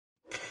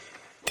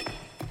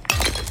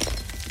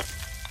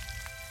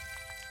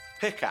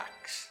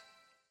Pickaxe.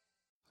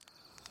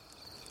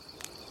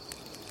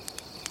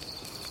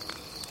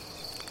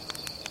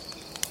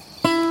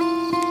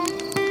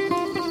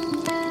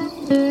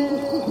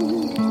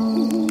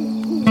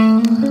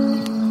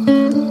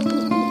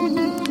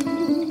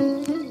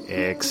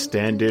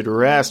 Extended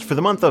Rest for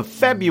the month of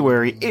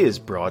February is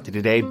brought to you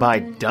today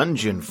by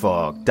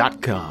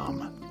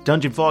DungeonFog.com.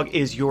 Dungeon Fog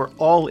is your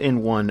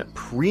all-in-one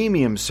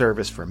premium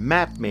service for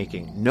map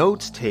making,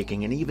 notes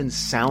taking, and even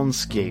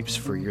soundscapes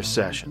for your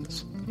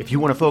sessions. If you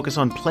want to focus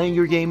on playing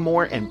your game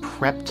more and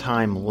prep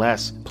time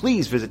less,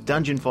 please visit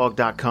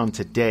DungeonFog.com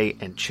today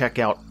and check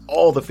out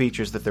all the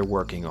features that they're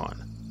working on.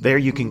 There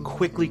you can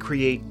quickly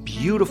create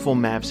beautiful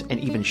maps and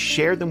even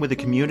share them with the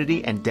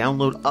community and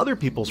download other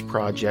people's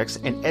projects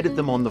and edit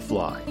them on the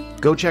fly.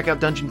 Go check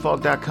out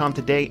DungeonFog.com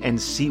today and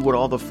see what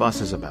all the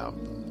fuss is about.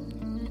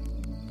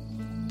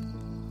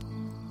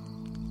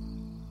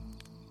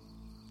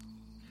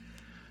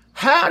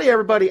 Howdy,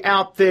 everybody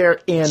out there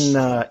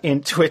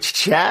in Twitch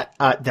chat.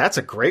 That's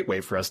a great way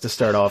for us to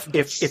start off.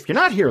 If you're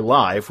not here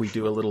live, we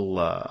do a little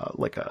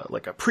like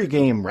a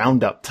pregame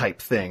roundup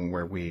type thing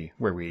where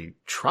we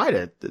try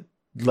to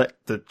let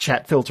the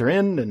chat filter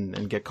in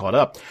and get caught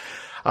up.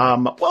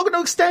 Welcome to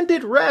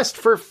Extended Rest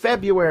for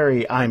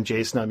February. I'm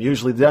Jason. I'm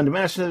usually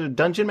the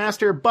Dungeon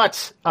Master,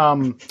 but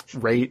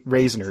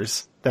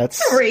Raisiners.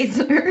 That's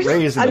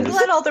Raisiners. I'm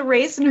glad all the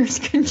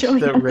Raisiners can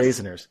join the us.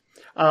 Raisiners.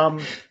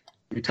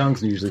 Your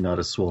tongue's usually not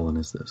as swollen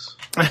as this.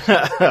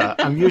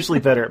 I'm usually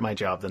better at my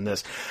job than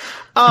this.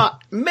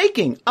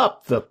 Making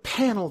up the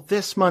panel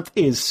this month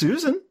is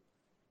Susan.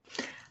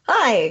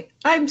 Hi,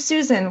 I'm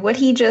Susan, what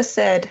he just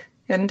said.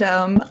 And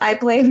I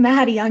play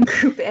Maddie on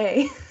Group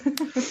A.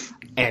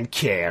 And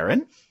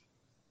Karen.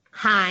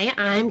 Hi,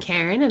 I'm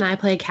Karen, and I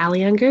play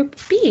Callie on Group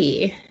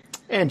B.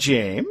 And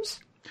James.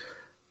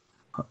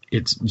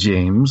 It's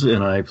James,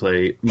 and I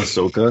play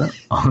Masoka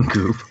on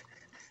Group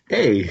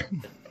A.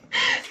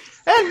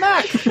 And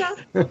Mac.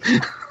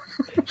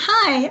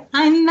 Hi,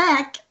 I'm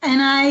Mac,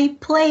 and I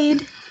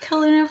played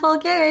Kaluna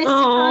Vulgaris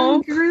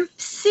on Group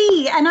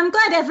C. And I'm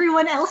glad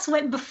everyone else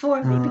went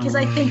before me, because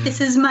I think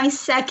this is my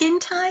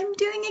second time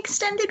doing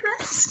Extended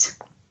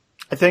Rest.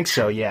 I think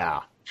so,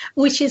 yeah.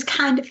 Which is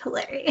kind of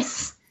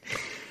hilarious.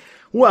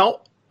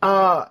 Well,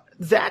 that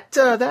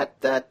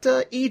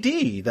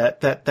ED,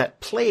 that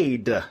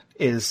played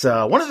is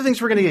one of the things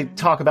we're going to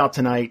talk about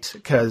tonight,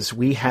 because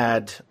we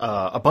had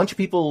a bunch of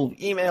people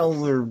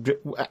email,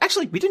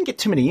 actually we didn't get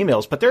too many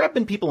emails, but there have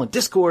been people in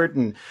Discord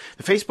and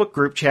the Facebook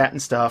group chat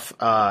and stuff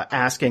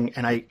asking,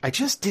 and I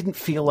just didn't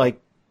feel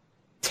like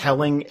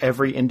telling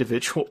every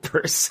individual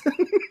person.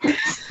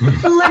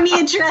 Let me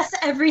address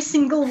every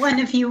single one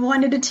of you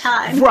one at a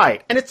time.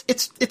 Right. And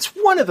it's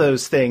one of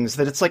those things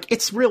that it's like,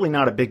 it's really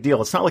not a big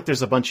deal. It's not like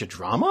there's a bunch of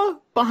drama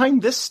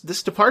behind this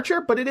departure,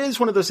 but it is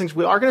one of those things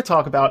we are going to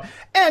talk about.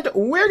 And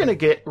we're going to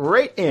get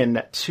right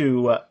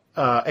into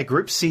a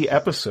Group C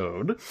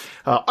episode,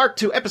 Arc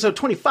 2, episode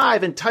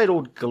 25,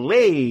 entitled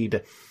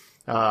Glade,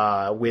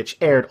 which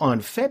aired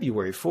on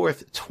February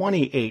 4th,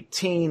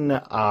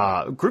 2018.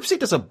 Group C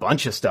does a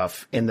bunch of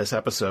stuff in this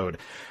episode.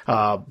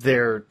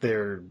 They're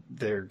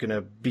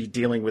gonna be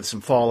dealing with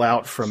some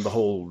fallout from the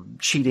whole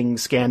cheating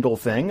scandal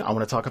thing. I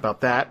want to talk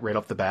about that right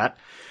off the bat.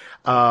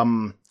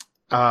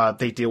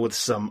 They deal with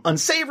some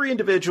unsavory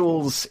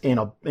individuals in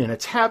a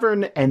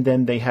tavern, and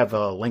then they have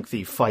a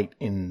lengthy fight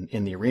in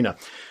the arena.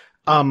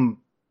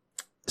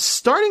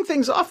 Starting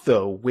things off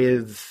though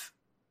with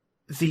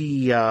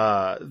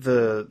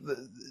the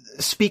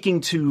speaking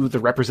to the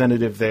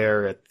representative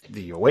there at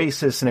the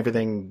Oasis and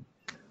everything.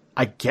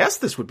 I guess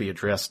this would be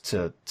addressed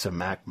to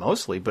Mac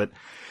mostly, but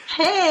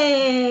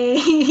hey,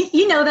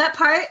 you know that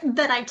part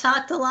that I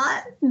talked a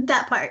lot?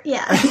 That part,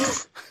 yeah.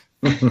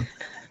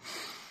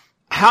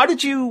 How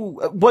did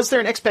was there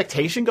an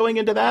expectation going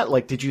into that?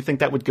 Like, did you think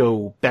that would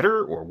go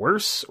better or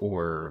worse,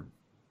 or?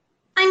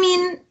 I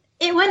mean,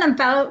 it went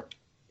about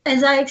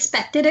as I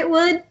expected it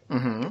would.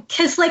 Mm-hmm.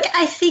 'Cause, like,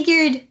 I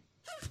figured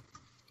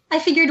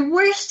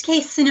worst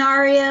case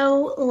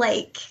scenario,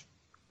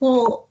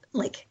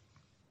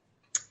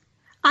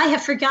 I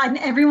have forgotten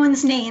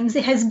everyone's names.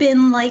 It has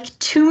been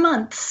 2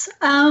 months.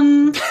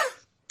 Hold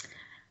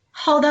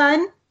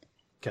on.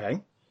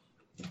 Okay.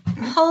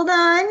 Hold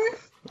on.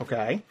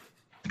 Okay.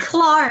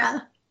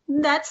 Clara.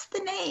 That's the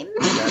name.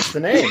 That's the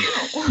name.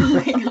 Oh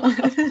my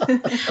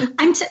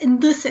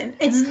god. Listen,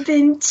 it's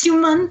been 2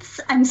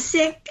 months. I'm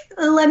sick.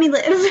 Let me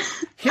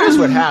live. Here's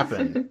what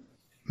happened.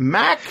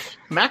 Mac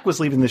was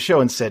leaving the show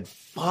and said,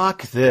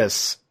 fuck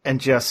this, and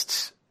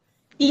just...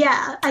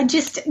 Yeah, I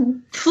just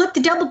flipped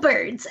the double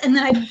birds, and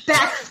then I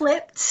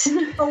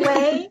backflipped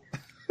away.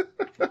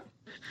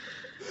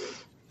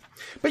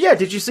 But yeah,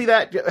 did you see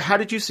that? How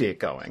did you see it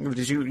going?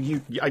 Did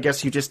you I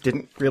guess you just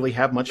didn't really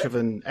have much of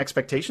an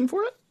expectation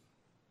for it?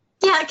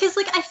 Yeah, because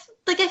I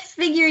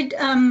figured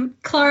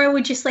Clara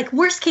would just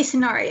worst case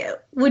scenario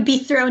would be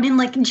thrown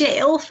in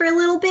jail for a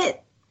little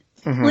bit,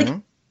 Mm-hmm.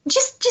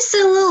 just a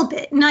little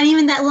bit, not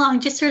even that long,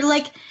 just sort of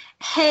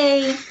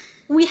hey,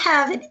 we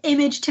have an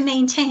image to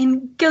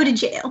maintain, go to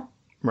jail.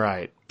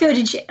 Right. Go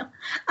to jail.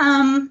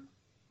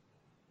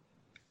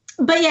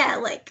 But yeah,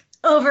 like,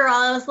 overall,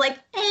 I was like,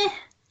 eh.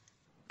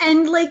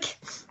 And, like,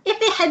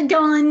 if it had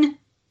gone,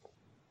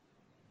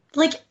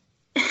 like,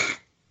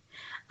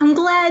 I'm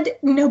glad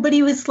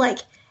nobody was like,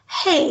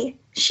 hey,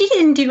 she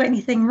didn't do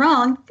anything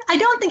wrong. I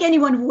don't think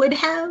anyone would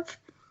have,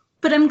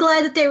 but I'm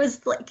glad that there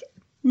was, like,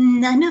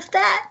 none of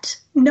that.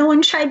 No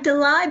one tried to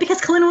lie,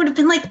 because Kaluna would have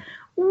been like,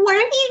 what are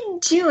you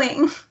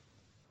doing?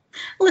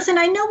 Listen,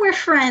 I know we're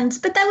friends,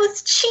 but that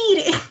was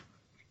cheating.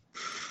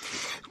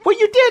 Well,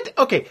 you did.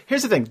 Okay,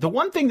 here's the thing. The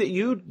one thing that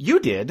you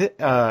did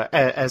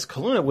as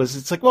Kaluna was,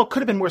 it's like, well, it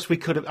could have been worse.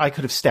 I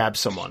could have stabbed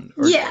someone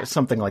or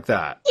something like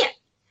that.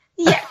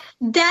 Yeah.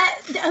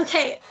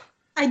 Okay.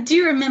 I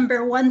do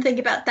remember one thing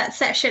about that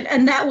session,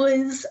 and that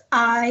was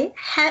I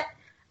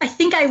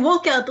think I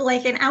woke up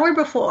like an hour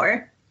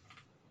before,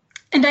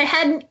 and I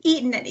hadn't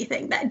eaten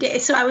anything that day,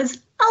 so I was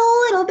a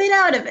little bit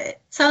out of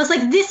it. So I was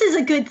like, this is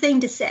a good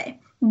thing to say.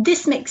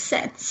 This makes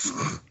sense.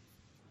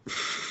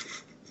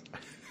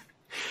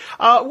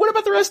 What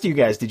about the rest of you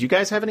guys? Did you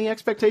guys have any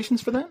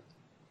expectations for that?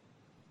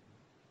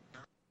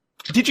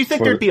 Did you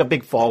think there'd be a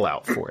big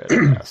fallout for it,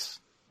 I guess?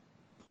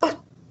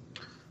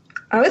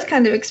 I was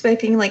kind of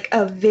expecting like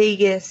a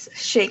Vegas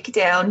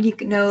shakedown, you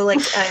know,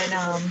 like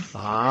an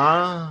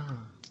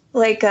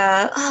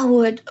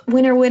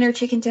winner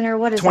chicken dinner.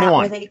 What is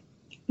 21. that? Where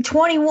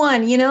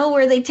 21, you know,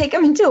 where they take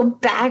them into a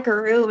back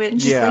room and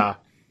just like,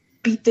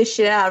 beat the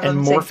shit out of them.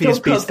 And Morpheus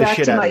beats the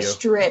shit out of you.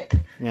 Strip.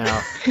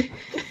 Yeah.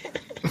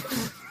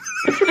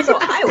 So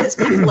I was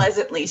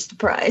pleasantly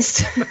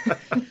surprised.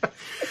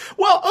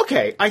 Well,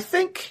 okay, I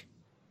think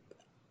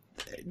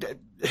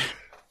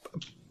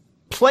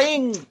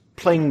playing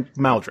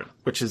Maldron,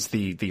 which is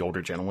the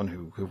older gentleman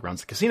who runs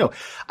the casino,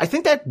 I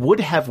think that would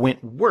have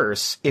went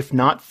worse if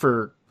not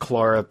for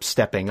Clara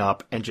stepping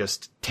up and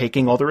just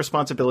taking all the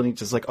responsibility.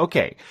 Just like,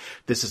 okay,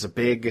 this is a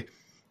big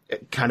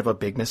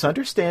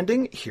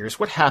misunderstanding. Here's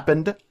what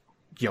happened.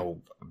 You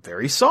know,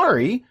 very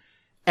sorry.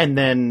 And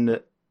then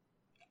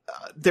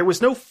there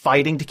was no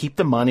fighting to keep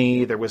the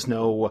money. There was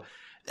no,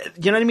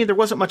 you know what I mean? There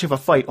wasn't much of a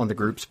fight on the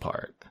group's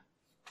part.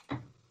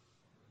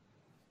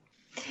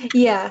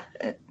 Yeah.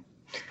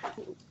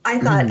 I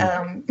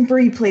thought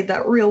Bree played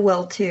that real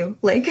well too.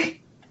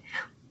 Like,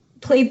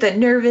 played the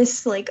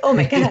nervous, like, oh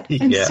my god,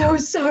 I'm so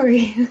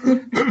sorry.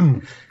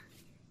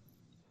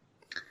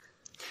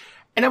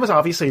 And that was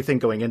obviously a thing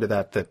going into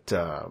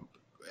that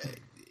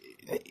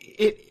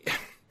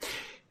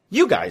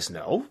you guys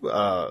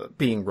know,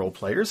 being role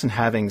players and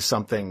having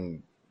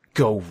something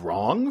go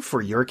wrong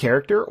for your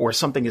character, or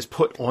something is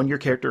put on your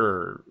character,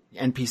 or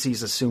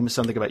NPCs assume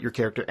something about your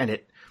character, and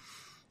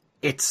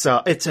it's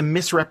a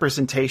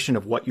misrepresentation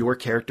of what your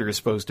character is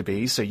supposed to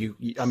be. So you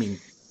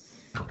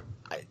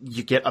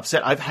get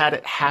upset. I've had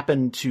it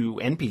happen to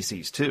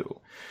NPCs too,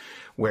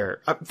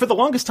 where for the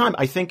longest time,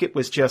 I think it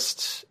was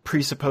just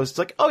presupposed. It's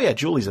like, oh yeah,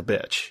 Julie's a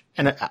bitch.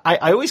 And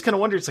I always kind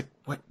of wonder, it's like,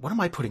 what am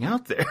I putting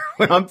out there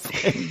when I'm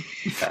playing?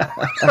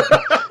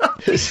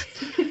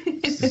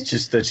 It's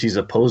just that she's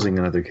opposing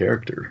another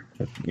character,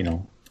 you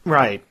know?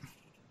 Right.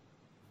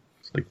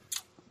 It's like,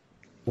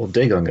 well,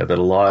 Dagon got that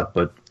a lot,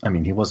 but I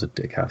mean, he was a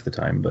dick half the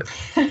time, but.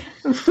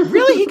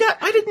 Really?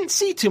 I didn't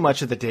see too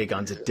much of the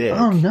Dagon's a dick.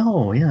 Oh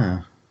no,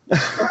 yeah.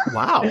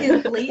 Wow.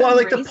 Well,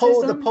 like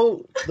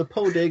the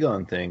Poe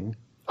Dagon thing.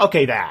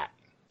 Okay, that.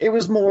 It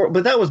was more,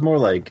 but that was more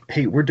like,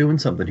 hey, we're doing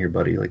something here,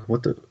 buddy. Like,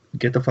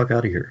 get the fuck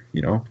out of here,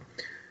 you know?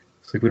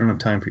 It's like, we don't have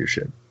time for your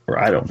shit. Or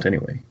I don't,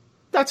 anyway.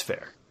 That's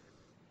fair.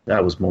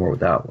 That was more what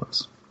that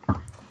was.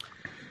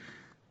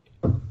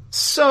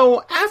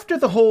 So, after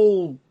the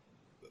whole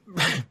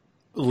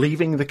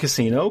leaving the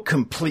casino,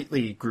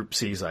 completely Group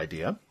C's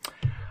idea,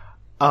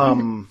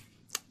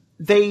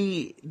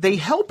 they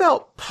help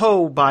out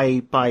Poe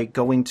by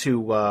going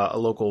to a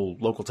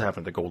local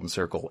tavern, the Golden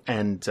Circle,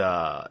 and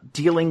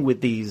dealing with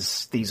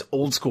these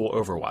old school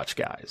Overwatch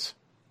guys.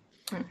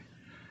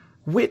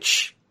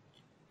 Which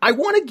I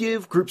want to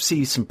give Group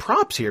C some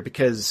props here,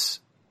 because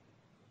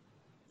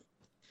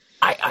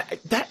I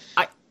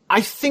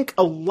think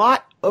a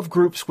lot of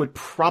groups would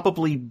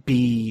probably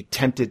be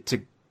tempted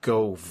to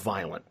go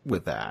violent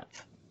with that.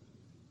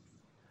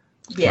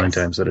 Yes. 9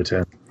 times out of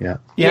 10. Yeah.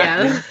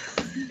 Yeah.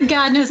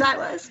 God knows I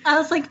was. I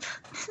was like,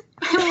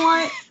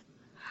 I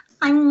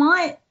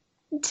want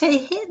to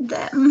hit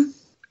them.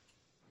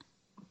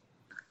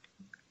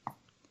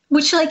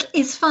 Which, like,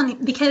 is funny,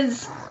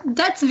 because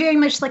that's very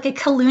much like a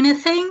Kaluna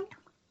thing,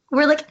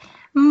 where, like,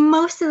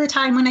 most of the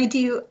time when I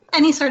do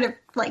any sort of,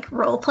 like,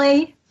 role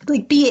play,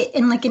 like, be it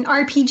in, like, an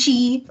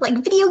RPG,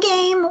 like, video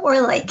game,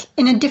 or, like,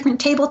 in a different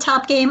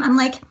tabletop game, I'm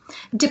like,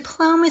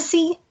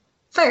 diplomacy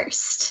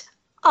first.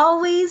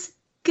 Always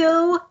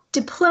go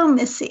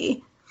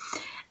diplomacy.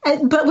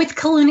 But with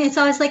Kaluna, it's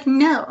always like,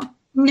 no,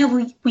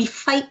 we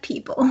fight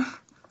people.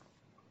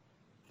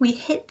 We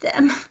hit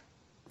them.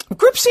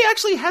 Group C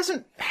actually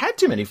hasn't had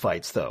too many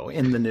fights, though,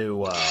 in the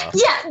new...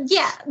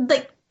 Yeah.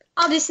 Like,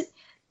 obviously,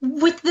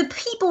 with the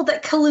people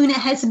that Kaluna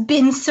has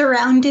been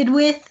surrounded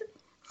with,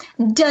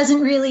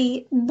 doesn't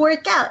really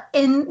work out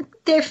in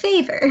their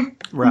favor.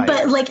 Right.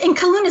 But like in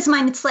Kaluna's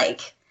mind, it's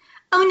like,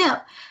 oh no.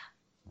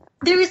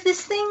 There was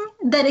this thing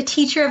that a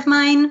teacher of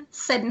mine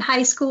said in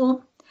high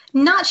school.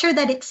 Not sure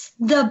that it's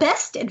the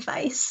best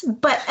advice,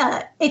 but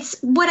it's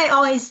what I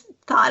always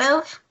thought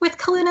of with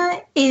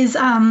Kaluna is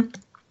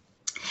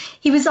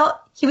he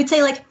would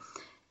say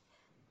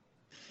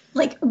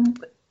like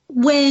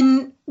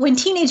when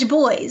teenage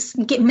boys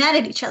get mad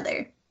at each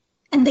other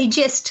and they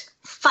just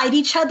fight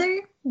each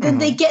other, then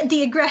they get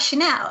the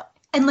aggression out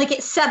and like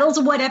it settles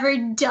whatever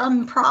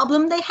dumb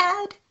problem they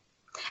had.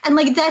 And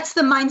like that's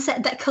the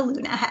mindset that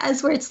Kaluna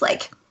has, where it's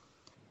like,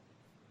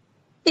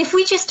 if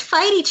we just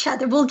fight each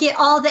other, we'll get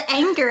all the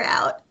anger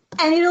out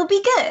and it'll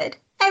be good.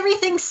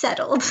 Everything's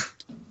settled.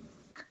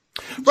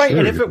 Right, sure.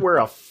 And if it were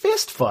a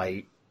fist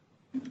fight,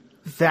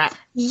 that...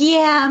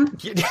 Yeah,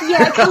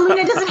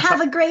 Kaluna doesn't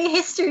have a great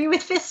history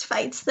with fist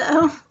fights,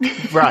 though.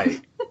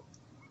 Right.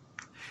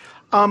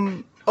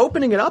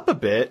 Opening it up a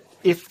bit,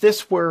 if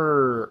this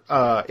were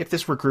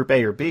Group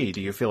A or B,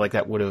 do you feel like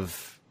that would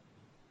have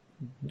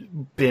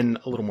been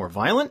a little more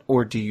violent,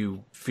 or do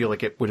you feel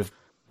like it would have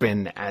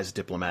been as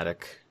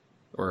diplomatic,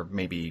 or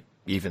maybe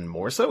even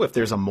more so if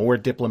there's a more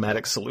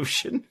diplomatic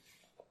solution?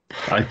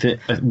 I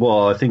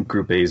think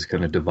Group A is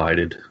kind of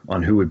divided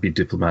on who would be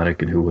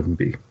diplomatic and who wouldn't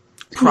be.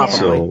 Probably.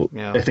 So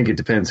yeah. I think it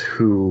depends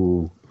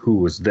who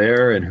was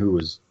there and who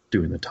was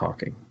doing the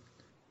talking.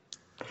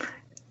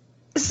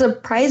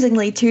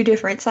 Surprisingly, two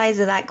different sides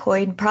of that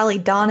coin. Probably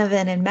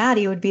Donovan and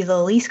Maddie would be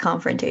the least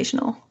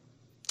confrontational.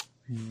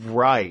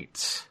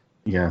 Right.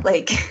 Yeah.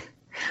 Like,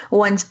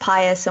 one's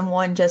pious and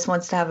one just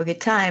wants to have a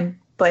good time,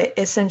 but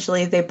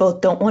essentially they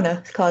both don't want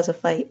to cause a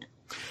fight.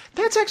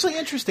 That's actually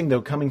interesting,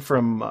 though, coming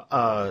from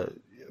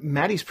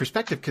Maddie's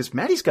perspective, because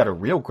Maddie's got a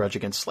real grudge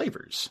against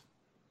slavers.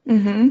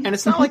 Mm-hmm. And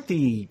it's not like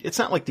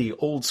the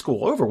old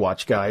school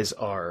Overwatch guys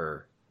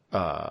are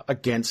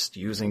against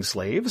using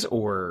slaves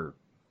or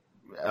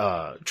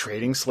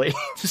trading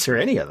slaves or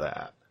any of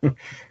that.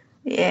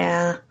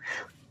 Yeah.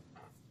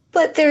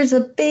 But there's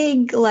a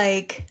big,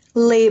 like,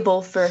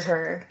 label for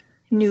her,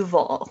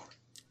 Nuval.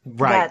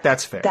 Right,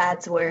 that's fair.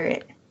 That's where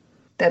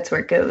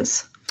it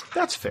goes.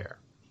 That's fair.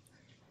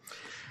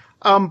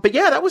 But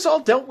yeah, that was all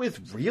dealt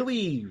with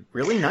really,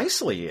 really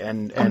nicely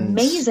and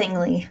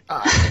amazingly.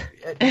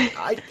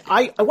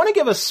 I want to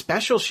give a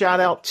special shout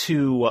out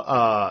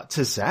to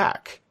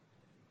Zach.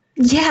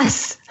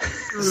 Yes.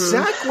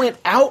 Zach went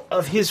out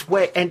of his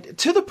way, and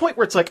to the point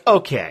where it's like,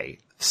 okay,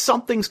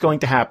 something's going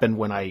to happen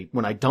when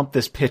I dump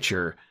this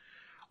picture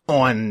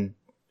on,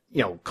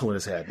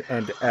 Kaluna's head,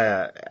 and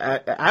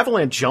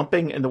Avalanche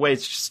jumping and the way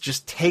it's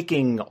just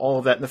taking all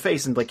of that in the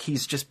face, and like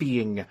he's just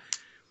being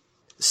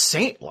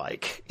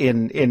saint-like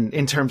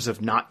in terms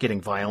of not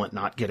getting violent,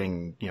 not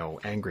getting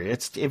angry.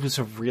 It was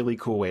a really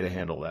cool way to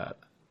handle that.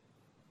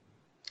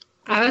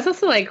 I was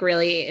also like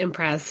really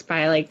impressed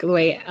by like the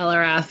way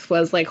Elarath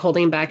was like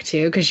holding back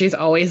too, because she's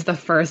always the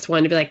first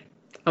one to be like,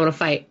 I want to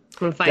fight.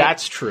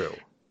 That's true.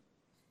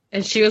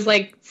 And she was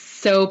like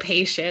so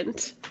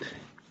patient.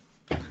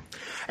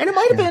 And it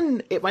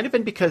might have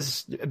been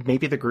because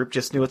maybe the group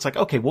just knew it's like,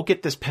 okay, we'll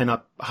get this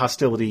pent-up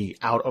hostility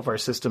out of our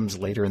systems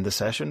later in the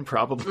session,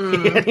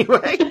 probably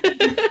anyway.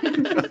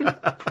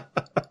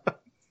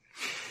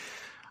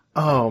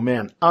 Oh,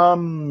 man.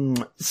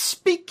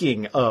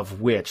 Speaking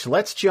of which,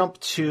 let's jump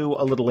to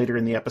a little later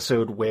in the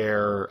episode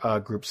where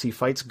Group C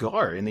fights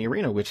Gar in the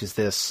arena, which is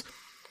this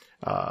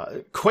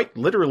quite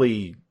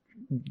literally,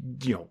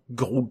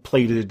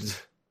 gold-plated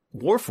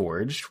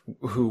Warforged,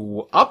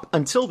 who up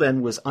until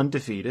then was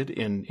undefeated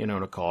in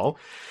Onakal,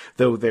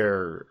 though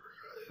their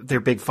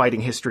big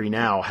fighting history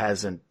now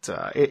hasn't.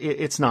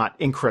 It's not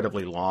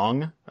incredibly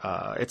long.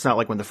 It's not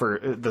like when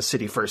the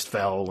city first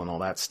fell and all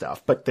that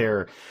stuff. But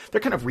they're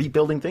kind of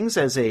rebuilding things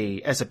as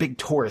a big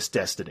tourist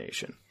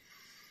destination.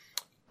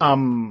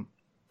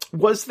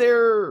 Was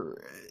there?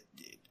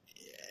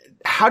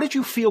 How did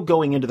you feel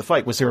going into the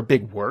fight? Was there a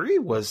big worry?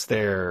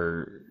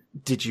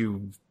 Did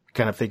you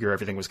kind of figure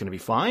everything was going to be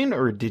fine,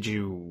 or did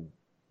you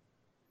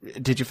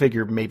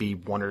figure maybe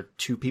one or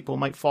two people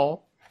might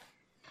fall?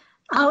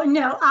 Oh,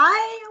 no,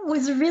 I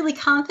was really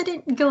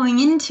confident going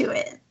into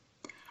it.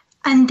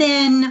 And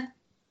then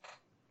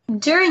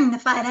during the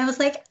fight, I was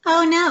like,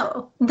 oh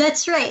no,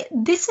 that's right.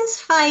 This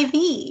is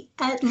 5e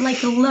at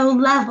like low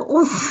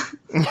levels.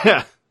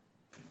 Yeah.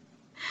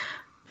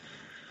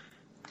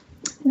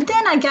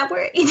 Then I got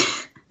worried.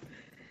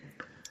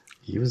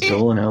 He was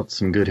doling out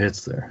some good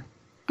hits there.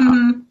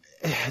 Mm-hmm.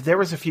 There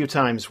was a few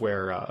times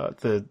where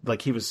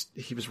he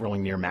was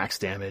rolling near max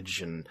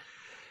damage, and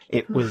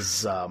it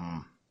was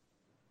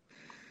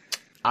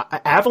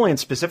Avalanche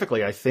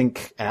specifically. I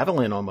think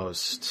Avalanche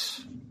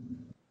almost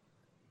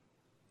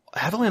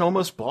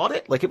bought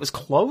it. Like, it was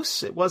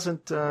close. It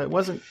wasn't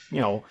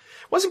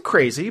wasn't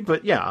crazy,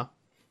 but yeah,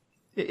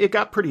 it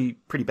got pretty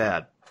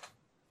bad.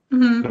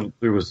 Mm-hmm.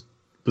 Was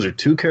there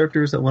two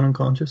characters that went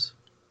unconscious?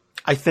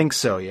 I think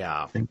so.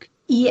 Yeah.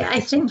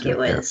 I think it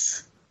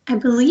was. I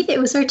believe it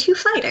was our two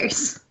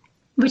fighters,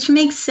 which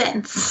makes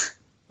sense.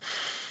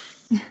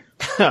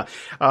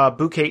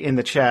 Bouquet in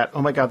the chat.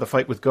 Oh my god, the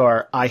fight with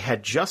Gar. I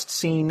had just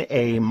seen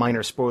a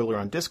minor spoiler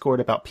on Discord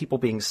about people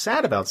being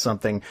sad about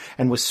something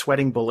and was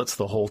sweating bullets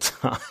the whole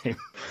time.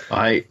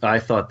 I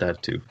thought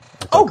that too.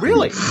 Oh,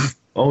 really?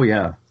 Oh,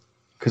 yeah.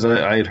 Because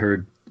I had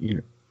heard,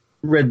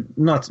 read,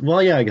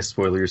 I guess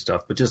spoiler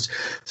stuff, but just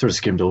sort of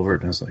skimmed over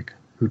it and I was like,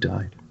 who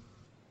died?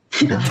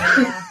 Who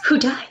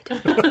died?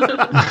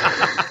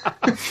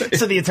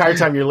 So the entire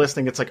time you're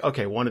listening, it's like,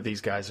 okay, one of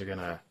these guys are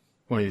gonna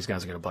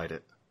bite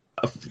it.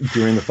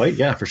 During the fight,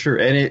 yeah, for sure.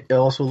 And it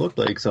also looked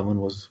like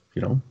someone was,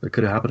 it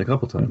could have happened a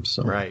couple times.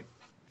 So. Right.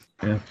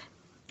 Yeah.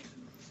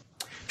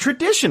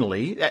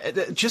 Traditionally,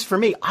 just for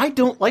me, I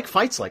don't like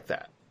fights like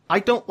that. I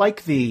don't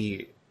like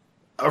the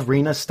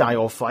arena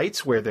style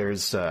fights where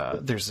there's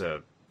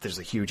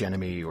a huge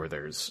enemy or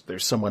there's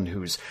someone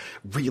who's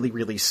really,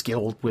 really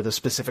skilled with a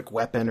specific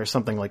weapon or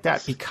something like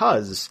that,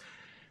 because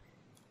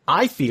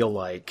I feel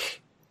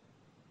like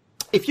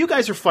if you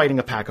guys are fighting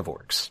a pack of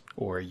orcs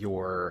or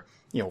you're,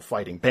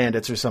 fighting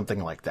bandits or something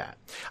like that,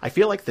 I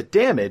feel like the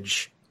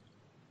damage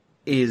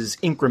is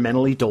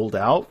incrementally doled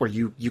out where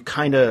you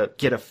kind of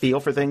get a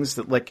feel for things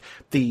that, like,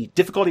 the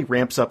difficulty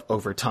ramps up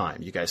over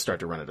time. You guys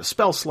start to run out of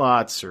spell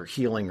slots or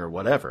healing or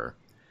whatever.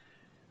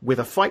 With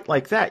a fight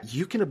like that,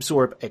 you can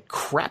absorb a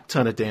crap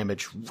ton of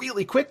damage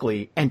really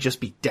quickly and just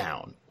be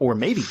down or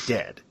maybe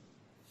dead.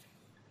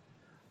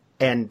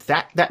 And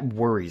that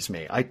worries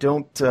me. I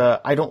don't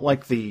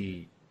like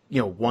the,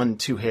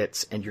 1-2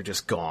 hits and you're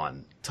just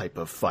gone type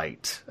of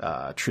fight,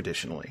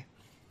 traditionally.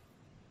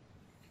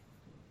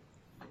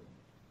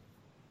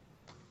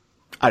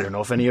 I don't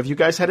know if any of you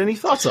guys had any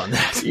thoughts on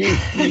that.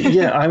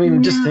 Yeah, I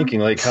mean, just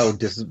thinking like how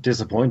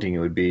disappointing it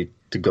would be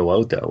to go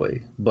out that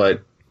way.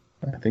 But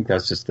I think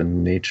that's just the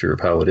nature of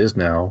how it is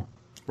now.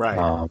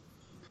 Right.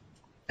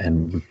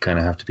 And we kind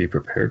of have to be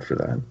prepared for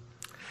that.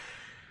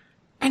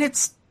 And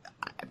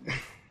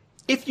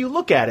if you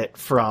look at it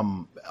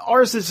from,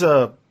 ours is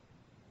a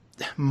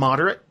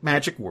moderate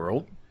magic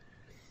world,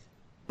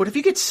 but if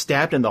you get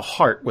stabbed in the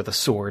heart with a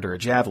sword or a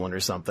javelin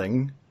or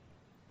something,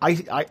 I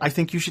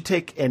think you should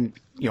take a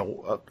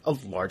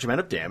large amount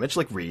of damage,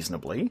 like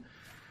reasonably.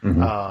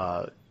 Mm-hmm.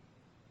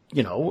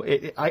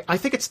 I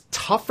think it's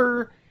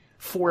tougher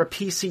for a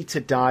PC to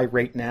die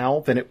right now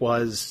than it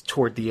was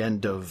toward the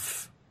end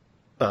of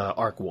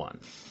Arc 1.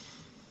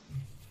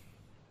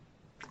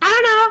 I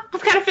don't know.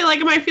 I kind of feel like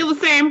it might feel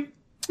the same.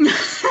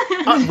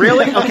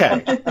 Really?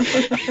 Okay.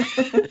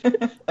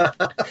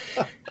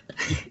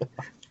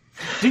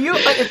 Do you?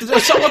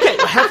 Okay.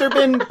 Have there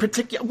been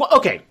particular? Well,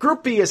 okay.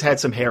 Group B has had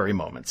some hairy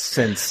moments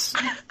since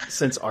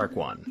Arc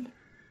 1,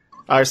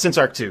 or since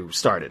Arc 2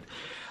 started.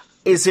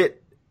 Is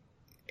it?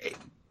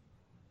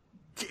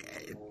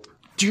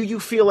 Do you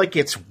feel like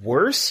it's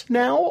worse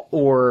now,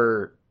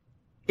 or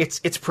it's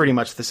pretty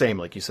much the same,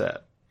 like you said?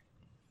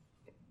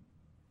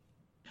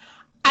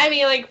 I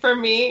mean, like, for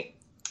me,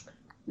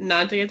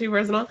 not to get too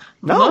personal,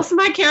 most of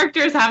my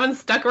characters haven't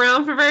stuck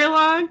around for very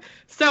long,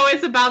 so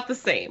it's about the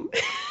same.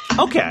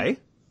 Okay.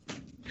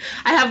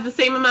 I have the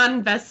same amount of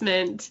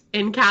investment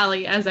in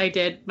Callie as I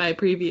did my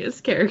previous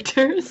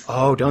characters.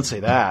 Oh, don't say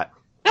that.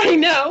 I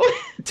know.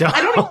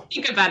 I don't even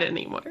think about it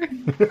anymore.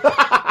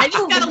 I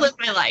just gotta live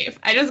my life.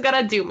 I just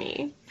gotta do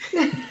me.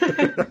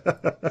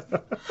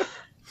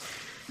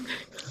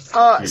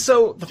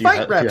 So the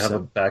fight wraps up. Do you have a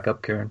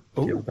backup, Karen?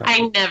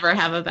 I never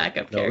have a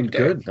backup character.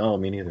 Good. No,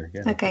 me neither.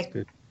 Yeah, okay.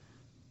 Good.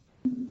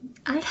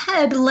 I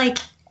had like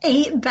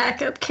 8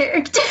 backup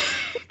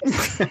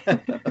characters.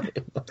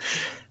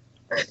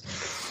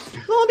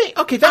 Well,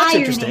 okay, that's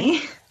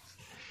Irony.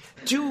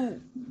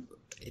 interesting.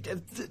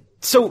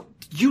 So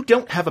you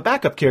don't have a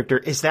backup character.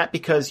 Is that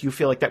because you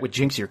feel like that would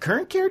jinx your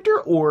current character,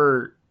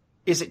 or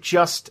is it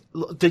just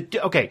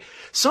okay?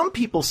 Some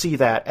people see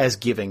that as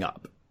giving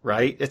up,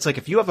 right? It's like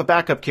if you have a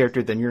backup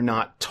character, then you're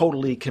not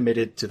totally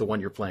committed to the one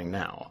you're playing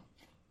now.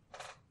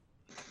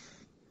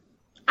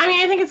 I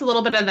mean, I think it's a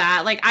little bit of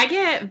that. Like, I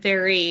get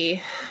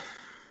very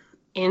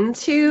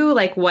into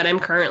like what I'm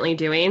currently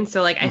doing.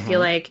 So like, I feel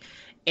like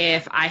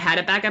if I had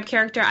a backup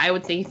character, I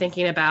would be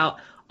thinking about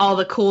all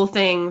the cool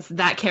things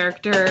that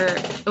character.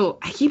 Oh,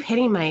 I keep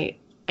hitting I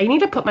need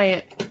to put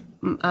my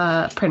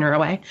printer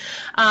away.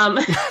 I'm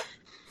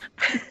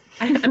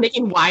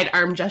making wide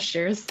arm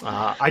gestures.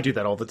 I do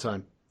that all the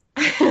time.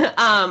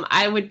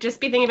 I would just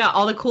be thinking about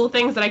all the cool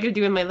things that I could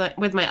do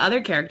with my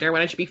other character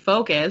when I should be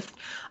focused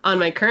on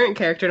my current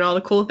character and all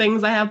the cool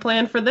things I have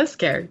planned for this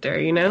character,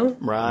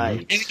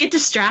 Right. I get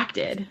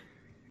distracted.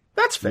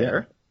 That's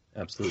fair.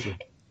 Yeah, absolutely.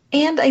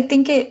 And I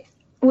think it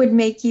would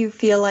make you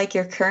feel like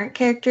your current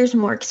character is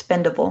more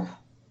expendable.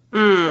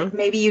 Like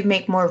maybe you'd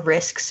make more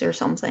risks or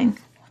something.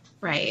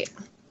 Right.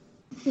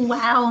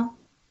 Wow.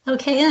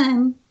 Okay,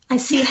 then. I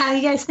see how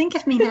you guys think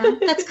of me now.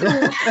 That's cool.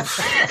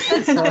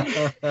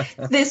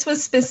 This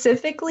was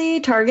specifically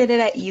targeted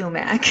at you,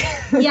 Mac.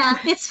 Yeah,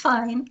 it's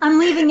fine. I'm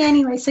leaving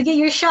anyway, so get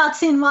your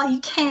shots in while you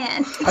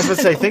can. I was going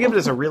to say, think of it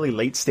as a really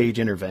late stage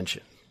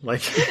intervention.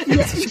 Like,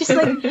 yeah, just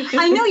like,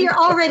 I know you're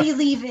already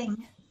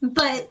leaving,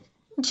 but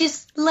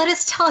just let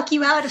us talk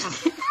you out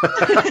of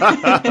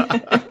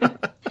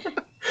it.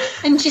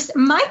 And just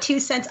my 2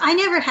 cents, I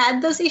never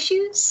had those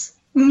issues,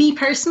 me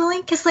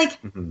personally, because, like,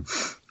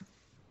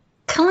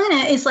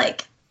 Kaluna's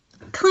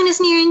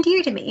near and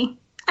dear to me.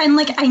 And,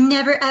 like, I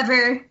never,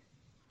 ever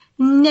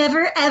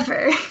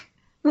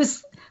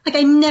was, like,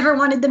 I never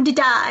wanted them to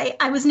die.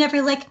 I was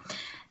never like,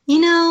 you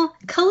know,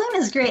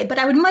 Kaluna's great, but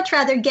I would much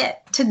rather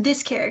get to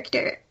this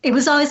character. It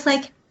was always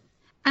like,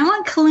 I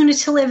want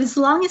Kaluna to live as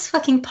long as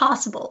fucking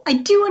possible. I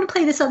do want to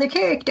play this other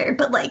character,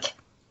 but, like,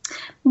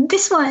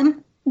 this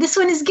one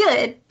is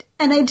good,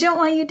 and I don't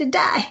want you to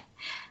die.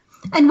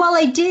 And while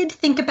I did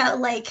think about,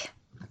 like,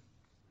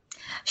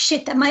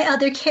 shit, that my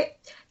other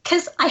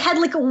because I had,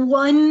 like,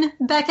 one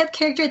backup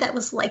character that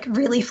was, like,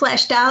 really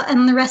fleshed out,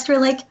 and the rest were,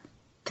 like,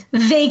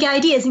 vague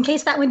ideas in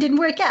case that one didn't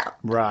work out.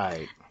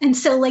 Right. And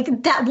so,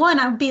 like, that one,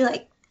 I would be,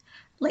 like,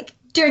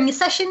 during a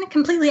session,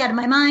 completely out of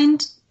my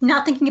mind,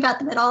 not thinking about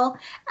them at all.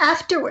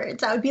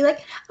 Afterwards, I would be like,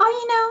 oh,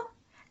 you know,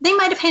 they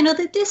might have handled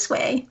it this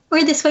way,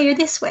 or this way, or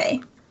this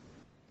way.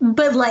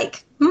 But,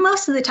 like,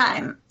 most of the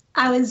time,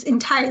 I was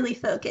entirely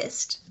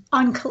focused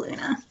on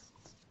Kaluna.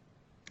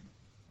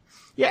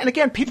 Yeah, and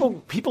again,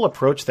 people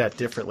approach that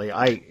differently.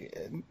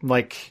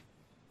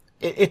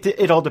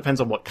 It all depends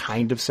on what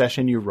kind of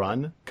session you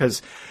run,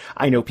 because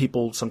I know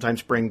people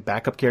sometimes bring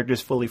backup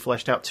characters fully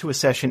fleshed out to a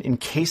session in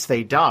case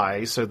they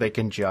die, so they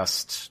can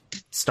just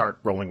start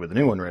rolling with a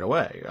new one right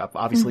away.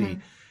 Obviously,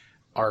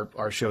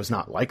 our show's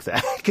not like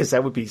that, because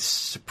that would be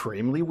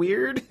supremely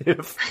weird.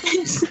 If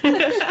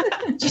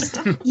just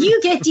you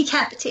get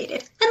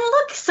decapitated, and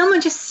look,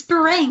 someone just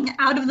sprang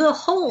out of the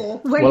hole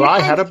where. Well,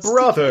 I had a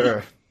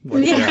brother.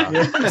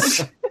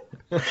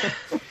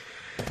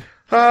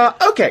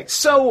 Okay,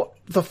 so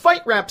the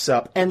fight wraps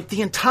up, and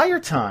the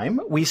entire time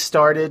we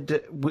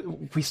started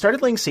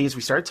laying seeds.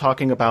 We started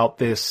talking about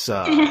this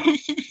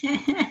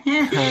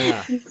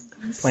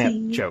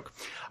plant joke.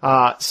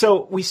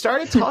 So we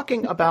started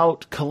talking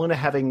about Kaluna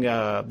having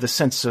the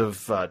sense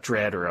of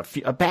dread or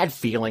a bad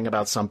feeling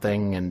about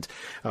something, and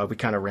we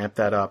kind of ramped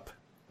that up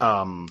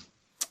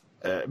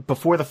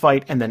before the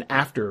fight, and then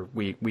after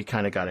we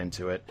kind of got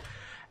into it,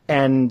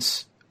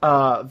 and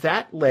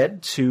that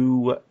led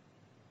to.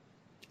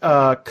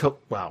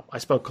 Wow, I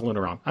spelled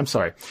Kaluna wrong. I'm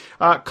sorry.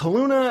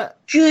 Kaluna.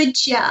 Good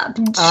job,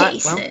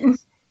 Jason.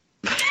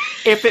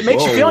 If it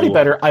makes you feel any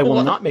better, I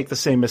will not make the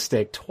same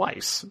mistake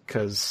twice,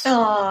 because.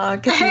 Oh,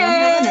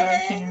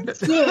 yeah.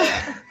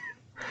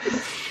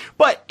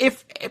 But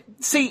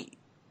see,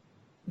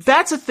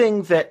 that's a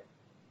thing that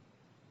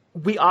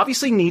we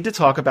obviously need to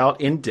talk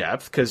about in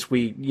depth, because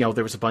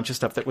there was a bunch of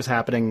stuff that was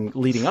happening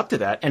leading up to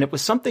that, and it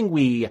was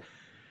something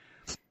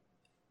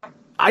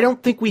I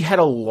don't think we had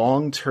a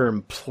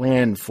long-term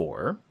plan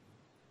for.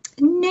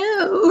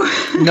 No.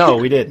 No,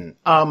 we didn't.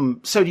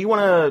 So do you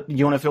want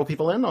to fill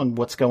people in on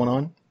what's going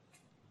on?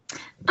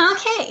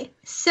 Okay.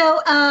 So,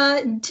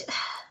 I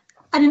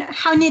don't know,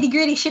 how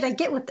nitty-gritty should I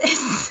get with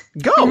this?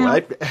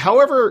 Go.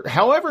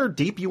 However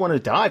deep you want to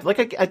dive.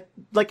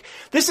 Like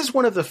this is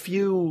one of the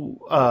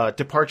few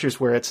departures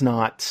where it's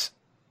not.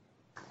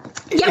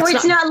 Yeah, where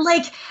it's not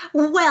like,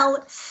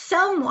 well,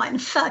 someone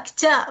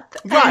fucked up.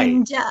 Right.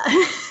 And,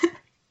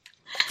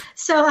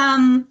 so,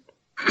 God,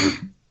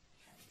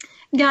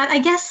 I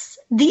guess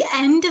the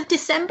end of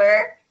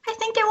December, I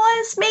think it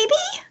was, maybe?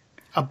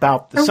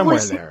 About somewhere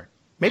there.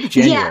 Maybe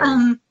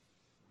January.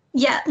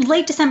 Yeah,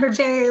 late December,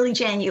 very early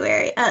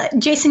January.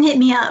 Jason hit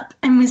me up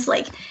and was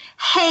like,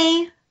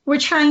 hey, we're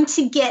trying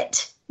to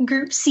get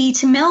Group C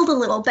to meld a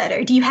little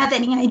better. Do you have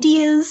any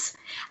ideas?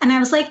 And I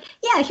was like,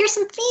 yeah, here's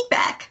some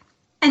feedback.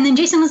 And then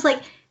Jason was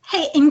like,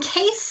 hey, in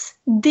case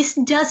this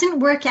doesn't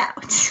work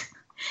out,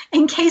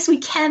 in case we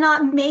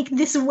cannot make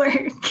this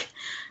work,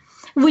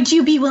 would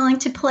you be willing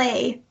to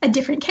play a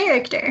different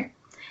character?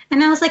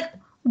 And I was like,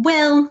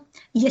 well,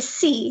 you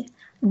see,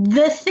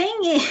 the thing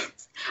is,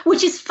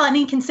 which is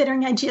funny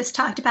considering I just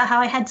talked about how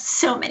I had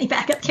so many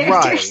backup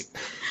characters.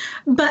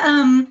 Right. But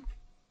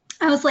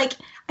I was like,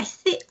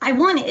 I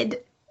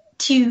wanted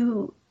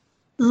to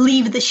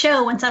leave the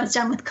show once I was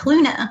done with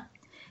Kaluna,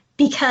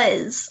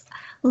 because,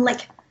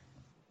 like,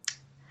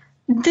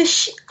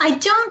 I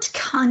don't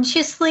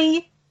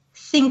consciously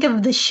think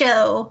of the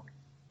show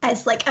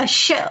as, like, a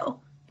show.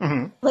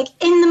 Mm-hmm. Like,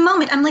 in the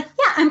moment, I'm like,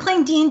 yeah, I'm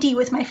playing D&D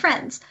with my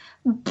friends.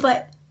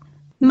 But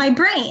my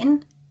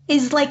brain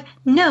is like,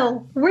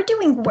 no, we're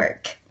doing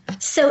work.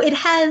 So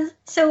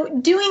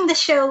doing the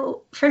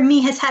show for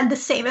me has had the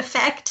same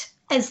effect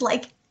as,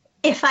 like,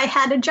 if I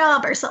had a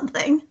job or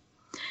something,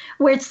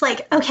 where it's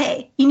like,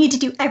 okay, you need to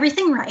do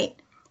everything right.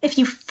 If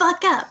you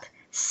fuck up,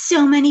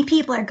 so many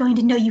people are going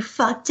to know you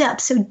fucked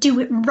up, so do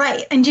it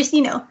right. And just,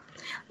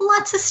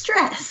 lots of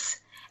stress.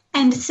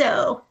 And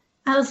so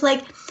I was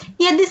like,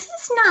 yeah, this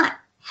is not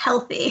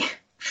healthy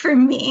for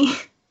me.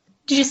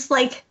 Just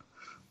like,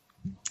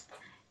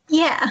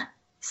 yeah.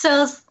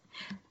 So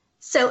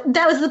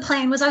that was the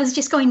plan, was I was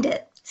just going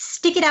to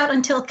stick it out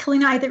until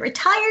Kaluna either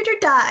retired or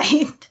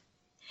died.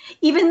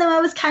 Even though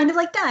I was kind of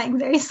like dying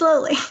very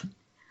slowly.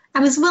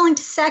 I was willing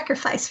to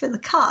sacrifice for the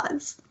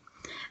cause.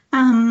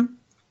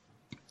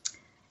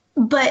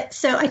 But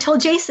so I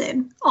told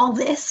Jason all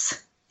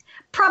this.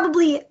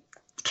 probably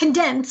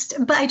condensed,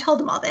 but I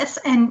told him all this,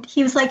 and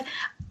he was like,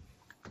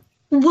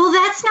 well,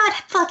 that's not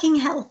fucking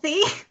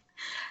healthy.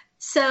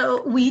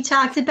 So we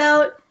talked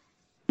about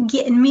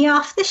getting me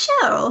off the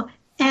show,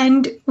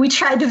 and we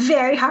tried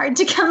very hard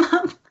to come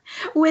up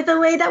with a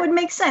way that would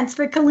make sense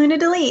for Kaluna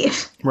to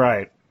leave.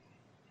 Right.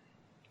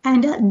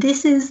 And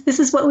this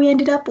is what we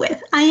ended up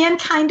with. I am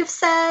kind of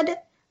sad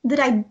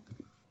that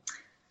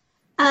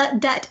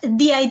that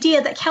the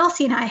idea that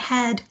Kelsey and I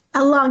had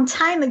a long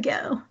time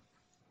ago,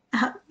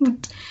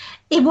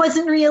 it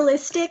wasn't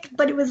realistic,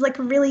 but it was like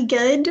really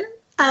good.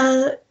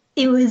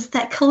 It was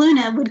that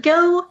Kaluna would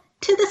go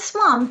to the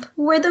swamp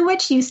where the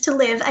witch used to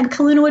live, and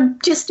Kaluna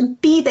would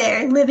just be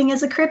there, living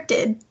as a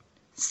cryptid,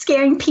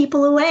 scaring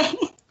people away.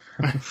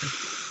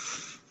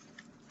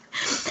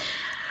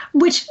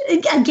 Which,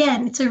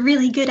 again, it's a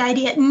really good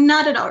idea.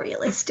 Not at all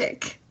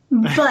realistic,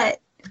 but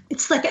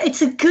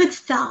it's a good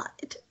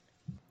thought.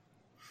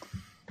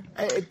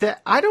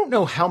 I don't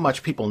know how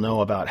much people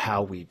know about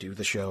how we do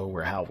the show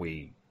or how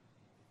we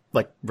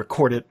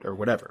record it or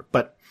whatever,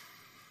 but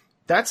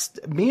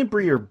me and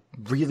Bree are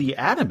really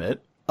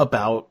adamant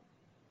about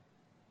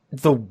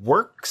the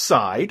work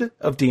side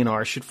of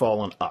DNR should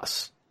fall on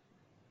us.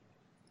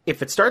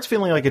 If it starts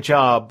feeling like a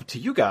job to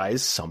you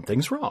guys,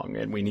 something's wrong,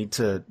 and we need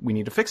to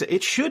fix it.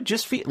 It should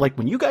just feel like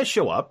when you guys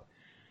show up,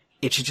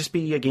 it should just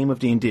be a game of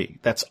D&D.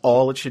 That's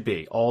all it should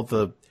be. All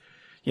the,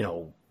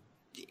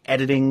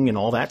 editing and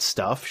all that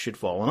stuff should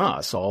fall on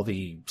us. All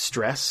the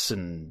stress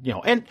and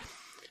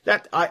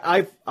that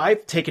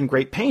I've taken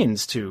great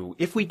pains to,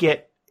 if we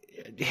get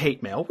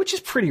hate mail, which is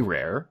pretty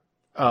rare,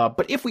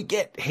 but if we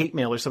get hate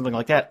mail or something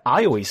like that,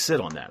 I always sit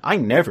on that. I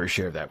never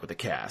share that with the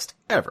cast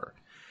ever,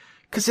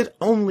 because it's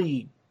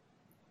only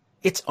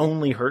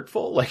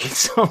hurtful.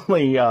 It's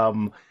only,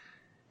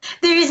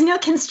 there is no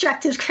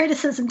constructive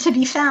criticism to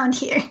be found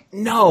here.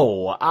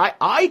 No,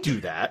 I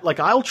do that.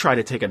 I'll try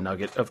to take a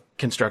nugget of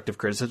constructive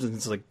criticism.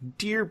 It's like,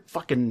 dear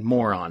fucking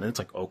moron. And it's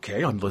like,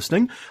 okay, I'm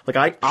listening.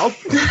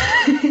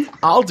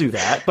 I'll do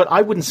that, but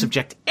I wouldn't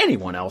subject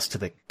anyone else to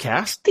the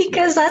cast.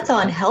 Because that's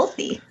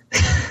unhealthy.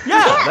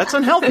 Yeah, that's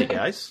unhealthy,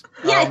 guys.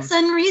 Yeah, it's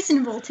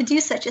unreasonable to do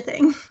such a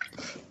thing.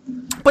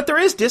 But there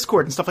is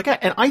Discord and stuff like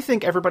that, and I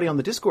think everybody on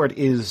the Discord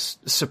is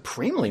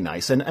supremely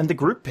nice, and the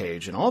group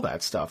page and all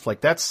that stuff.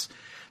 That's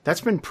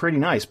been pretty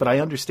nice, but I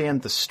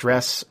understand the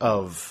stress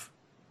of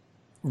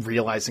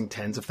realizing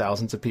tens of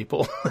thousands of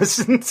people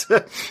listen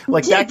to,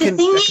 that can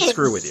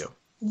screw with you.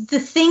 The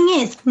thing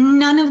is,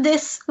 none of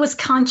this was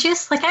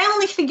conscious. I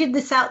only figured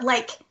this out,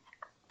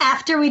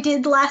 after we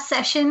did the last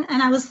session,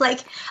 and I was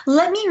like,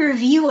 let me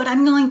review what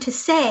I'm going to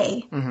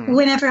say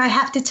whenever I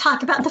have to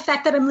talk about the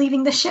fact that I'm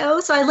leaving the show.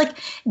 So I,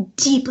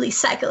 deeply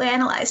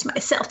psychoanalyzed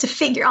myself to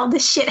figure all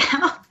this shit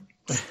out.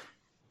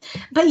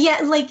 But yeah,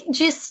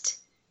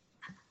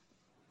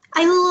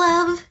 I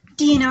love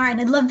DNR, and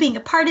I love being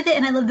a part of it,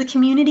 and I love the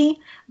community,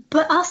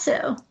 but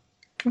also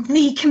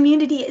the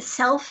community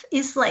itself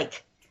is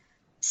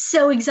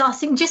so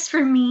exhausting just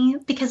for me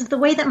because of the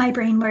way that my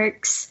brain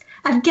works.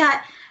 I've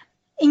got,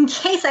 in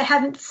case I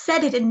haven't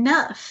said it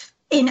enough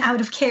in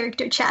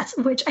out-of-character chats,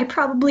 which I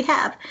probably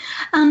have,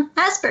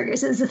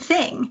 Asperger's is a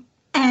thing.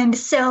 And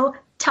so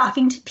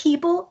talking to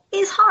people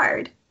is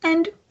hard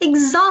and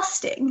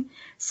exhausting.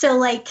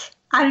 So,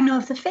 I don't know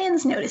if the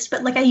fans noticed,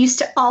 but, I used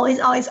to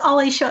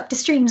always show up to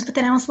streams, but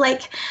then I was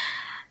like,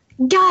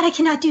 God, I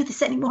cannot do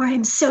this anymore.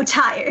 I'm so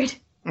tired.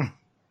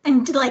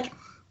 And,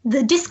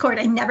 the Discord,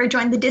 I never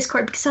joined the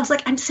Discord because I was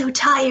like, I'm so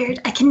tired.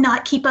 I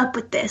cannot keep up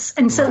with this.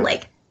 And so,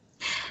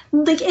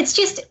 it's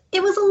just,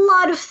 it was a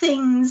lot of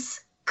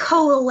things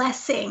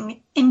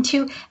coalescing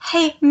into,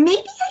 hey,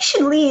 maybe I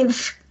should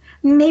leave.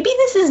 Maybe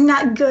this is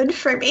not good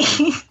for me.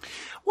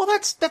 Well,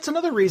 that's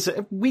another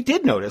reason we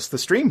did notice the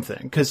stream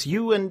thing, because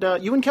you and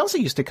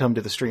Kelsey used to come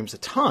to the streams a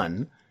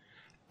ton,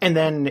 and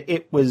then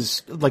it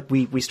was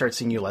we start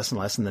seeing you less and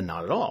less, and then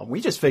not at all. We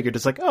just figured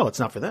it's it's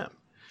not for them.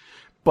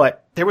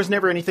 But there was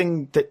never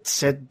anything that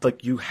said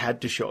you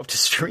had to show up to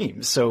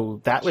streams,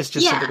 so that was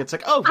just something that's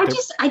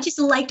I just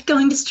liked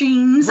going to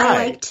streams.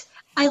 Right.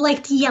 I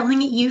liked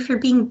yelling at you for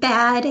being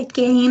bad at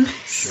games.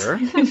 Sure.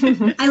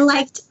 I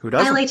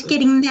liked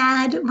getting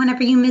mad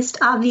whenever you missed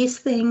obvious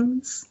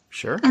things.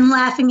 Sure. And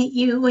laughing at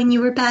you when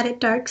you were bad at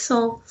Dark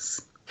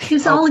Souls. It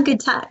was all a good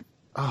time.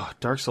 Oh,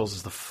 Dark Souls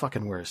is the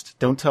fucking worst.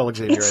 Don't tell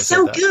Xavier it's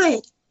so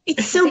good.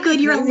 It's so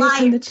good. You're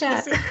alive. In the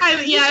chat.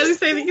 I was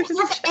saying you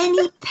don't have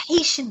any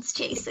patience,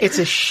 Jason. It's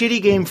a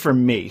shitty game for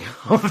me.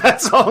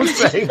 That's all I'm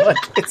saying.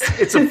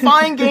 It's a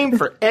fine game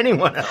for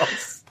anyone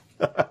else.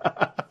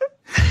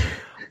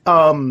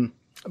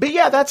 But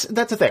yeah, that's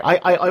the thing.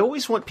 I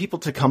always want people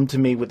to come to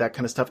me with that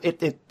kind of stuff.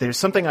 There's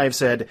something I've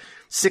said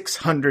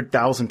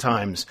 600,000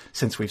 times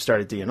since we've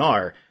started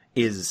DNR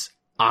is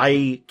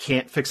I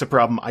can't fix a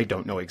problem I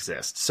don't know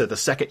exists. So the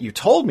second you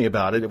told me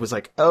about it, it was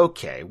like,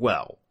 okay,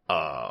 well,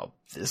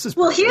 this is...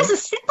 Well, here's a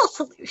simple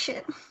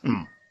solution.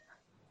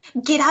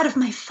 Get out of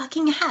my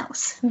fucking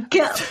house.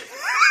 Go.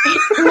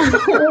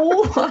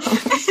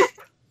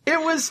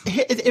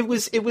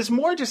 It was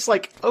more just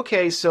like,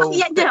 okay, so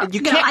you I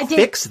can't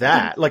fix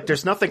that. Like,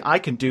 there's nothing I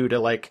can do to,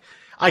 like,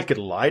 I could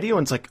lie to you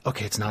and it's like,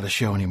 okay, it's not a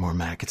show anymore,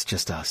 Mac. It's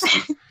just us.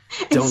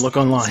 Don't look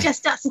online. It's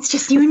just us. It's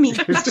just you and me.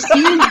 It's just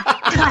you and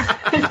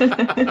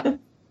me.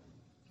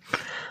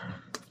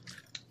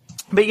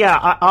 But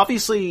yeah,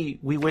 obviously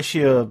we wish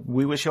you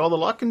all the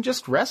luck and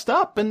just rest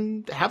up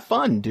and have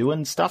fun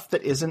doing stuff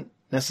that isn't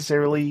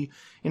necessarily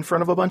in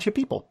front of a bunch of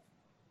people.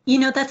 You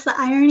know, that's the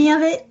irony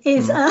of it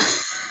is,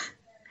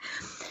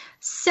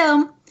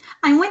 so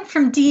I went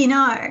from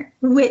DNR,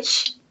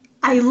 which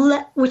I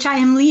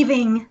am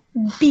leaving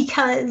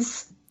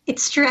because it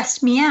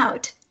stressed me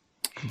out.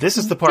 This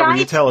is the part where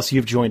you tell us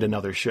you've joined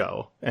another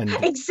show. And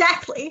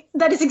exactly.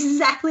 That is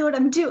exactly what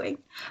I'm doing.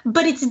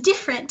 But it's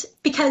different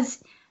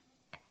because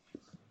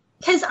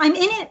I'm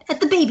in it at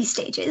the baby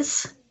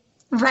stages,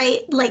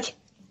 right? Like,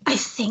 I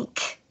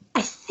think,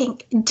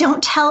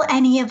 don't tell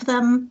any of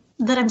them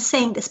that I'm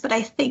saying this, but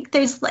I think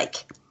there's like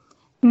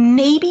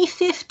maybe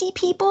 50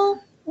 people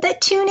that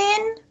tune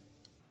in,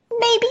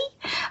 maybe.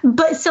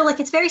 But so like,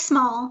 it's very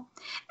small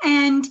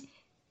and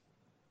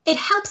it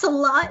helps a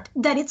lot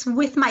that it's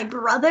with my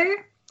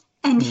brother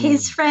and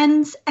his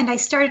friends. And I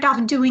started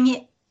off doing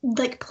it,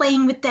 like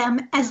playing with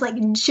them as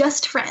like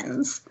just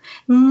friends.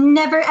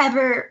 Never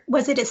ever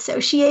was it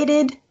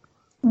associated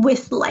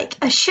with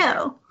like a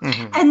show.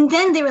 And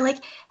then they were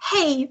like,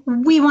 hey,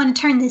 we want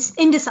to turn this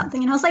into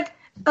something. And I was like,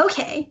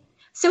 okay.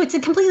 So it's a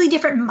completely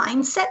different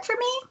mindset for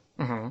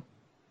me.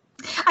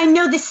 I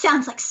know this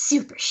sounds like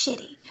super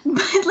shitty,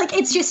 but like,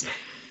 it's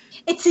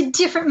a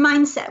different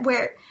mindset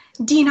where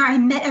DNR, I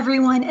met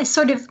everyone as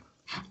sort of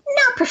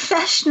not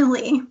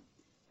professionally,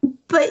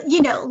 but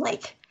you know,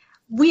 like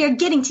we are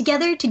getting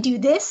together to do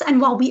this.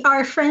 And while we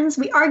are friends,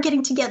 we are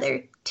getting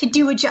together to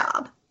do a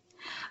job.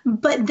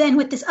 But then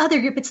with this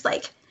other group, it's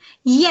like,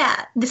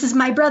 yeah, this is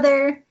my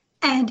brother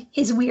and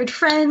his weird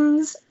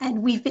friends.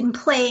 And we've been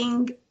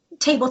playing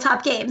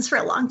tabletop games for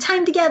a long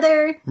time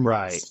together.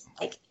 Right. So,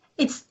 like,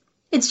 it's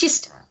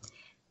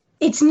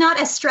not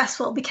as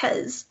stressful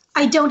because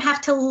I don't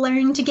have to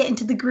learn to get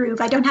into the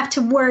groove. I don't have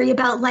to worry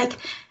about like,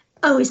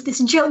 oh, is this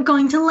joke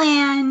going to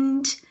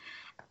land?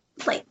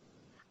 Like,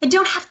 I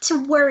don't have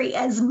to worry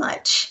as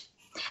much.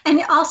 And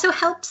it also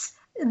helps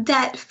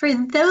that for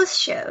those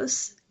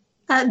shows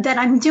that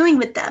I'm doing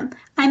with them,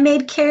 I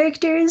made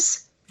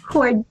characters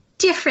who are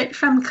different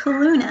from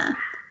Kaluna.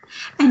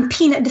 And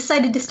Peanut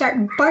decided to start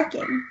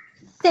barking.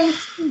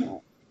 Thanks,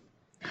 Peanut.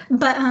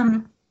 But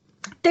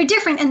they're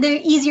different and they're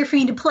easier for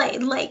me to play.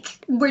 Like,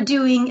 we're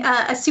doing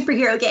a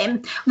superhero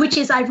game, which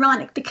is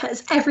ironic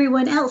because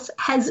everyone else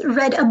has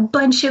read a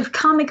bunch of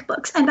comic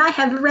books and I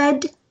have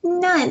read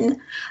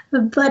none.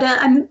 But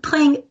I'm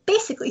playing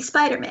basically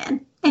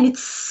Spider-Man and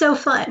it's so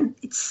fun.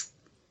 It's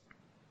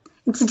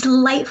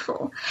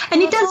delightful.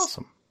 And it does.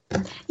 Awesome.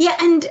 Yeah,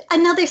 and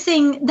another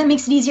thing that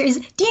makes it easier is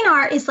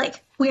DNR is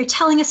like, we're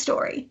telling a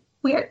story.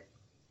 We're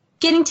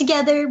getting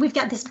together, we've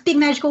got this big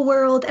magical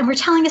world, and we're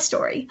telling a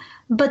story.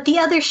 But the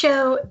other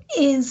show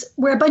is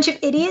we're a bunch of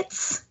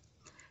idiots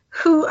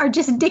who are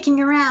just dicking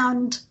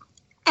around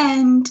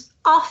and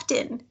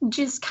often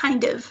just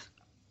kind of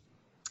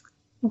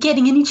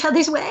getting in each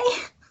other's way.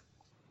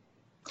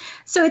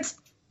 So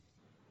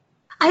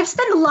I've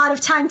spent a lot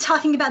of time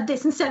talking about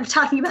this instead of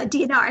talking about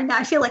DNR, and now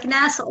I feel like an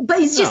asshole. But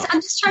it's just,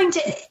 I'm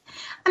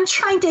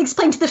trying to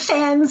explain to the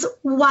fans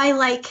why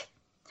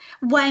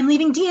I'm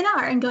leaving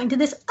DNR and going to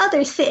this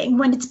other thing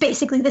when it's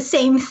basically the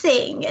same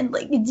thing. And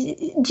like,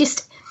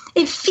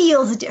 it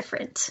feels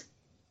different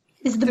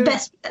is the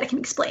best that I can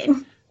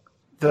explain.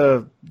 The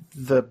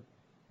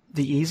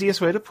easiest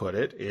way to put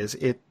it is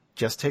it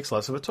just takes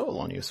less of a toll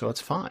on you. So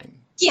it's fine.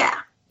 Yeah.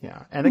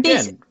 Yeah. And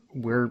again,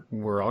 we're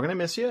all going to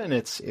miss you and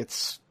it's,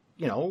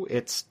 you know,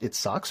 it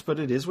sucks, but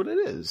it is what it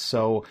is.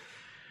 So,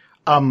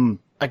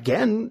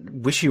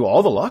 again, wish you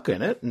all the luck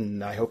in it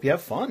and I hope you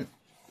have fun.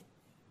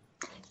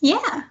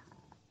 Yeah.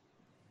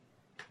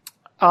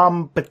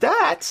 But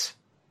that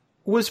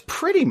was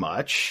pretty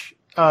much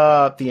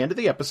the end of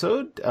the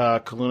episode.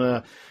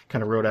 Kaluna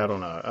kind of rode out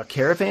on a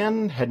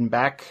caravan heading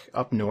back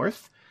up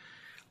north.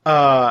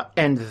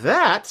 And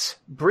that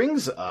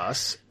brings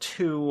us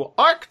to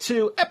Arc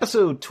 2,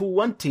 episode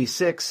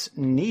 26,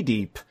 Knee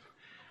Deep,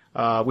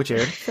 which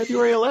aired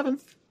February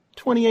 11th,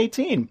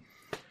 2018.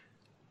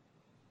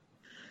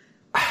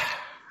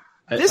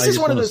 This is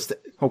one of those...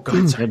 Oh, go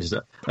ahead, sorry. I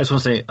just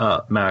want to say,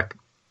 Mac,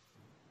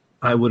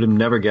 I would have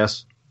never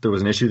guessed there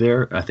was an issue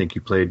there. I think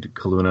you played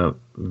Kaluna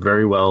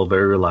very well,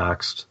 very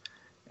relaxed,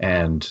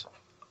 and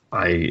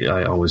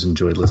I always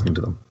enjoyed listening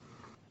to them.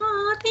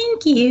 Oh,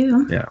 thank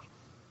you. Yeah.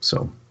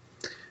 So,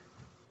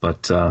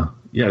 but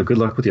yeah, good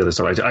luck with the other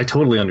stuff. I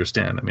totally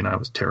understand. I mean, I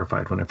was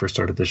terrified when I first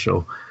started this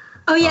show.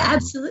 Oh yeah,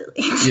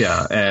 absolutely.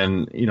 Yeah,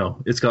 and you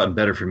know, it's gotten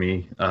better for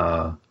me,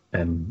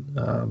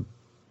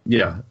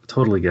 yeah,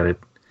 totally get it.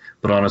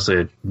 But honestly,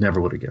 I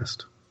never would have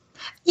guessed.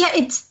 Yeah,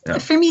 it's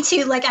for me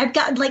too. Like I've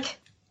got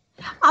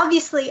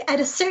obviously at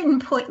a certain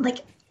point,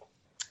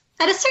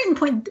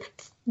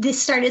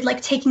 this started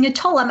like taking a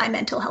toll on my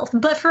mental health.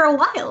 But for a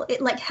while,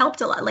 it like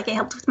helped a lot. Like it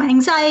helped with my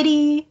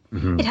anxiety.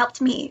 Mm-hmm. It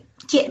helped me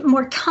get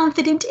more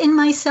confident in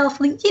myself.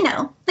 Like, you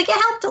know, like it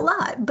helped a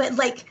lot. But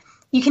like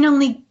you can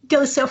only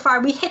go so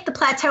far. We hit the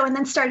plateau and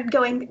then started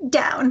going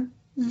down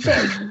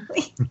very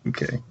quickly.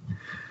 Okay.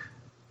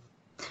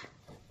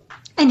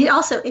 And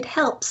it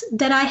helps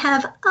that I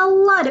have a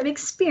lot of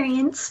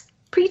experience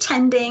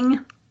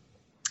pretending.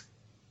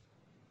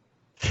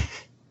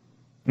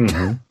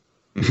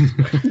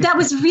 Mm-hmm. That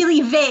was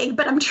really vague,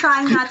 but I'm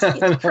trying not to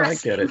get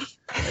depressing. I get it.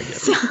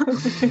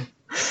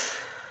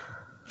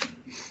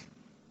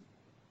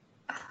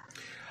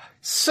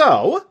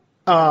 So,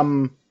 oh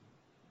my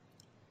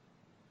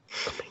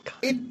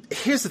God.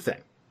 Here's the thing.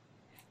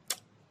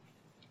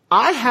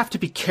 I have to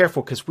be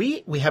careful because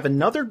we have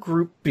another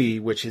group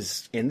B, which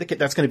is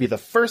that's going to be the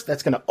first,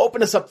 that's going to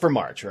open us up for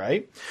March,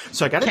 right?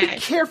 So I got to be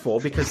careful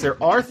because there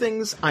are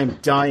things I'm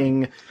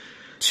dying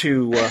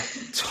to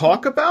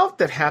talk about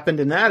that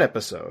happened in that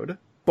episode.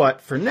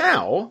 But for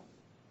now,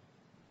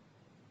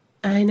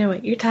 I know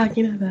what you're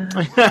talking about.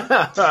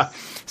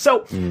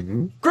 So,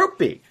 Group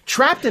B,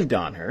 trapped in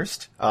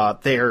Dawnhurst.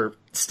 They're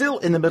still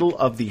in the middle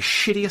of the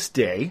shittiest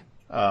day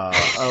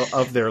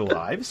of their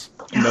lives.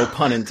 No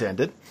pun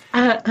intended.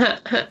 And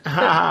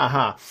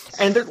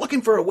they're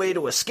looking for a way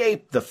to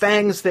escape. The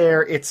Fang's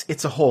there.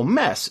 It's a whole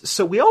mess.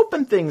 So we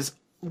open things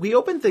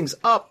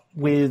up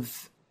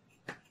with,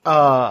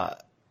 I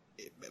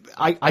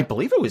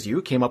believe it was you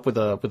who came up with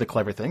a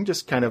clever thing.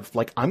 Just kind of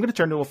like, I'm going to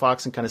turn into a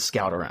fox and kind of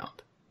scout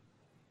around.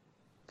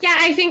 Yeah,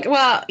 I think,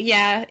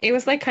 it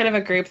was like kind of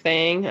a group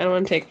thing. I don't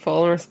want to take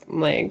full,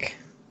 like,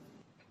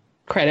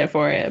 credit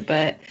for it,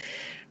 but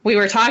we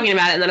were talking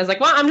about it and then I was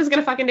like, well, I'm just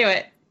going to fucking do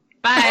it.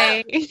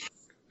 Bye.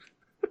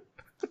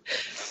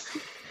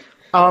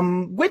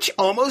 Which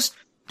almost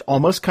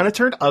kind of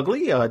turned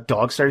ugly.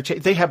 Dogs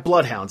started they have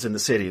bloodhounds in the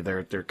city.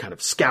 They're kind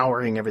of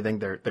scouring everything.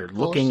 They're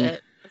looking.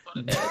 Bullshit.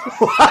 That's what it is.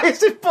 Why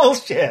is it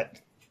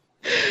bullshit?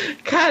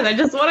 Because I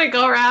just want to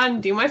go around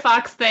and do my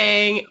fox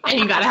thing, and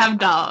you gotta have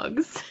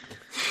dogs.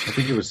 I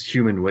think it was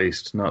human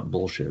waste, not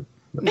bullshit.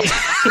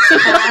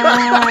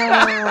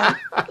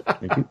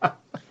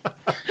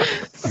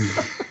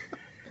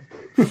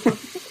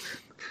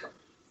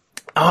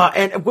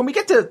 And when we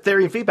get to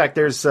theory and feedback,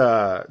 there's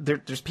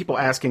people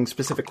asking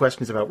specific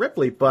questions about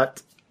Ripley,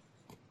 but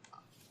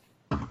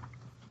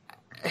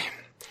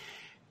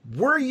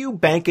were you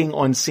banking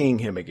on seeing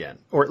him again,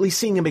 or at least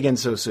seeing him again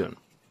so soon?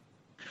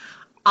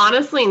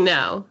 Honestly,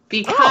 no,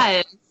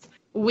 because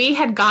we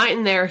had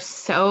gotten there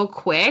so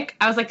quick.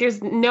 I was like,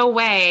 there's no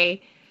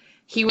way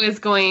he was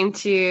going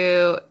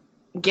to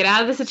get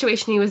out of the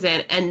situation he was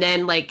in and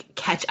then, like,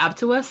 catch up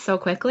to us so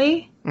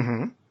quickly.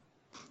 Mm-hmm.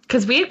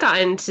 Because we had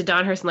gotten to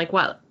Dawnhurst in, like,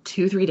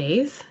 2-3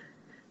 days?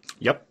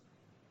 Yep.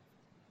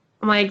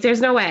 I'm like,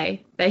 there's no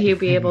way that he would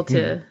be able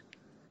to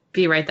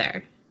be right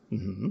there.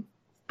 Mm-hmm.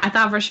 I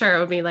thought for sure it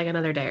would be, like,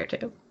 another day or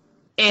two.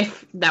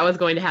 If that was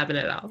going to happen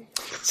at all.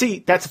 See,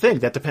 that's the thing.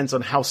 That depends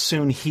on how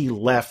soon he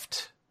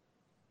left.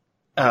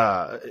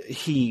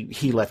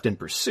 He left in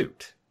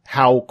pursuit.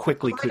 How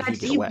quickly could he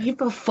get away? Did he leave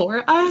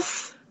before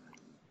us?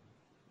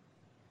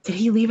 Did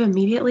he leave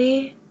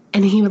immediately?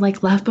 And he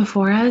like left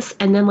before us?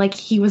 And then like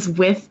he was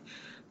with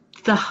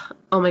the...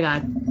 Oh my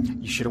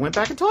God. You should have went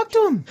back and talked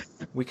to him.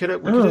 We could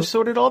have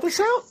sorted all this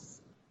out.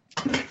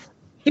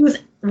 He was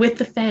with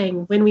the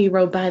Fang when we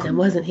rode by them,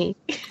 wasn't he?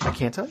 I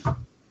can't tell you.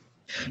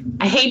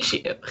 I hate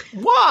you.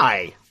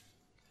 Why?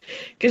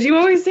 Because you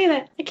always say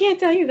that. I can't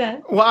tell you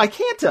that. Well, I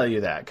can't tell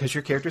you that because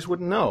your characters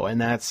wouldn't know, and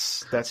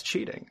that's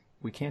cheating.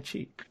 We can't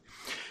cheat.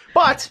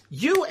 But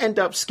you end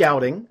up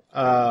scouting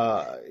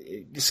a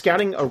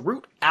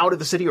route out of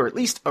the city, or at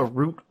least a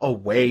route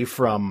away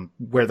from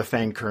where the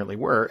Fang currently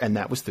were, and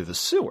that was through the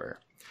sewer.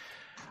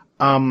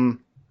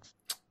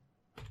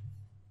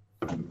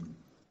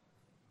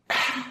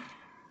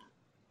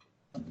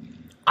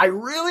 I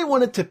really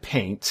wanted to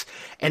paint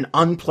an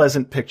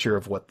unpleasant picture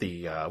of what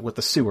the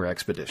sewer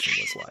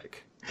expedition was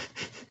like.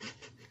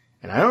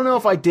 And I don't know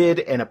if I did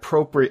an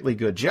appropriately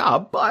good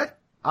job, but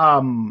I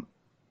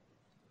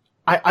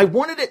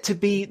wanted it to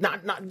be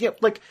not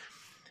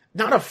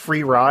a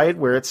free ride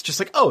where it's just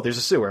like, oh, there's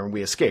a sewer and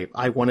we escape.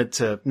 I wanted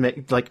to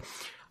make, like,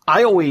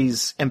 I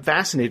always am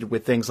fascinated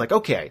with things like,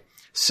 okay,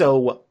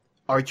 so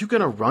are you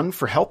going to run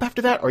for help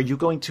after that? Are you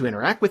going to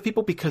interact with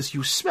people because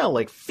you smell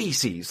like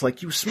feces,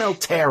 like you smell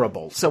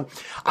terrible? So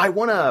I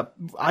want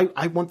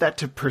that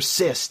to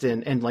persist.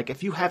 And like,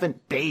 if you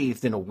haven't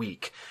bathed in a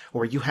week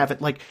or you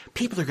haven't, like,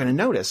 people are going to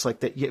notice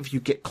like that if you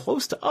get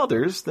close to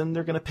others, then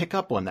they're going to pick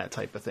up on that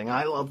type of thing.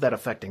 I love that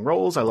affecting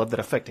roles. I love that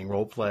affecting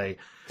role play.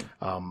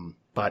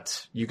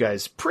 But you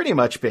guys pretty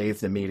much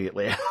bathed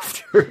immediately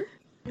after.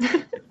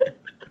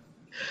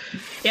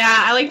 Yeah,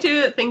 I like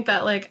to think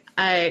that, like,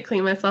 I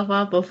clean myself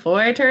off before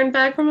I turn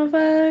back from a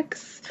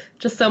fox,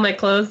 just so my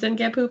clothes didn't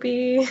get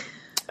poopy.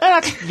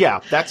 That's...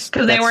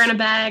 Because they were in a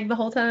bag the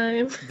whole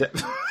time.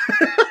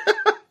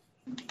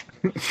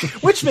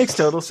 Which makes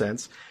total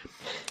sense.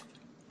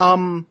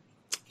 You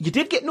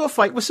did get into a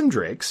fight with some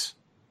drakes.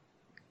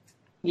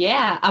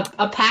 Yeah,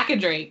 a pack of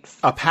drakes.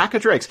 A pack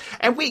of drakes.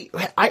 And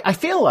I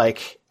feel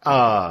like,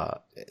 I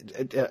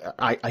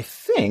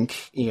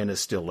think Ian is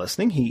still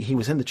listening. He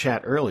was in the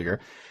chat earlier.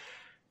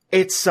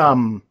 It's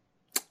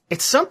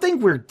something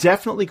we're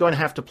definitely going to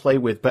have to play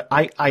with, but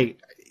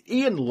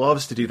Ian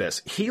loves to do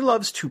this. He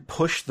loves to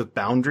push the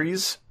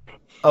boundaries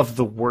of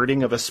the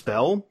wording of a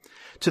spell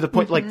to the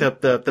point, like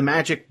the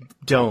magic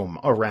dome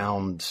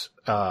around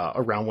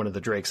one of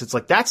the drakes. It's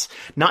like, that's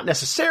not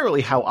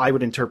necessarily how I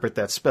would interpret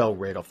that spell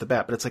right off the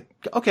bat, but it's like,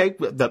 okay,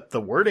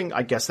 the wording,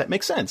 I guess that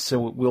makes sense.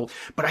 So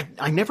but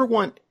I never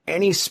want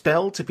any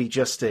spell to be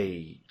just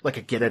a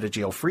get out of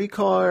jail free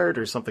card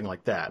or something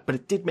like that. But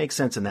it did make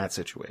sense in that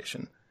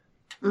situation.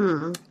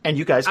 Mm. And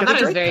you guys got I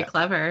thought it was very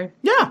clever.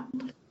 Yeah.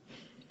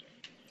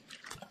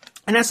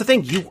 And that's the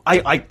thing.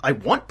 I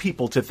want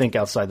people to think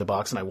outside the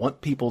box, and I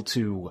want people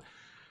to.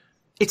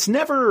 It's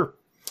never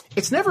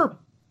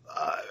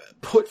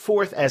put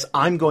forth as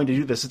I'm going to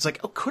do this. It's like,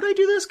 oh, could I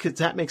do this? Because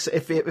that makes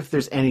if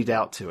there's any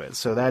doubt to it.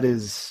 So that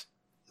is,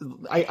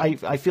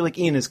 I feel like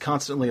Ian is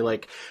constantly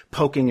like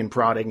poking and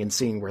prodding and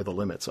seeing where the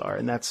limits are,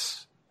 and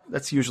that's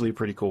usually a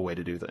pretty cool way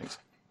to do things.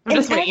 I'm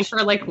just waiting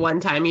for like one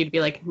time you'd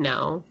be like,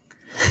 no.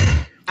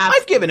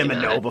 I've given him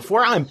a no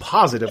before. I'm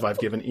positive I've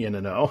given Ian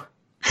a no.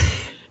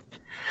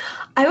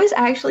 I was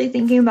actually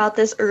thinking about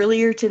this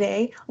earlier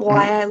today,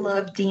 why I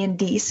love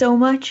D&D so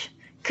much.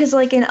 Because,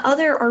 like, in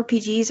other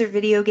RPGs or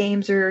video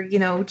games or,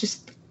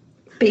 just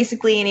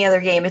basically any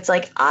other game, it's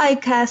like, I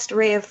cast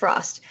Ray of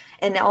Frost.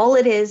 And all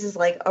it is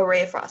like a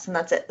Ray of Frost, and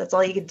that's it. That's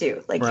all you can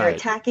do. Like, You're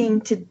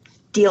attacking to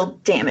deal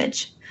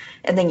damage.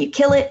 And then you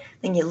kill it,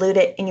 then you loot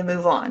it, and you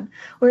move on.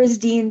 Whereas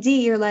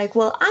D&D, you're like,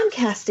 well, I'm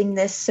casting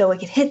this so I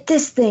can hit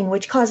this thing,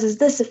 which causes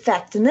this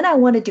effect. And then I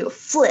want to do a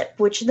flip,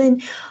 which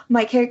then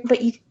my character... But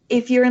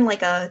if you're in,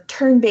 like, a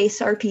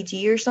turn-based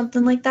RPG or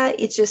something like that,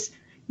 it's just,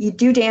 you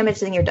do damage,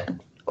 then you're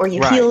done. Or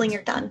you heal and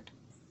you're done.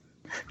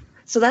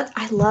 So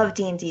I love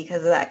D&D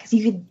because of that. Because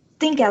you could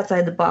think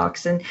outside the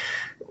box and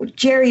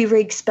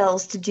jerry-rig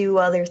spells to do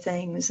other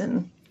things.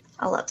 And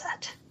I love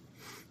that.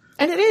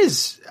 And it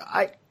is.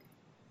 I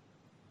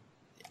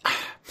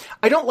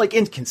don't like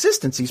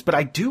inconsistencies, but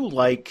I do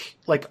like,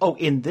 oh,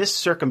 in this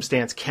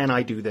circumstance, can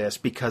I do this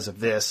because of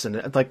this? And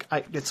it's like,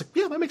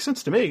 yeah, that makes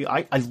sense to me.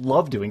 I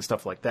love doing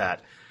stuff like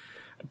that.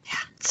 Yeah,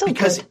 so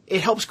because good.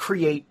 It helps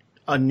create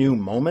a new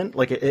moment.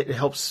 Like it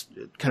helps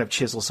kind of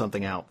chisel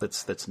something out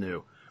that's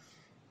new.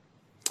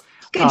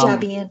 Good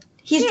job, Ian.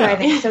 He's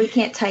driving, so he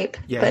can't type.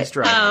 Yeah, he's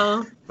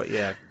driving. But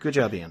yeah, good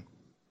job, Ian.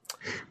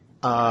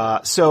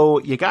 So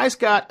you guys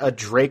got a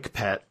Drake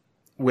pet,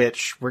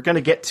 which we're going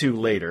to get to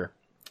later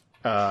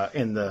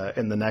in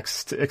the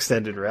next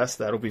extended rest.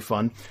 That'll be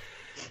fun.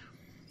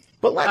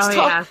 But let's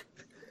talk.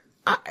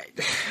 Yeah.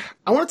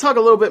 I want to talk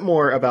a little bit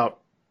more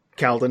about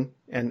Kalden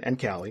and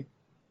Callie.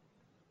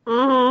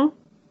 Mm-hmm.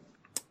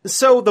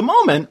 So the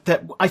moment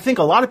that I think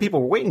a lot of people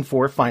were waiting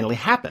for finally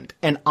happened.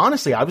 And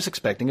honestly, I was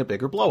expecting a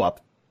bigger blow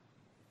up.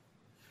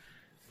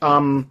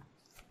 I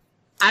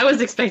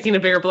was expecting a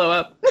bigger blow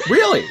up.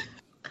 Really?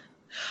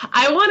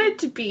 I wanted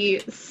to be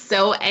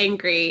so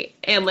angry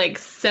and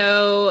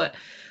so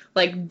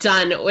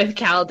done with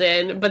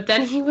Kalden, but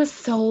then he was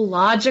so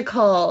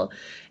logical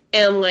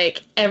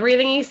and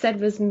everything he said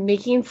was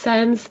making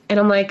sense. And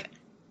I'm like,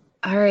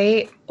 all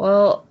right,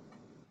 well,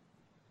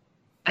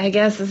 I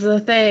guess this is a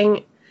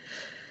thing.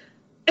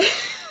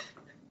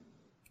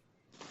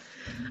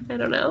 I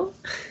don't know.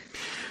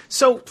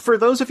 So, for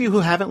those of you who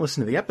haven't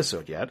listened to the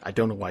episode yet, I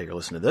don't know why you're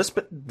listening to this,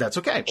 but that's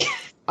okay.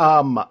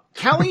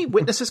 Callie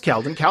witnesses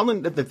Kalden.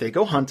 Kalden, that they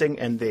go hunting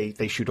and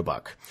they shoot a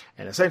buck.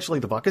 And essentially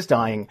the buck is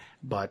dying,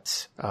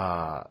 but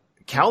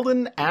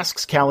Kalden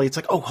asks Callie, it's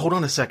like, oh, hold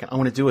on a second, I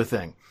want to do a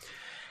thing.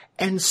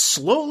 And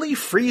slowly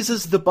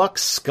freezes the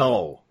buck's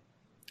skull.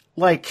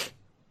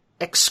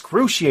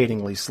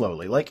 Excruciatingly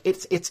slowly.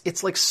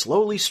 It's like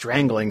slowly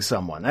strangling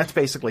someone. That's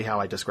basically how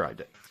I described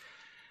it.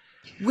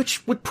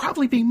 Which would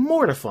probably be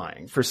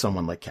mortifying for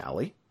someone like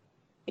Callie.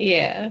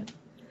 Yeah.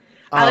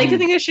 I like to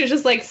think that she was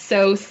just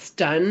so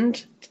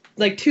stunned,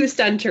 too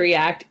stunned to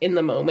react in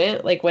the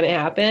moment, when it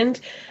happened.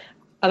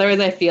 Otherwise,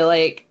 I feel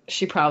like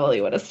she probably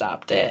would have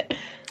stopped it.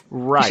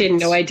 Right. She had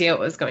no idea what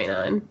was going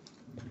on.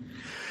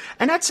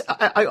 And that's,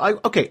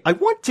 okay, I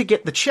want to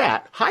get the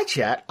chat. Hi,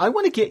 chat. I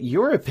want to get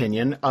your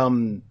opinion.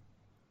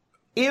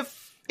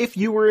 If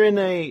you were in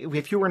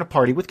a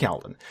party with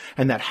Kalden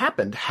and that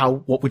happened,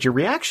 what would your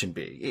reaction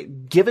be?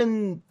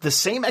 Given the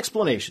same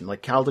explanation,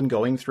 like Kalden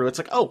going through, it's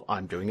like, oh,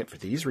 I'm doing it for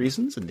these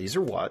reasons and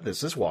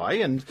this is why.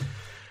 And,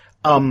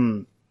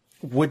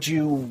 would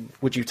you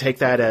take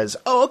that as,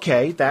 oh,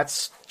 okay,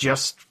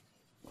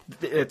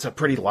 it's a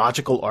pretty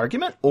logical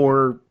argument,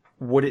 or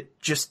would it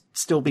just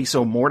still be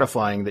so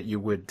mortifying that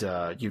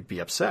you'd be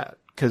upset?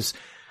 'Cause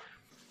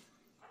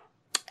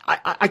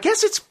I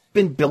guess it's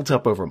been built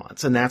up over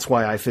months, and that's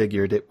why I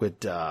figured it would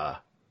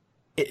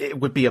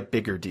be a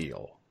bigger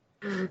deal.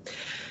 I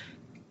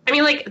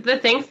mean, the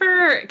thing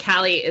for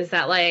Callie is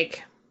that,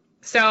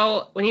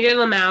 so when you did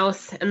the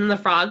mouse and the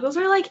frog, those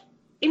are,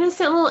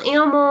 innocent little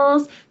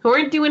animals who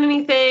weren't doing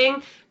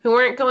anything. who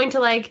weren't going to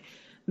like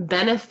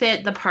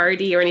benefit the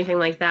party or anything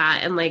like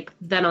that. And like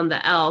then on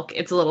the elk,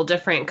 it's a little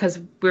different because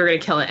we were going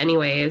to kill it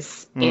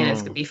anyways, and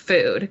it's going to be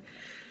food.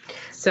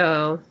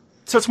 So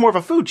it's more of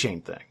a food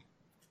chain thing.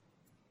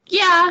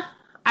 Yeah,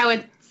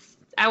 I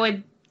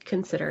would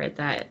consider it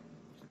that.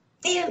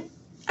 And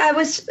I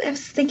was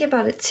thinking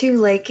about it too.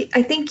 Like,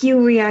 I think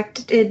you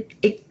reacted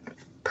it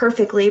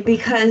perfectly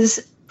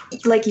because,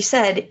 like you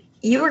said,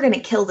 you were going to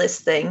kill this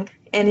thing,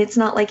 and it's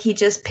not like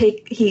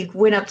he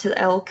went up to the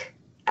elk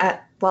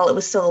while it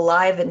was still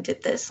alive and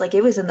did this. Like,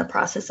 it was in the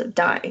process of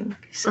dying.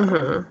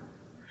 So.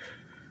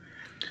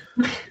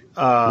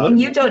 And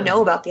you don't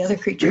know about the other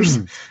creatures.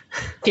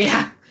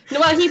 Yeah.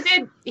 Well,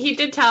 he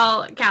did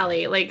tell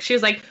Callie, like, she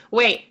was like,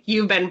 wait,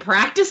 you've been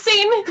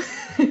practicing?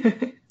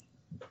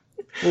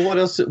 Well,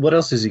 what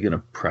else is he going to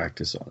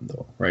practice on,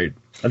 though, right?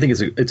 I think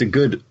it's a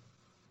good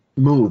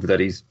move that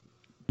he's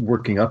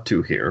working up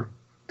to here,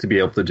 to be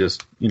able to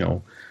just,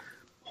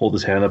 hold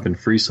his hand up and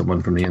free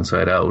someone from the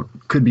inside out.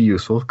 Could be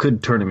useful,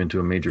 could turn him into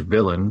a major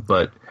villain,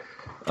 but,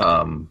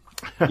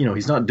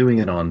 he's not doing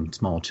it on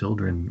small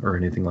children or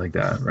anything like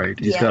that, right?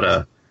 He's got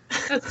to...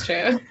 That's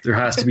true. There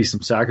has to be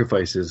some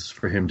sacrifices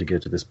for him to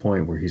get to this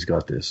point where he's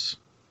got this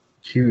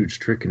huge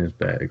trick in his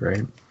bag,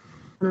 right?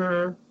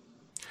 Mm-hmm.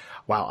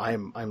 Wow,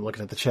 I'm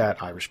looking at the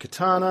chat. Irish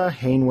Katana,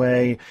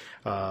 Haneway,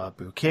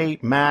 Bouquet,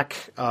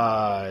 Mac,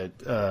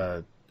 Ivana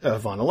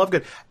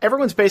Lovegood.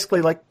 Everyone's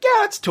basically like,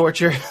 yeah, it's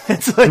torture.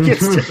 It's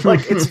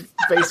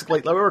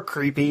basically like, or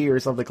creepy or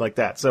something like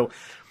that. So,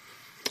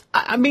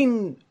 I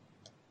mean,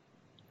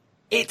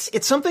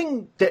 it's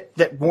something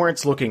that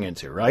warrants looking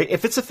into, right?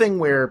 If it's a thing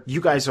where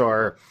you guys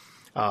are,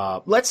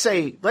 let's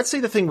say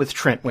the thing with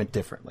Trent went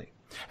differently,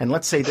 and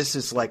let's say this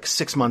is like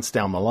 6 months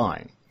down the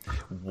line,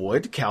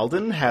 would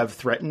Kalden have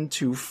threatened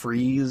to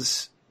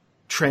freeze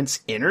Trent's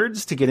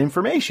innards to get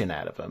information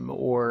out of him,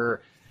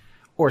 or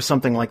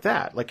something like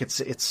that? Like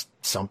it's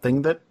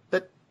something that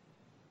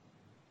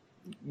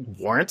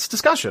warrants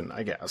discussion,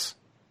 I guess.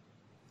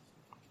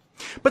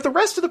 But the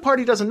rest of the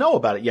party doesn't know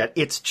about it yet.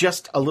 It's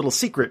just a little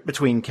secret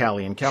between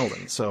Callie and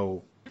Kalden.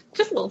 So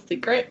just a little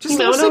secret. Just a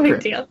little secret. No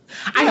big deal.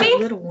 I think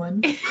a little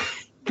one.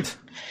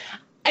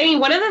 I mean,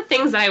 one of the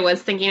things that I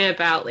was thinking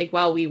about, like,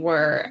 while we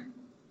were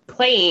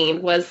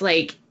playing was,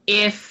 like,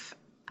 if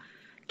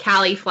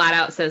Callie flat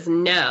out says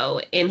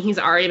no, and he's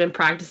already been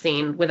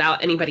practicing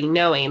without anybody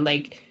knowing,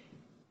 like,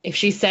 if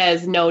she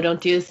says, no,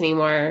 don't do this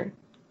anymore,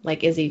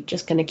 like, is he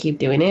just going to keep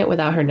doing it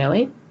without her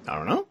knowing? I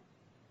don't know.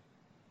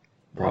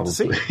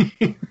 Probably.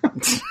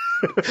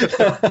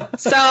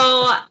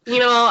 So,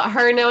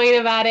 her knowing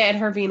about it and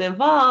her being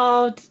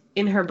involved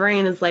in her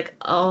brain is, like,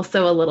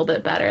 also a little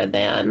bit better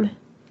than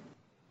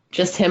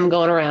just him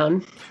going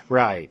around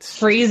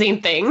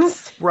freezing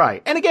things.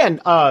 Right. And again,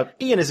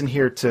 Ian isn't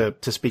here to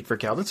speak for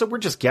Kalden, so we're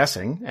just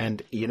guessing.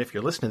 And Ian, if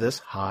you're listening to this,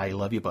 hi,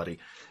 love you, buddy.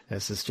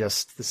 This is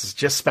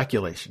just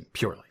speculation,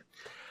 purely.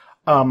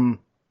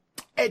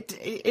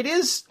 It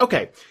is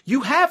okay.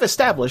 You have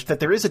established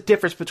that there is a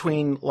difference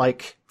between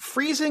like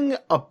freezing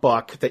a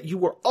buck that you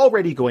were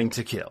already going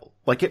to kill.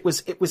 Like it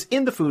was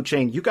in the food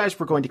chain. You guys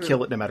were going to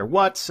kill it no matter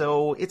what.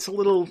 So it's a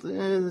little,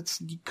 it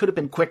could have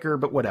been quicker,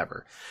 but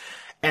whatever.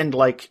 And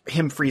like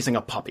him freezing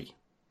a puppy.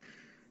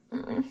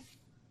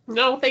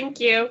 No,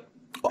 thank you.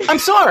 I'm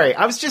sorry.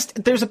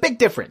 There's a big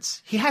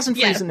difference. He hasn't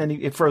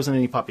frozen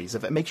any puppies.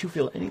 If it makes you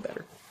feel any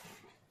better.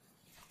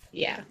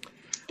 Yeah.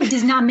 It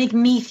does not make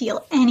me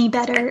feel any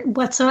better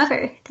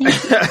whatsoever.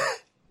 Thank you.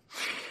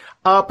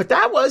 But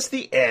that was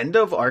the end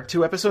of Arc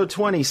 2 episode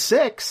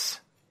 26.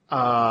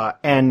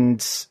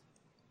 The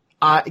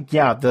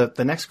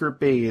next group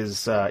B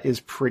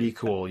is pretty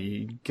cool.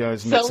 You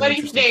guys met so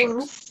many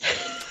things.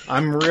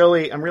 I'm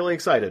really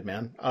excited,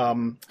 man.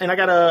 And I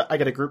got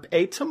a group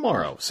A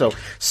tomorrow. So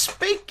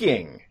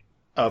speaking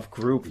of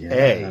group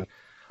A,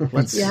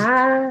 let's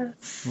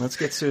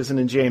get Susan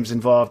and James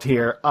involved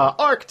here.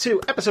 Arc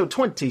 2 episode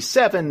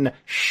 27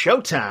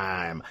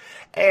 Showtime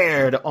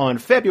aired on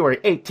February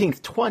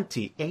 18th,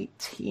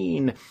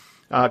 2018.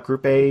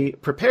 Group A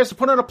prepares to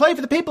put on a play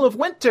for the people of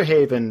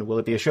Winterhaven. Will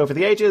it be a show for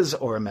the ages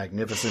or a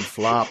magnificent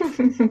flop?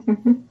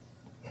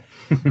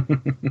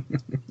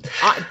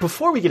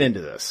 Before we get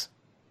into this,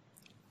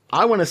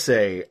 I want to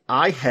say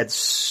I had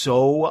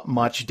so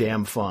much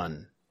damn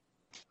fun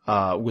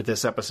with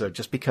this episode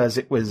just because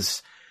it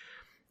was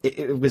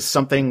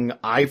something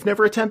I've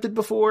never attempted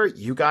before.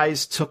 You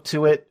guys took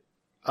to it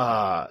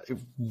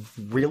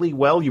really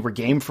well. You were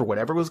game for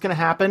whatever was going to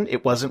happen.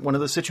 It wasn't one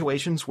of those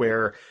situations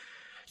where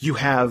you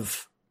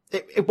have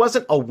it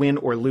wasn't a win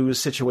or lose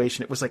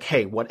situation. It was like,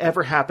 hey,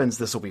 whatever happens,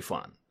 this will be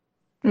fun.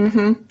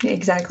 Mm-hmm.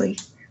 Exactly.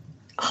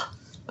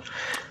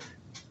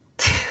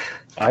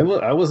 I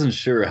wasn't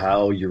sure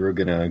how you were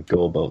going to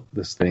go about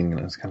this thing, and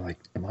I was kind of like,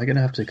 am I going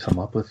to have to come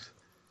up with...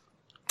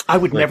 I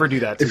would never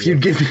do that to if you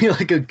give me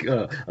like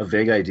a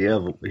vague idea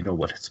of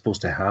what's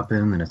supposed to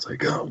happen, and it's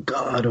like, oh,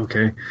 God,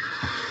 okay.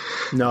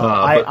 No,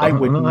 I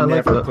would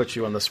never put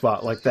you on the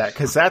spot like that,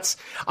 because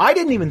I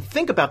didn't even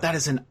think about that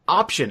as an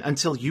option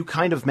until you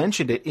kind of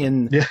mentioned it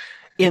in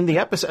in the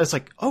episode. I was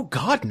like, oh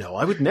God, no,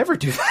 I would never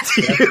do that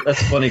to you.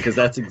 That's funny because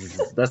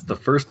that's the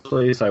first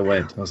place I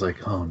went. I was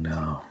like, oh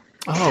no.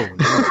 Oh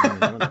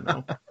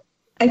no.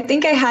 I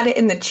think I had it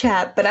in the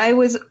chat, but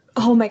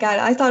oh my God,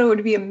 I thought it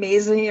would be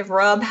amazing if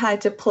Rob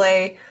had to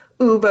play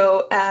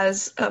Ubo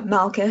as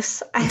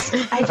Malchus.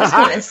 I just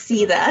want to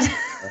see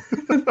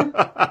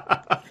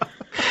that.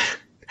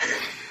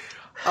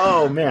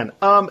 Oh man.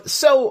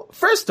 So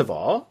first of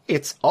all,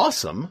 it's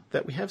awesome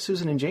that we have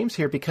Susan and James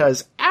here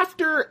because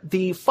after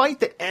the fight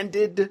that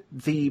ended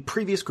the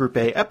previous Group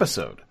A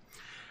episode,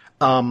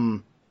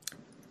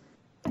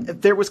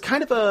 there was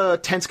kind of a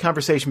tense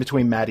conversation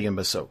between Maddie and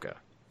Masoka.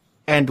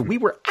 And we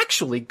were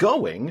actually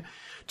going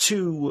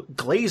to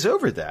glaze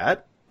over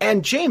that.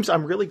 And James,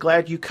 I'm really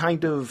glad you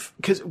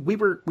because we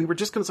were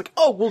just going to like,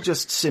 oh, we'll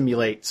just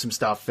simulate some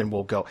stuff and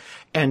we'll go.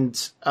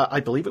 And I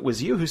believe it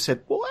was you who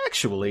said, well,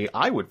 actually,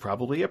 I would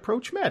probably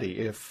approach Maddie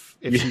if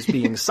she's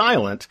being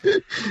silent.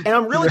 And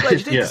I'm really glad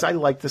you did because I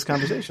like this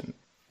conversation.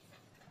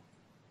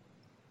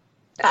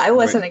 I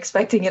wasn't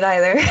expecting it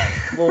either.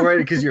 Well, right,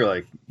 because you're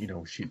like,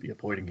 she'd be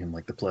avoiding him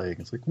like the plague.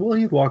 It's like, well,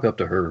 you'd walk up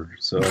to her.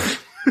 So,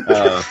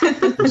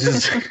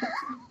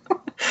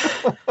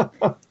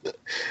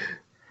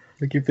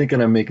 I keep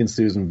thinking I'm making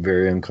Susan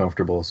very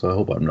uncomfortable, so I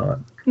hope I'm not.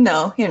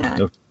 No, you're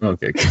not.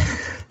 Okay.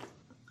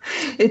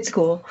 It's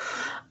cool.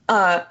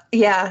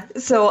 Yeah,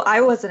 so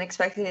I wasn't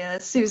expecting it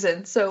as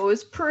Susan, so it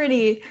was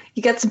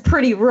you got some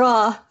pretty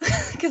raw,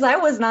 because I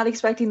was not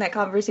expecting that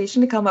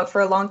conversation to come up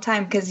for a long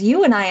time, because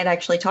you and I had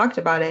actually talked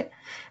about it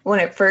when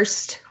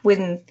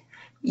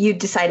you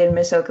decided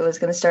Masoka was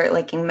going to start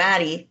liking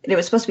Maddie, and it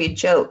was supposed to be a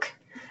joke,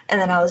 and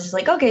then I was just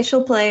like, okay,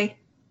 she'll play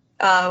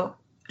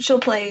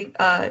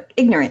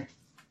ignorant.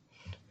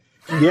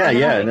 Yeah,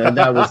 and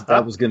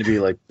that was going to be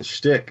like the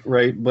shtick,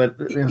 right? But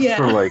it's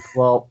sort of like,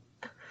 well,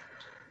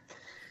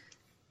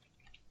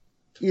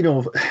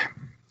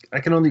 I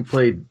can only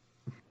play.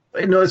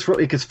 No,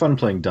 it's fun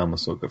playing dumb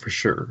Masoka for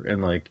sure,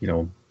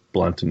 and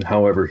blunt and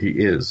however he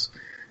is,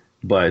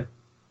 but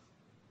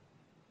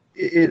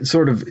it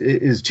sort of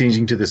is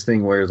changing to this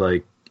thing where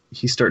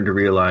he's starting to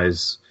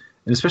realize,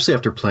 and especially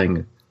after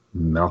playing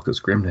Malchus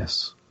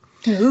Grimness.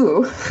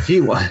 Ooh.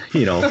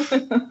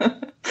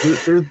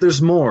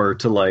 There's more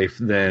to life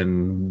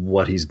than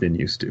what he's been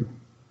used to.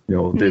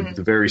 The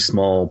very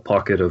small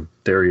pocket of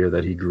Theria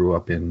that he grew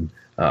up in,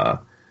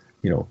 that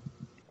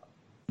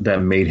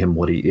made him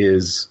what he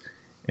is,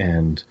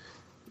 and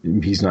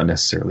he's not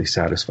necessarily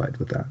satisfied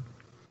with that.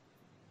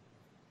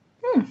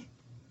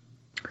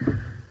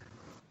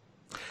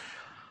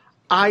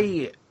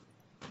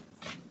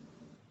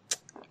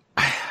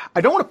 I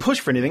don't want to push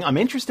for anything. I'm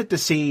interested to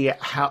see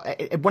how,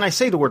 when I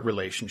say the word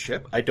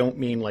relationship, I don't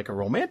mean like a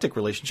romantic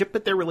relationship,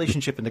 but their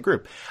relationship in the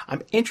group.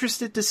 I'm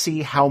interested to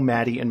see how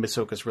Maddie and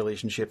Masoka's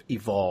relationship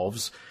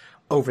evolves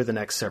over the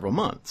next several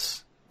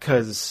months.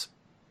 Because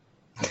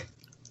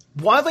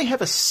while they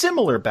have a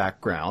similar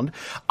background,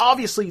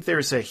 obviously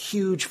there's a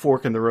huge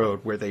fork in the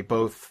road where they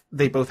both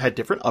had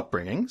different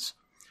upbringings.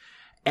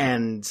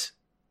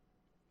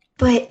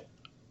 But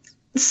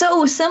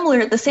so similar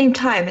at the same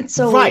time. It's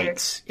so right.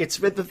 Weird. It's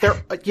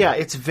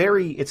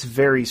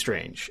very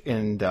strange,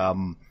 and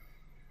I'm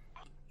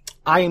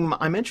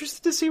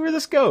interested to see where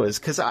this goes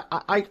because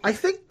I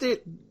think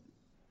that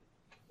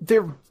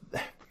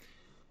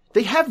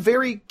they have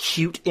very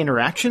cute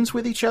interactions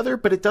with each other,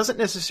 but it doesn't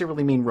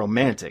necessarily mean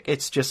romantic.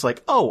 It's just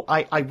like, oh,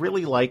 I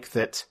really like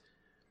that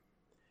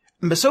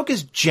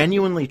Masoka's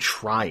genuinely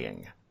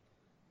trying.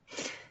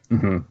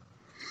 Mm-hmm.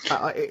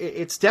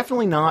 It's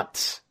definitely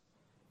not.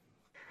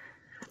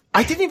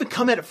 I didn't even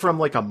come at it from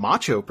like a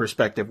macho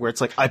perspective where it's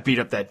like, I beat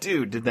up that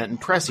dude. Did that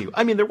impress you?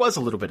 I mean, there was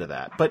a little bit of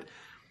that, but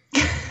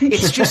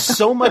it's just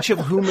so much of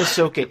who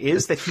Masoka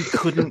is that he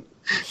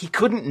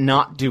couldn't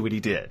not do what he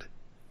did.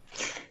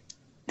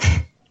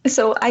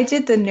 So I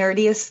did the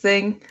nerdiest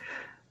thing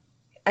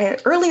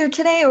earlier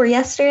today or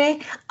yesterday.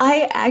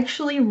 I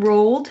actually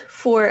rolled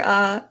for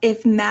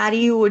if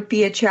Maddie would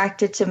be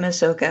attracted to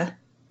Masoka.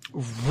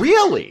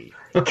 Really?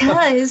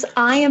 Because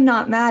I am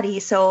not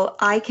Maddie, so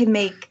I can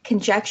make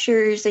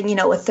conjectures and,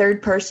 a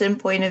third person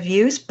point of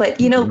views.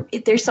 But,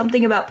 there's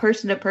something about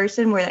person to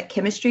person where that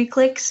chemistry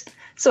clicks.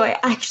 So I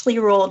actually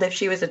rolled if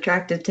she was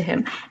attracted to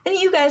him. And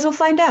you guys will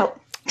find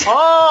out.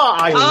 Oh,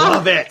 I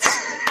love it.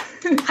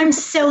 I'm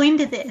so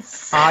into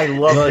this. I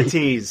love the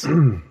tease.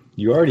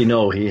 You already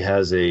know he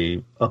has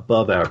a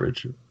above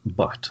average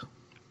butt.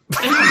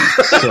 So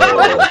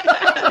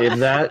did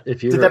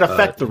that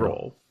affect the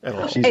role at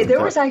all? Hey,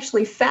 there was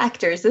actually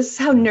factors. This is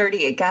how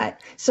nerdy it got.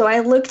 So I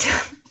looked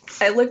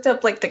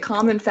up like the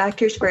common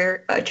factors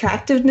for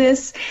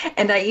attractiveness,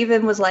 and I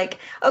even was like,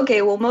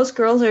 okay, well, most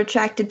girls are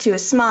attracted to a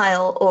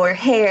smile or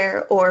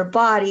hair or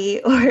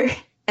body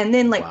and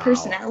then like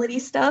personality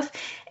stuff,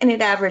 and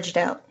it averaged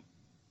out.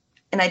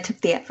 And I took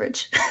the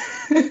average.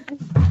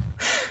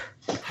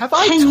 Have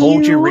I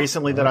told you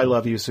recently that I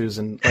love you,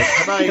 Susan?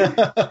 Like,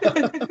 have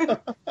I?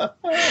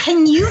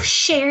 Can you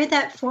share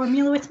that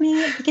formula with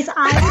me? Because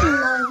I would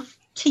love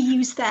to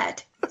use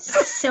that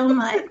so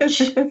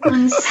much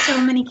on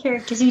so many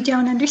characters you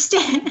don't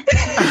understand.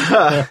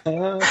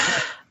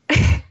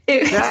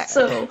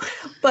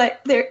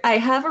 But I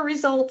have a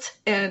result,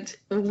 and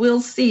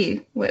we'll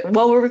see.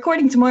 Well, we're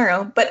recording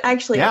tomorrow, but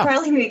actually, I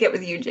probably need to get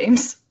with you,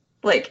 James,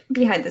 like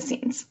behind the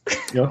scenes.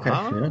 Okay.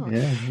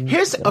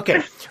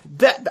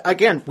 That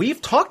again,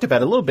 we've talked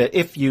about it a little bit.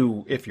 If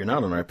you're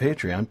not on our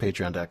Patreon,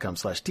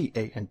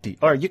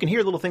 patreon.com/TANDR, you can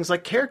hear little things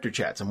like character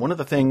chats. And one of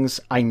the things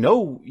I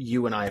know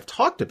you and I have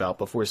talked about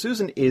before,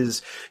 Susan,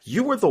 is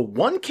you were the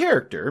one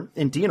character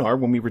in DNR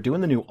when we were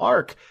doing the new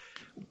arc.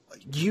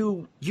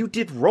 You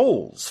did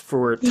roles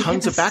for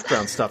tons of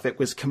background stuff. It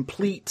was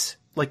complete,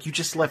 like you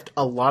just left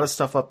a lot of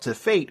stuff up to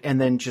fate and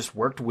then just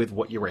worked with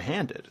what you were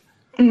handed.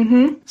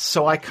 Mm-hmm.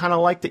 So I kind of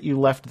like that you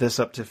left this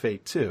up to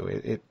fate too.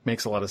 It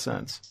makes a lot of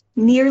sense.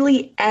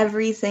 Nearly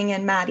everything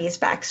in Maddie's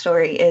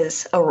backstory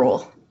is a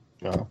role.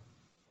 Oh.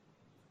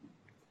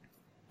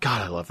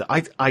 God, I love that.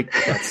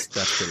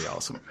 That's pretty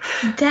awesome.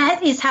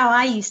 That is how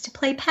I used to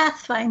play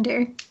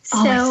Pathfinder.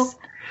 So,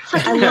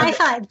 high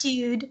five,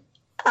 dude.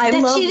 I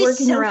that love shit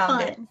working is so around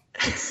fun. it.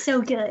 It's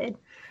so good.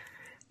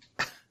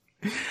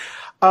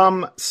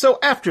 So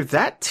after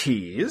that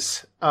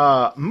tease,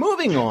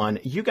 moving on,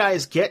 you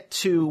guys get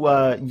to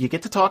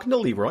talking to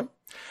Leroy,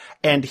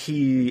 and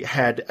he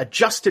had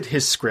adjusted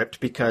his script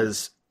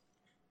because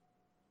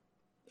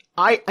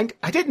I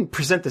didn't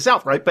present this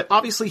out right, but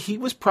obviously he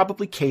was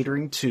probably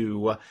catering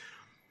to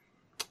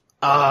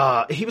a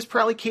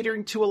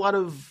lot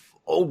of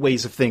old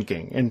ways of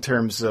thinking in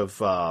terms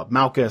of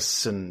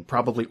Malchus and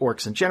probably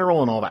orcs in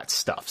general and all that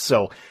stuff.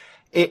 So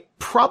it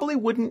probably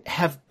wouldn't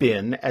have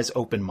been as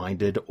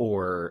open-minded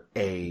or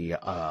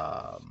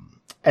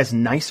as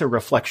nice a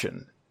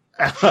reflection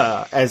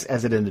as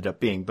it ended up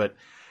being. But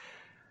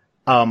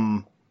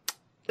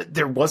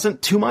there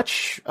wasn't too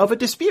much of a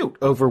dispute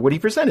over what he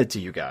presented to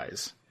you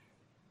guys.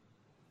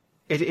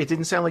 It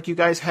didn't sound like you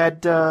guys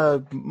had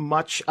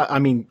much. I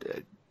mean,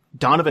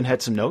 Donovan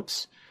had some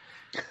notes.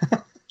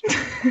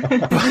 He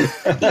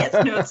has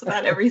notes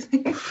about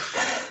everything.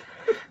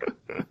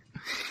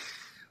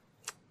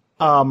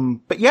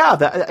 But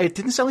yeah, it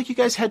didn't sound like you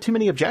guys had too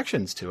many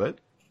objections to it.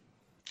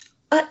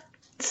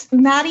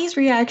 Maddie's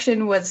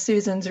reaction was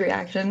Susan's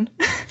reaction.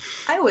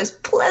 I was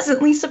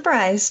pleasantly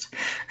surprised.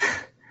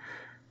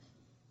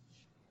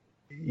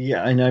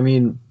 Yeah, and I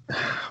mean,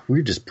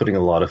 we're just putting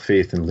a lot of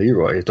faith in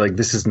Leroy. It's like,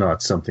 this is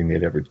not something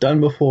they'd ever done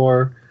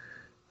before.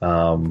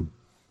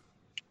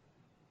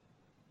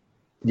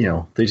 You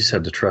know, they just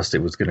had to trust it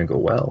was going to go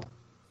well.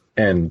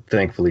 And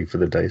thankfully for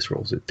the dice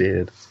rolls, it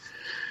did.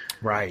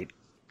 Right.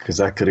 Because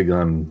that could have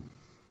gone...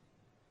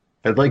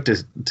 I'd like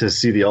to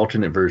see the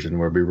alternate version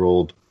where we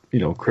rolled,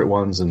 crit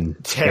ones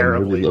and...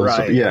 Terribly, and really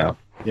right.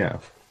 Yeah.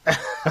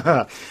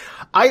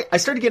 I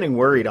started getting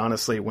worried,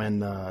 honestly,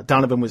 when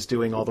Donovan was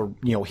doing all the,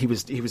 he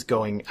was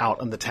going out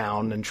on the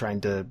town and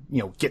trying to,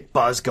 get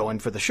buzz going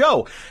for the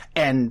show.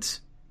 And...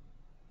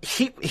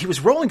 He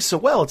was rolling so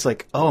well. It's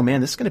like, oh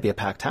man, this is going to be a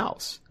packed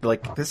house.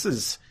 Like they're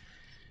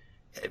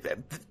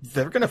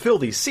going to fill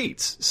these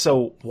seats.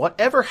 So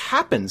whatever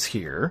happens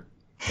here,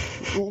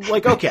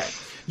 like, okay,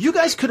 you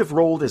guys could have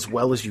rolled as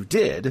well as you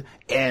did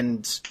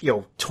and,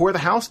 tore the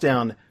house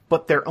down,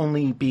 but there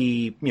only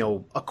be,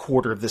 a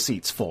quarter of the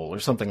seats full or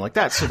something like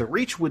that. So the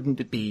reach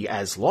wouldn't be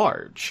as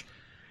large.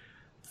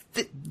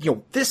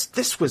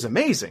 This was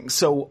amazing.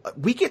 So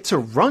we get to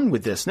run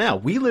with this now.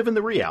 We live in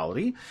the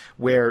reality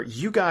where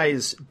you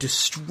guys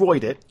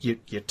destroyed it. You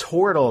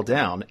tore it all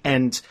down.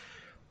 And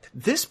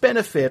this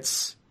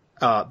benefits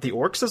the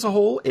orcs as a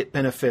whole. It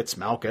benefits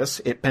Malchus.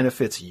 It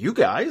benefits you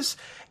guys.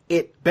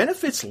 It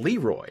benefits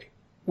Leroy,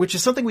 which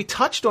is something we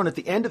touched on at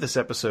the end of this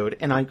episode.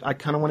 And I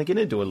kind of want to get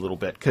into it a little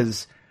bit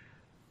because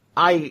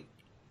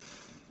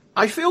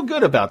I feel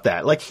good about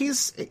that. Like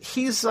he's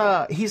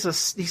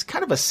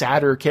kind of a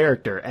sadder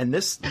character, and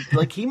this,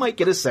 like, he might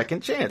get a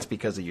second chance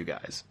because of you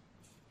guys.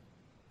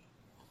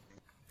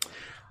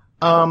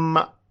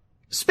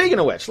 Speaking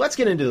of which, let's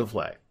get into the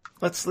play.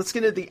 Let's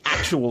get into the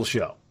actual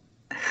show.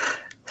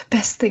 The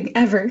best thing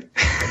ever.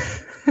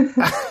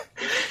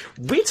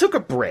 We took a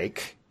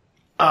break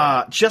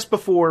just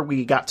before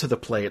we got to the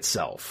play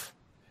itself.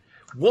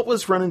 What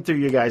was running through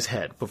your guys'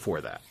 head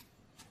before that?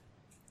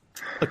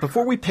 Like,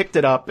 before we picked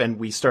it up and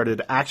we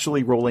started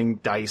actually rolling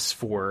dice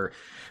for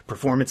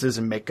performances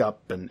and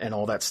makeup and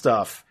all that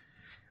stuff,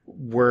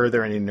 were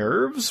there any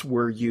nerves?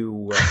 Were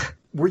you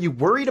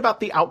worried about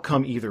the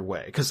outcome either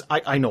way? Because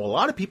I know a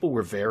lot of people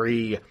were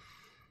very,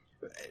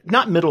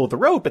 not middle of the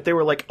road, but they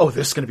were like, oh,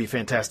 this is going to be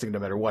fantastic no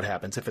matter what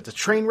happens. If it's a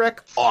train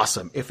wreck,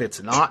 awesome. If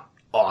it's not,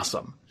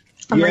 awesome.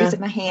 I'm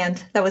raising my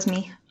hand. That was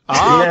me.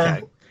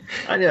 Okay.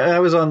 I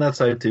was on that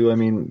side too. I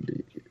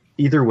mean,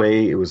 either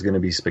way, it was going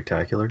to be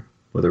spectacular.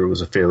 Whether it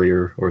was a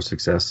failure or a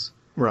success.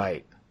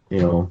 Right. I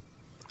don't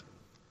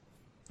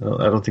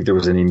think there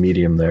was any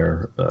medium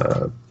there.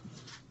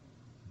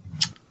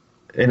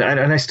 And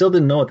I still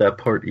didn't know at that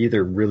part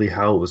either really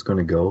how it was going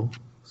to go.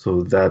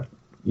 So that,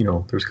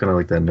 there was kind of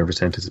like that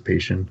nervous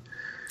anticipation.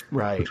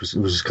 Right. Which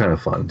was kind of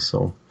fun,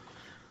 so.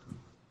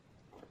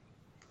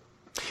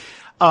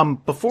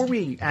 Before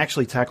we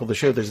actually tackle the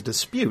show, there's a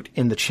dispute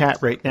in the chat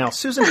right now.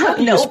 Susan, how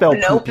do you spell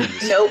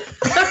poopies? Nope.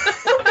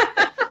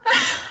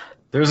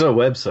 There's a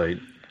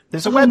website.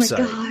 There's a website.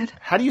 My God.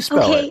 How do you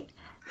spell it?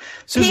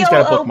 Susan's Susan's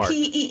got a bookmark.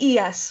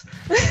 P-O-O-P-E-E-S.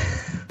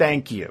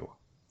 Thank you.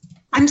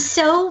 I'm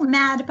so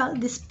mad about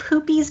this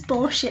poopies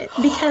bullshit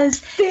because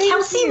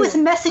Kelsey was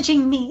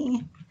messaging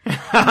me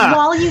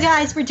while you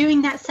guys were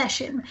doing that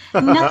session.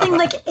 Nothing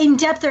like in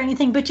depth or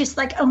anything, but just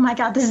like, oh my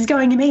God, this is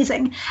going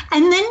amazing.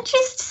 And then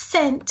just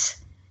sent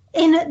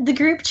in the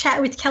group chat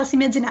with Kelsey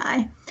Mids and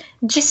I,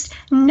 just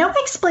no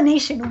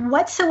explanation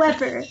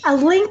whatsoever, a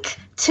link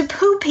to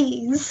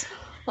poopies.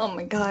 Oh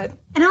my God.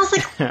 And I was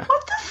like,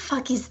 what the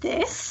fuck is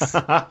this?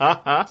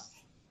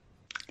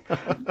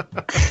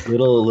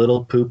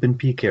 little poop and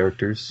pee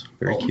characters.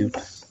 Very cute.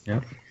 Yeah.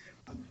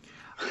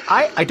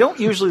 I don't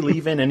usually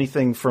leave in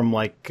anything from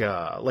like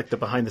the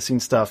behind the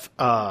scenes stuff,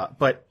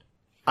 but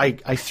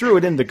I threw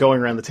it into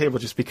going around the table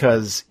just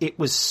because it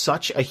was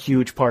such a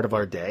huge part of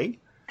our day.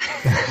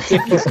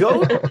 If you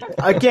go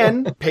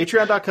again,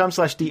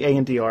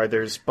 patreon.com/DANDR,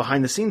 there's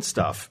behind the scenes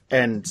stuff,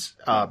 and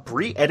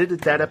Bree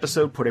edited that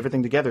episode, put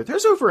everything together.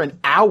 There's over an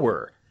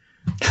hour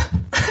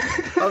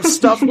of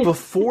stuff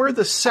before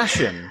the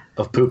session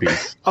of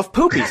poopies.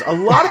 A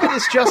lot of it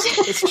is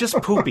just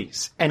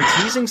poopies and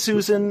teasing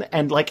Susan,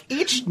 and like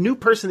each new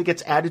person that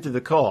gets added to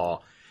the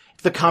call,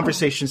 the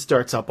conversation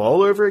starts up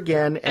all over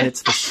again, and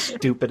it's the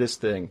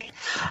stupidest thing.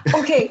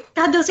 Okay.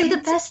 God, those are the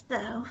best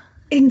though.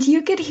 And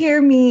you could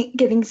hear me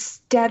getting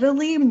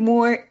steadily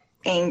more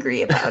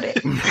angry about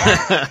it.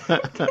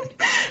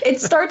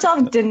 It starts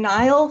off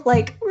denial,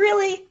 like,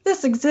 really?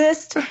 This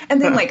exists?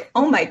 And then like,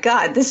 oh my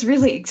God, this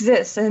really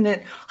exists. And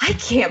then, I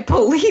can't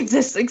believe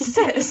this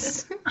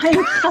exists.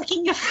 I'm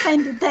fucking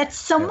offended that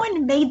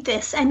someone made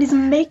this and is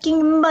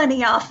making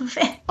money off of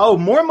it. Oh,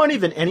 more money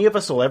than any of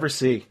us will ever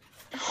see.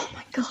 Oh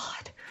my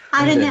God.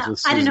 I don't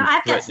know.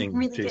 I've got some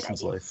really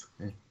Jason's good ideas.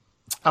 life. Yeah.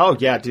 Oh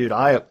yeah, dude,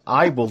 I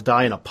will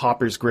die in a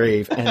pauper's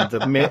grave, and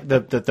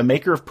the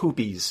maker of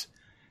poopies,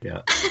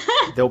 Yeah.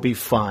 they'll be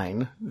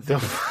fine.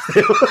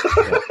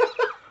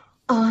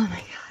 Oh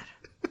my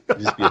God.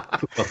 Just be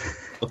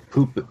a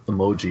poop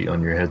emoji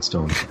on your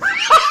headstone.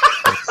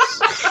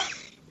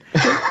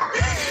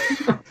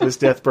 This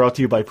death brought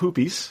to you by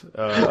poopies.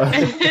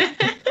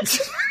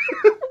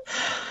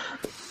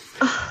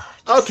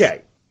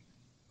 Okay,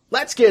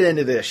 let's get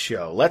into this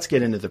show. Let's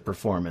get into the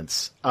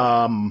performance.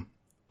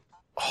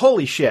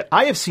 Holy shit.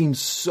 I have seen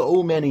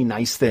so many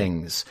nice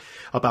things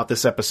about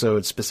this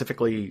episode,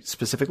 specifically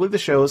the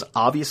shows.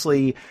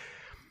 Obviously,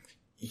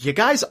 you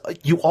guys,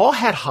 you all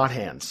had hot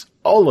hands.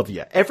 All of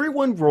you.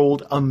 Everyone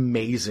rolled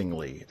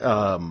amazingly.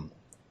 To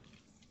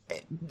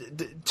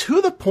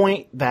the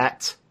point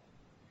that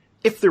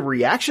if the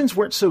reactions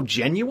weren't so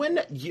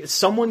genuine,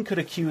 someone could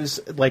accuse,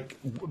 like,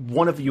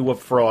 one of you of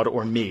fraud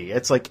or me.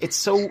 It's like, it's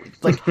so,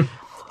 like,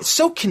 it's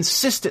so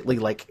consistently,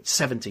 like,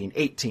 17,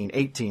 18,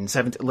 18,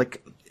 17,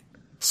 like,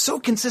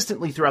 so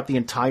consistently throughout the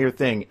entire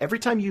thing. Every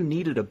time you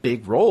needed a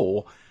big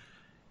role,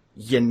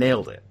 you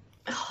nailed it.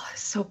 Oh,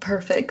 so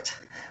perfect.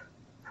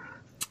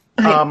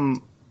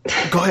 Go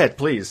ahead,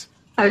 please.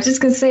 I was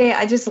just gonna say,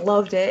 I just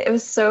loved it. It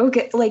was so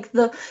good. Like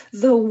the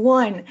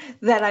one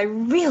that I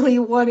really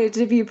wanted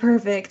to be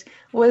perfect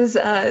was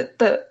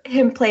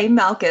him playing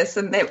Malchus,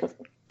 and it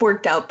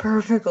worked out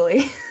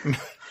perfectly.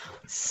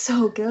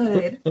 So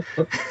good.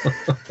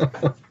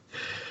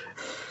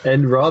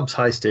 And Rob's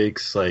high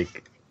stakes,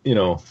 like,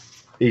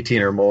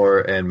 18 or more,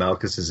 and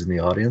Malchus is in the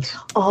audience.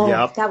 Oh,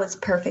 yep. That was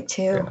perfect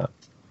too.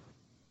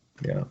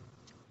 Yeah.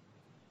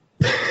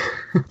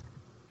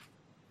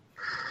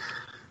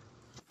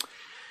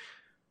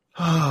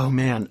 Oh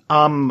man.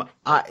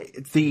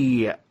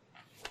 The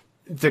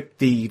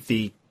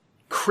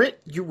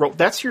crit you rolled,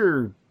 that's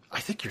I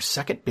think your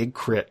second big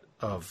crit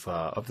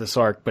of this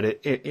arc, but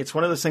it's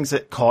one of those things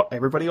that caught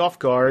everybody off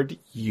guard.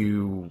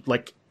 You,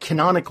 like,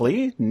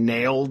 canonically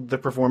nailed the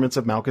performance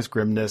of Malchus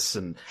Grimness,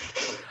 and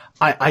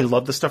I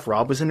love the stuff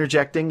Rob was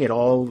interjecting. It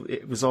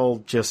was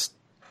all just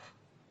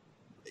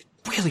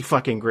really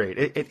fucking great.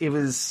 It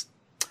was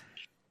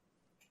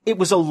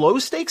a low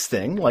stakes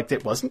thing. Like,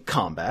 it wasn't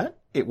combat.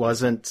 It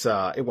wasn't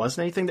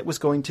anything that was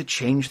going to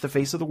change the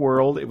face of the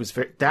world. It was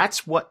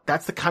that's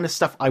the kind of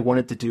stuff I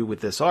wanted to do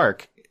with this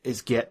arc,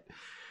 is get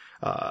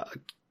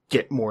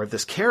more of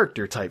this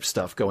character type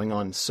stuff going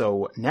on.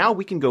 So now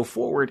we can go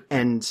forward,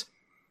 and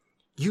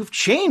you've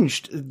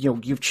changed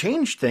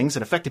things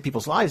and affected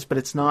people's lives, but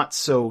it's not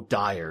so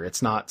dire.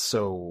 It's not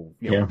so,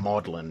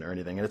 maudlin or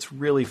anything. And it's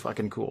really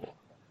fucking cool.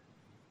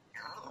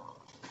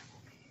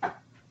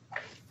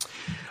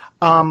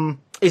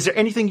 Is there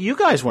anything you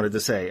guys wanted to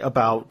say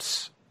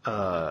about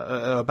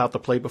the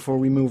play before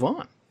we move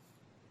on?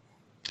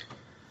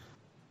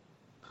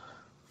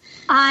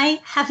 I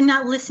have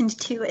not listened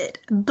to it,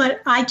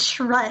 but I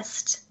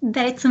trust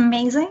that it's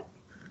amazing.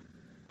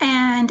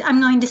 And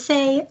I'm going to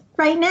say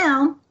right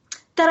now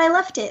that I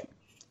loved it.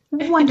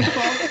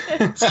 Wonderful.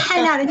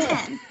 10 out of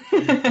 10.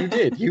 You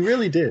did. You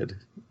really did.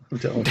 I'm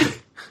telling you.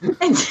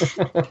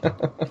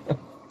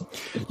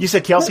 You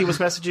said Kelsey was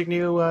messaging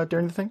you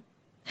during the thing?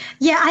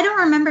 Yeah, I don't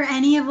remember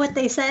any of what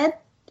they said,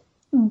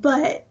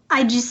 but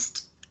I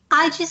just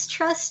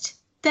trust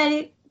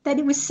that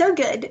it was so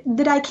good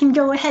that I can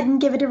go ahead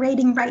and give it a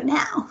rating right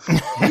now.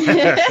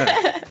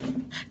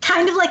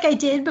 Kind of like I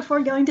did before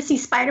going to see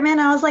Spider-Man.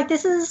 I was like,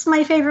 this is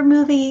my favorite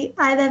movie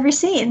I've ever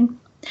seen.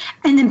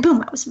 And then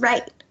boom, I was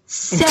right.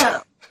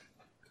 So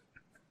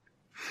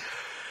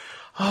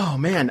oh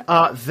man,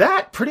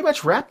 that pretty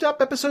much wrapped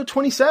up episode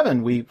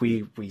 27.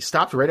 We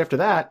stopped right after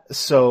that.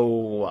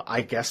 So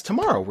I guess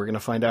tomorrow we're going to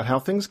find out how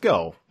things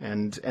go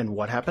and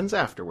what happens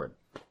afterward.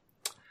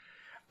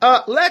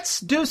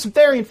 Let's do some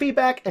Therian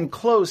feedback and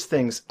close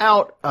things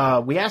out.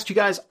 We asked you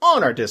guys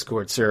on our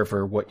Discord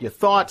server what you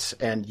thought,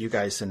 and you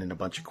guys sent in a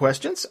bunch of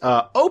questions.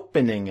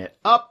 Opening it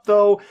up,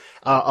 though,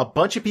 a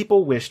bunch of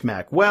people wished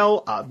Mac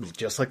well,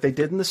 just like they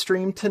did in the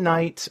stream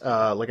tonight.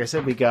 Like I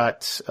said, we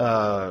got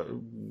a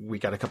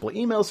couple of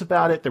emails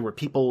about it. There were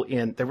people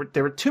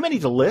there were too many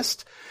to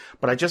list,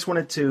 but I just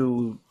wanted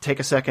to take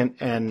a second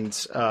and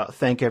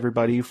thank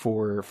everybody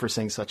for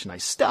saying such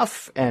nice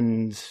stuff,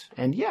 and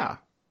yeah.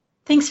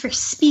 Thanks for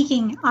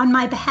speaking on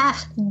my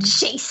behalf,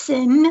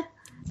 Jason.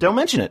 Don't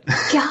mention it.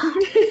 God.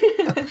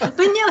 But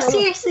no,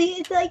 seriously,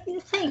 it's like,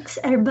 thanks,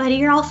 everybody.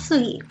 You're all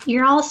sweet.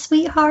 You're all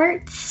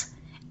sweethearts.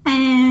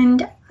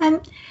 And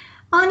I'm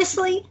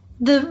honestly,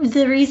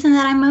 the reason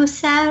that I'm most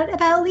sad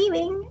about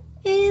leaving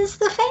is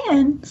the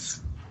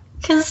fans.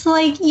 Because,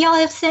 like, y'all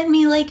have sent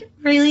me, like,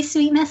 really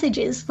sweet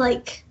messages.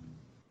 Like,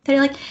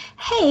 they're like,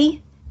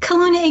 hey,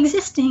 Kaluna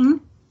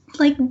existing,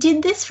 like,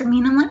 did this for me.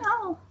 And I'm like,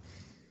 oh.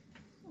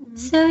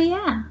 So,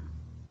 yeah.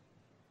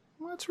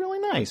 Well, that's really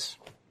nice.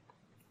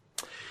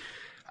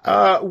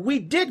 We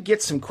did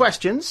get some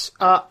questions.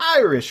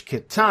 Irish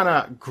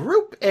Kitana,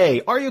 Group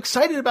A. Are you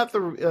excited about the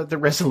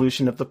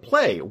resolution of the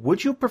play?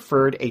 Would you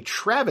preferred a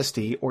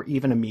travesty or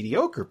even a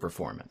mediocre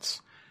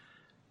performance?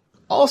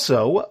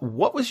 Also,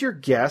 what was your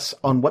guess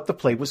on what the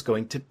play was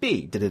going to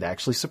be? Did it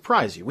actually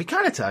surprise you? We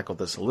kind of tackled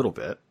this a little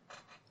bit.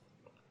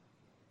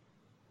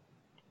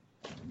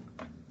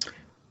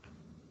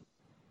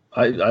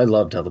 I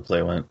loved how the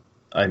play went.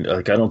 I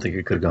don't think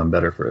it could have gone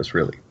better for us,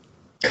 really.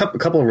 A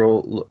couple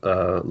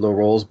of low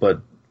rolls, but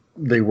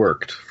they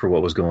worked for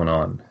what was going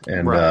on.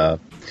 And right.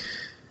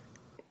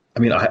 I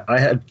mean, I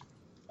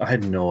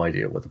had no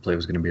idea what the play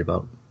was going to be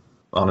about.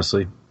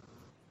 Honestly,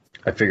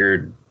 I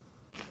figured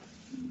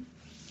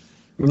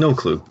no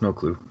clue.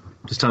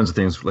 Just tons of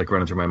things like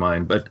running through my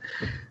mind, but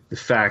the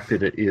fact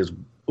that it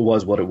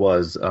was what it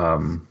was,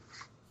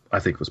 I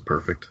think was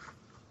perfect.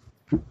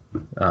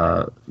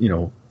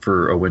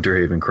 For a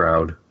Winterhaven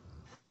crowd,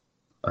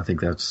 I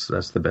think that's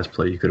the best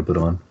play you could have put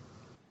on.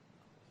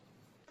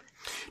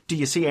 Do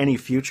you see any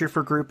future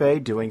for Group A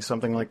doing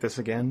something like this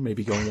again?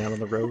 Maybe going out on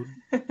the road?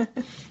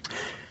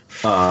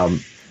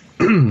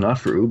 Not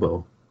for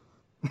Ubo.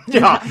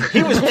 Yeah,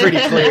 he was pretty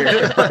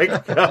clear.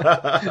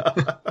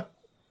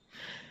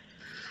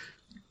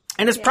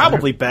 And it's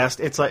probably best.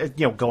 It's like,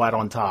 go out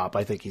on top.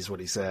 I think he's what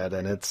he said.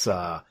 And it's,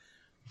 what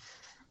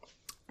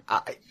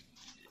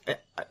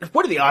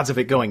are the odds of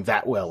it going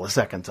that well a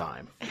second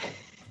time?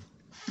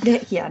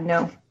 Yeah,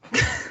 no.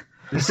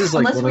 This is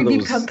like unless we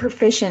become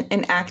proficient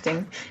in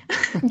acting.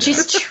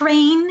 Just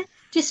train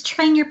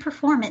your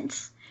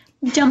performance.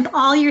 Dump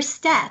all your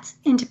stats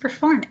into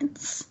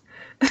performance.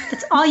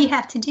 That's all you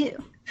have to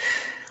do.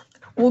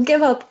 We'll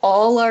give up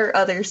all our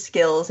other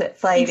skills at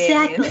fighting.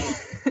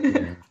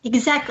 Exactly.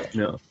 Exactly.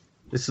 No.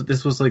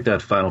 This was like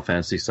that Final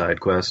Fantasy side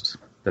quest.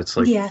 That's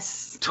like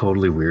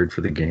totally weird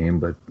for the game,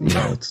 but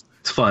it's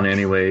fun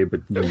anyway,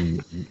 but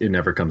it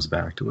never comes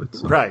back to it.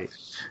 So. Right.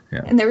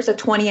 Yeah. And there was a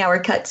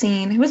 20-hour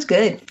cutscene. It was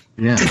good.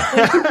 Yeah.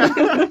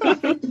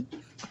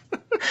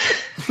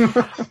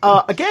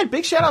 Again,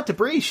 big shout out to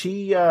Bree.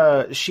 She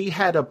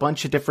had a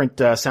bunch of different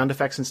sound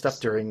effects and stuff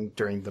during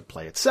the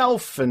play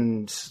itself,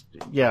 and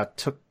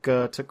took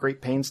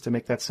great pains to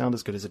make that sound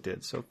as good as it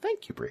did. So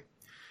thank you, Bree.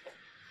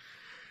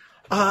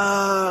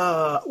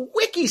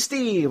 Wiki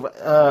Steve,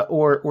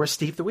 or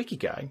Steve the Wiki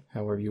Guy,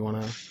 however you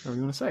wanna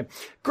say.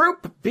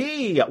 Group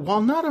B,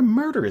 while not a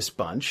murderous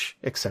bunch,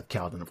 except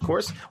Calvin, of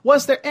course,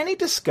 was there any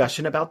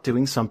discussion about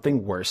doing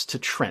something worse to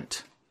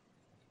Trent?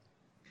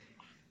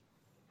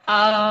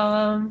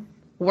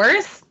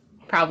 Worse?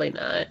 Probably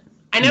not.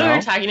 I know we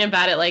were talking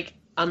about it, like,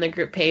 on the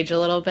group page a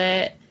little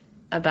bit,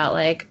 about,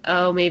 like,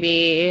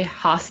 maybe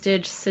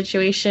hostage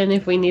situation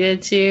if we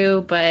needed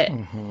to, but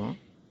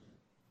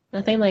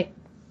nothing, like,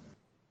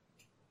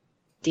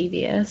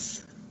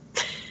 devious.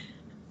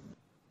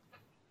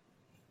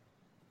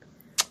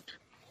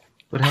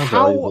 But how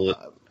valuable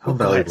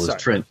is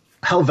Trent?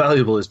 How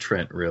valuable is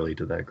Trent really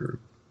to that group?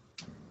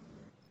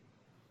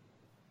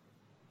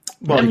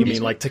 Well, you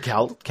mean like to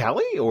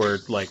Callie, or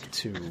like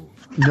to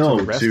no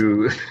to the rest?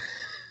 to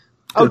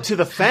to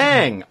the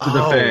Fang. To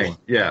the Fang,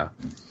 yeah.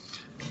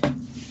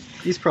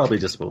 He's probably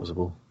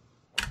disposable.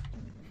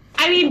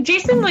 I mean,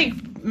 Jason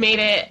made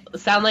it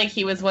sound like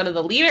he was one of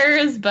the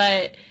leaders,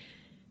 but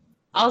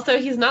also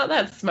he's not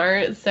that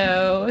smart,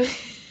 so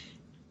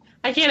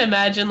I can't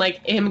imagine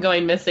like him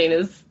going missing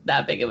is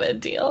that big of a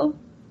deal.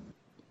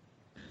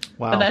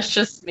 Wow. But that's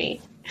just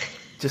me.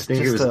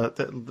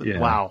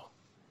 Wow.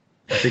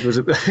 I think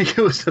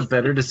it was a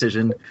better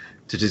decision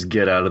to just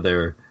get out of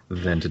there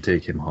than to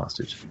take him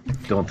hostage.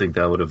 Don't think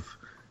that would have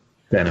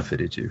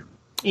benefited you.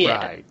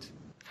 Yeah. Right.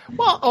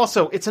 Well,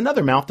 also, it's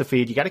another mouth to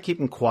feed. You got to keep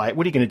him quiet.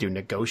 What are you going to do?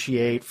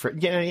 Negotiate for?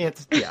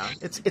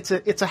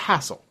 It's a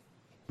hassle.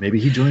 Maybe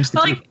he joins the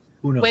group. Like,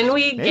 who knows? when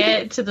we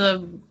get to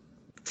the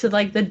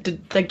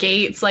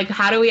gates, like,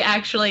 how do we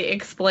actually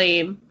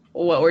explain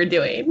what we're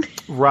doing?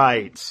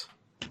 Right.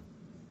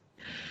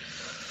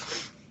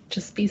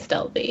 Just be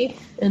stealthy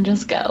and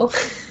just go.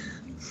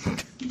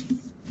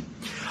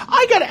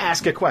 I got to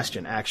ask a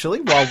question,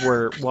 actually,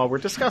 while we're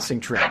discussing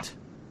Trent.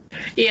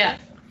 Yeah.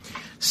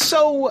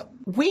 So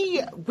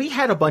we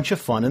had a bunch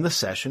of fun in the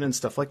session and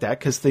stuff like that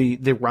because the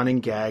running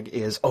gag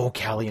is,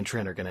 Callie and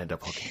Trent are going to end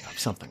up hooking up,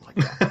 something like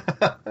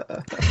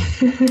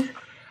that.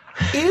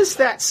 Is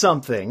that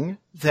something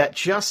that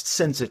just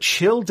sends a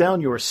chill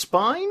down your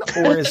spine,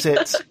 or is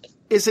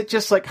it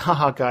just like,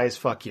 haha, guys,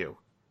 fuck you?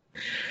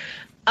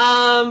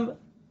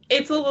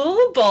 It's a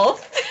little of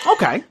both.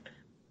 Okay.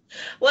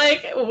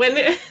 Like, when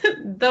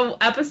the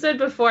episode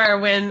before,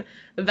 when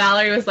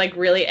Valerie was, like,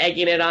 really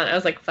egging it on, I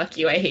was like, fuck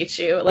you, I hate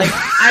you. Like,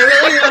 I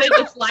really wanted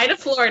to fly to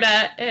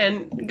Florida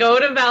and go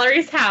to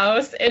Valerie's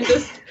house and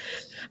just,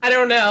 I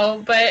don't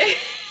know, but...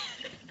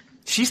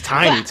 She's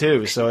tiny,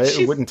 too, so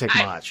it wouldn't take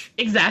much.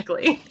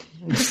 Exactly.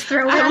 Just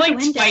throw her I'm, out like, the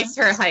window. twice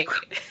her height.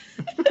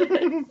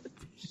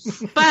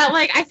 But,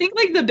 like, I think,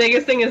 like, the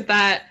biggest thing is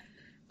that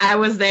I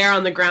was there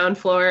on the ground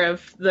floor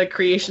of the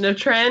creation of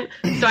Trent,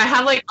 so I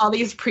have, like, all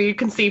these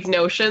preconceived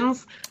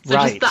notions. So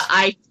right. Just the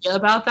idea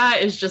about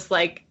that is just,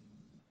 like,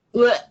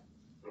 bleh.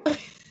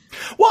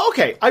 Well,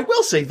 okay, I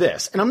will say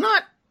this, and I'm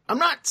not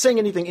saying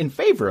anything in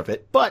favor of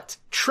it, but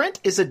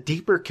Trent is a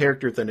deeper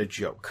character than a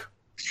joke.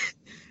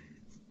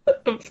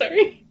 I'm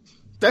sorry.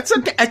 That's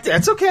okay.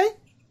 That's okay.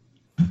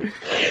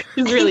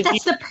 He's really I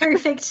think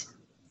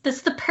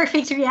that's the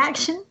perfect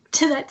reaction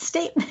to that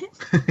statement.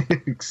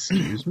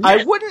 Excuse me.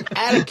 I wouldn't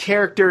add a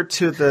character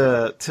to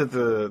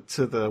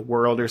the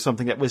world or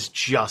something that was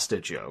just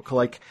a joke.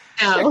 Like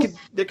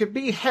there could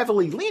be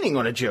heavily leaning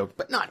on a joke,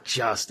 but not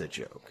just a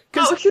joke.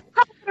 Oh, he's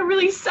probably got a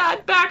really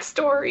sad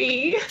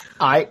backstory.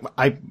 I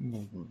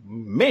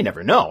may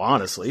never know,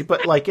 honestly,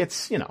 but like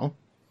it's,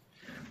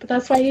 But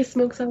that's why he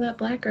smokes all that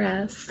black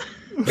grass.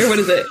 Or what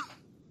is it?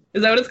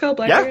 Is that what it's called?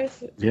 Black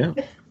grass? Yeah.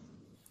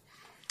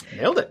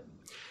 Nailed it.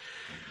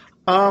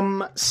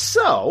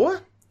 So,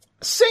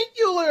 St.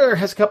 Euler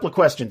has a couple of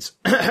questions.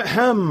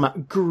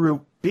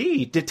 Group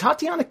B, did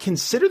Tatiana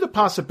consider the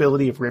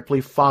possibility of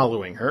Ripley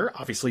following her?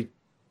 Obviously,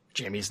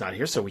 Jamie's not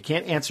here, so we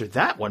can't answer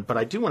that one, but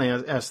I do want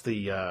to ask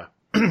the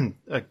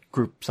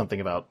group something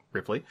about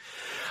Ripley.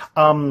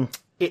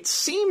 It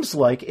seems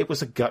like it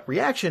was a gut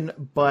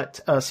reaction, but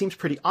seems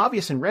pretty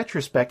obvious in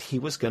retrospect he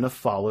was going to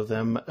follow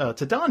them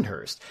to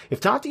Donhurst. If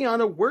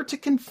Tatiana were to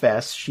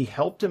confess she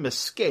helped him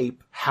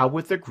escape, how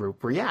would the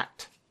group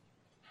react?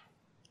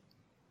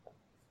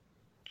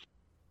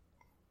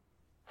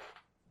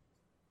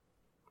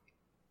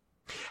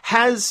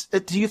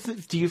 Do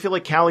you feel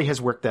like Callie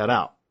has worked that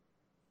out?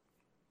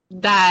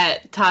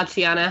 That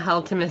Tatiana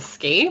helped him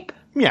escape?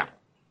 Yeah.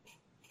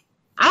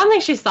 I don't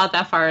think she's thought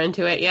that far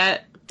into it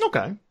yet.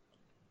 Okay.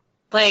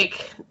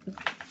 Like,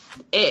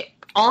 it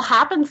all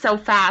happened so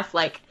fast.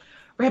 Like,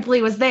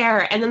 Ripley was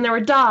there, and then there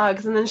were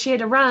dogs, and then she had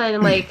to run,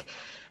 and like,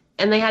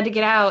 and they had to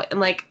get out, and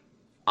like,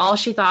 all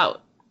she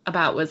thought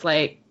about was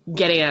like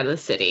getting out of the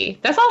city.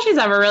 That's all she's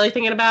ever really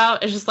thinking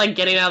about, is just like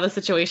getting out of the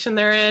situation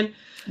they're in.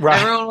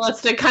 Right. Everyone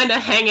wants to kind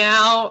of hang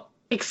out,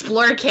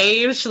 explore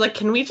caves. She's like,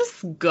 can we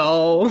just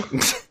go?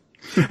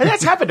 And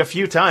that's happened a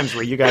few times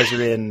where you guys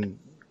are in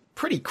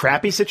pretty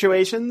crappy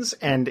situations,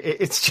 and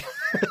it's just...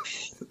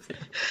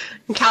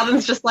 And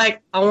Calvin's just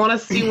like, I want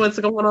to see what's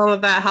going on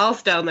with that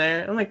house down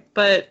there. I'm like,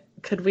 but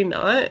could we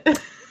not?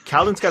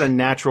 Calvin's got a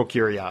natural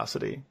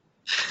curiosity.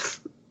 It's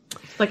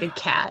like a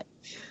cat.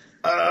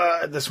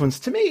 This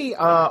one's to me.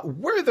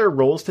 Were there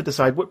roles to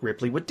decide what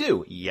Ripley would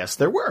do? Yes,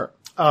 there were.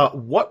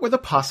 What were the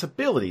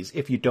possibilities,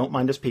 if you don't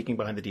mind us peeking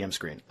behind the DM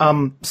screen?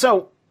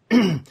 So,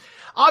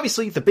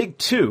 obviously, the big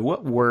two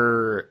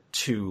were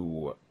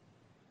to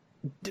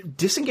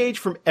disengage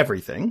from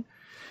everything,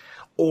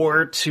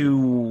 or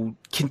to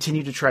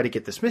continue to try to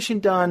get this mission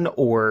done,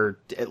 or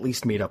at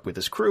least meet up with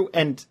his crew.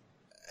 And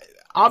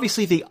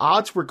obviously, the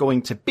odds were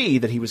going to be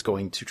that he was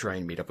going to try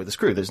and meet up with his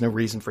crew. There's no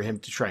reason for him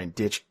to try and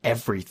ditch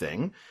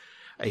everything.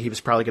 He was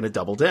probably going to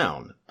double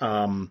down.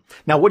 Now,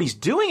 what he's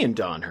doing in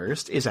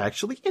Donhurst is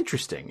actually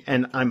interesting,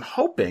 and I'm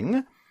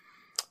hoping,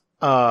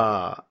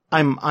 I'm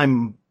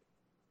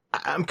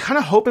kind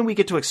of hoping we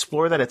get to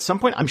explore that at some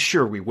point. I'm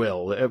sure we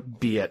will,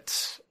 be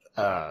it,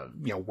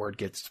 word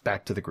gets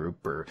back to the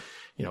group or,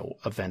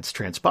 events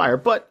transpire.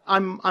 But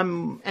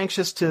I'm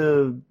anxious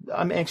to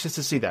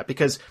see that,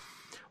 because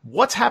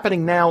what's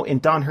happening now in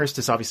Donhurst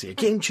is obviously a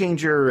game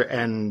changer,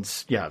 and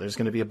yeah, there's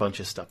going to be a bunch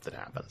of stuff that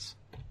happens.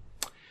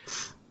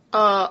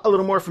 A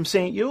little more from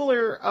St.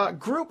 Euler.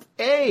 Group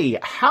A,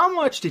 how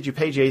much did you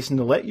pay Jason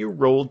to let you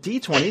roll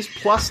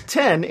D20s plus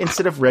 10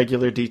 instead of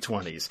regular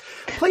D20s?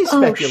 Please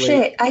speculate. Oh,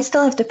 shit. I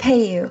still have to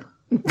pay you.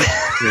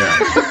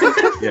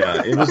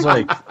 Yeah, it was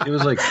like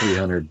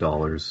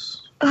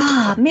 $300.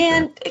 Ah,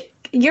 man.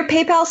 Your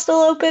PayPal's still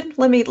open?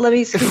 Let me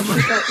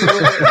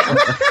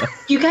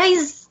You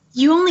guys,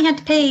 you only had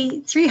to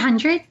pay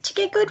 $300 to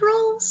get good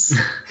rolls?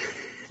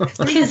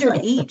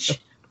 300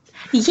 each.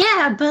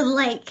 Yeah, but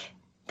like,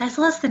 that's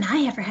less than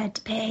I ever had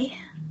to pay.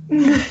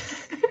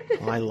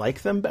 Well, I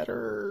like them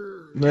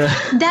better.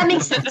 That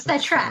makes sense.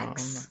 That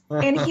tracks.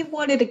 And he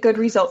wanted a good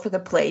result for the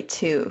play,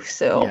 too,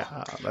 so...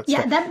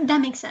 Yeah,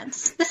 that makes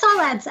sense. This all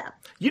adds up.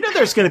 You know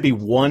there's going to be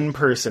one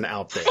person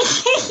out there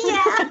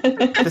Yeah.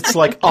 that's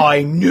like,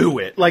 I knew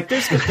it. Like,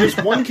 there's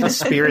one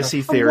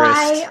conspiracy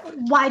theorist.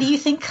 Why do you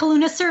think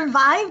Kaluna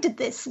survived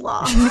this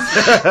long?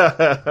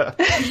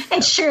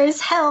 It sure as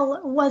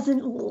hell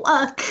wasn't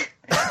luck.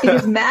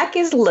 Because Mac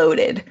is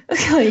loaded.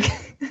 Like,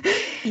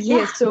 he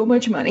has so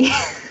much money.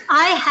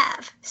 I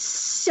have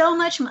so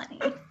much money.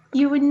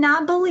 You would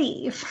not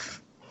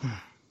believe.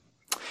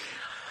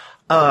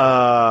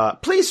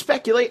 Please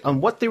speculate on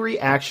what the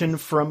reaction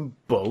from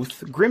both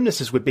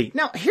Grimnesses would be.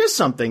 Now, here's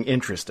something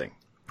interesting.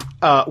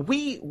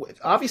 We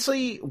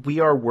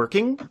are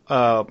working,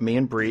 me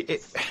and Bree.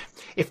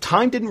 If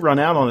time didn't run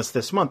out on us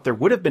this month, there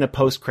would have been a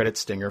post-credit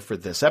stinger for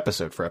this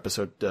episode, for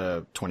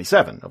episode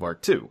 27 of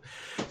Arc 2.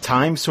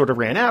 Time sort of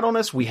ran out on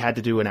us. We had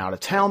to do an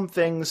out-of-town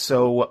thing,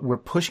 so we're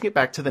pushing it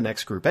back to the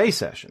next Group A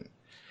session.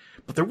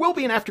 But there will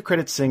be an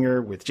after-credit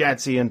stinger with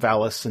Jadzia and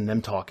Valis and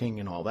them talking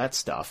and all that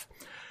stuff.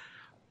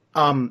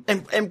 And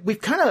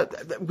we've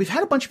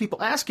had a bunch of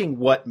people asking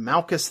what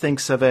Malchus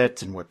thinks of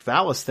it and what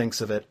Valis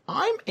thinks of it.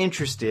 I'm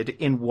interested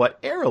in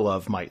what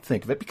Arilov might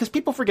think of it, because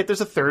people forget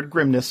there's a third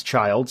Grimness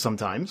child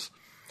sometimes.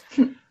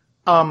 You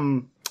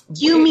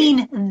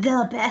mean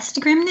the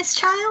best Grimness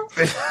child?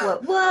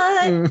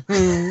 What?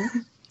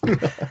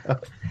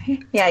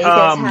 Yeah, you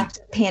guys have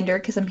to pander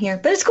because I'm here,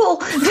 but it's cool.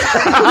 But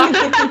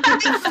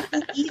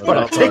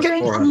I'll take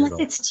it unless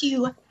it's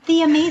to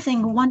the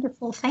amazing,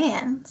 wonderful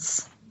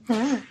fans.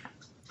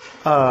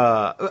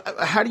 How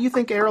do you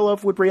think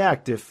Arilov would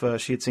react if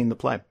she had seen the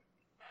play?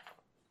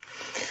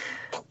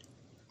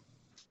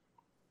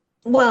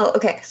 Well,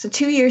 okay, so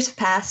 2 years have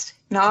passed.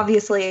 Now,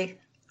 obviously,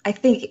 I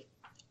think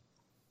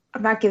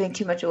I'm not giving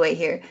too much away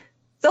here.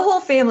 The whole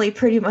family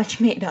pretty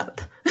much made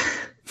up.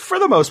 For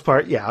the most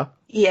part, yeah.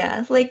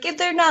 Yeah, like,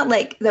 they're not,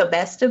 like, the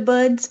best of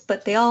buds,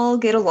 but they all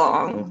get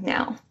along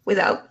now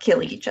without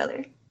killing each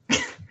other.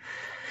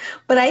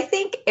 But I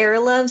think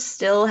Arilov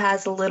still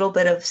has a little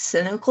bit of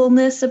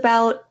cynicalness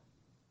about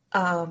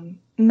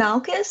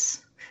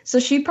Malchus, so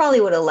she probably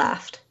would have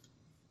laughed.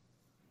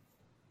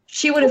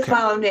 She would have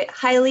found it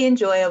highly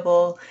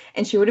enjoyable,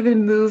 and she would have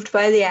been moved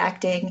by the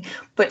acting,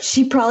 but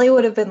she probably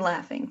would have been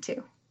laughing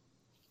too.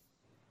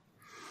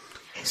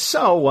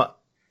 So,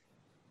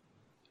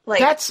 like,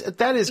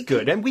 that is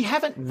good, and we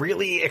haven't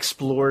really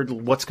explored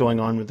what's going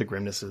on with the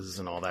Grimnesses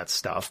and all that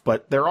stuff,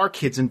 but there are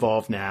kids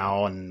involved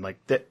now, and like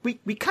that, we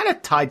kind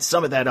of tied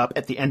some of that up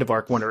at the end of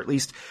Arc 1, or at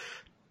least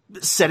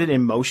set it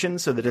in motion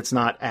so that it's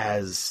not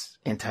as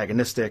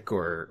antagonistic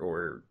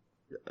or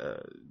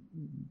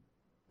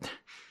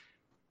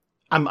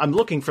I'm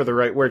looking for the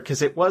right word,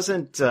 because it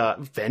wasn't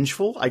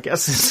vengeful, I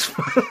guess is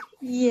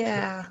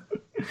yeah.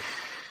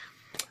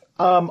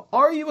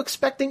 Are you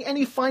expecting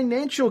any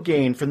financial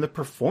gain from the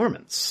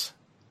performance?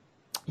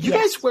 You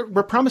guys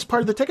were promised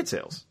part of the ticket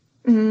sales.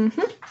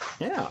 Mm-hmm.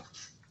 Yeah.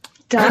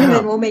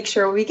 Donovan will make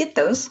sure we get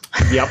those.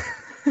 Yep.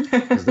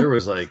 Because there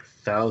was like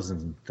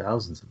thousands and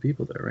thousands of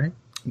people there, right?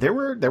 There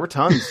were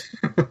tons.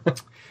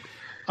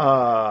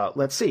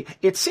 Let's see.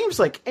 It seems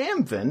like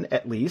Amvin,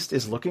 at least,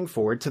 is looking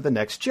forward to the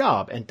next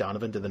job, and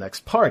Donovan to the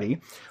next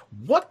party.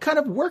 What kind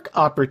of work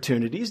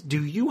opportunities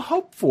do you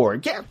hope for?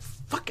 Yeah,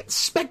 fucking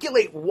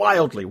speculate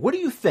wildly. What do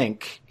you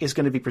think is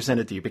going to be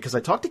presented to you? Because I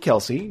talked to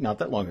Kelsey not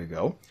that long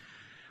ago.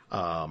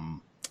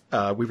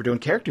 We were doing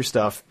character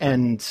stuff,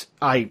 and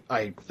I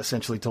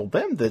essentially told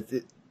them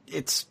that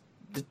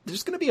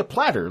there's going to be a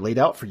platter laid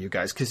out for you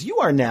guys, because you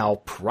are now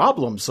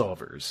problem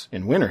solvers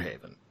in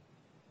Winterhaven.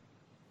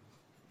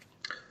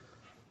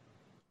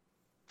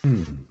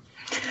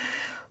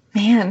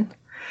 Man.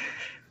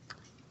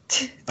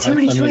 Too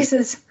many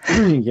choices.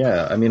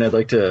 Yeah, I mean, I'd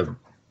like to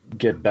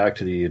get back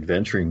to the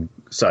adventuring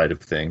side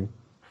of thing.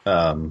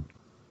 I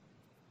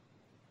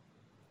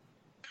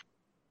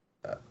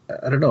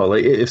don't know,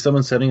 like if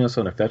someone's sending us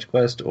on a fetch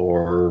quest,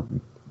 or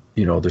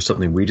there's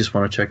something we just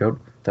want to check out,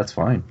 that's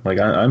fine. Like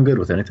I'm good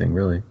with anything,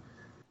 really.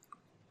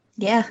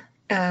 Yeah.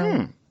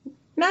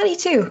 Maddie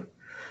too.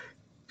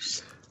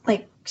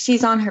 Like,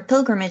 she's on her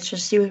pilgrimage, so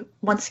she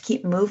wants to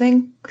keep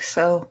moving.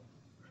 So.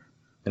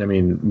 And I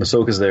mean,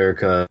 Masoka's there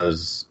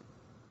because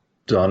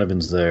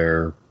Donovan's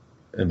there,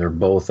 and they're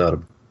both out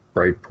of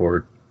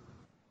Brightport.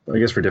 I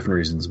guess for different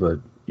reasons, but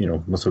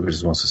Masoka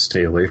just wants to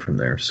stay away from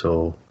there.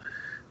 So.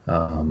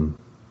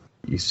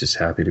 He's just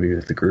happy to be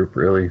with the group,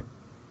 really.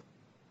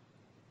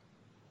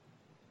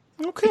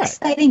 Okay.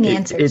 Exciting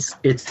answers.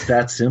 It's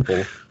that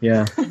simple.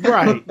 Yeah.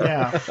 Right,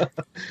 yeah.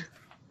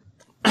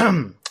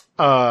 And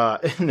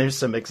there's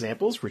some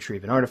examples.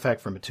 Retrieve an artifact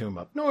from a tomb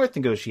up north.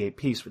 Negotiate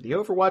peace with the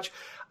Overwatch.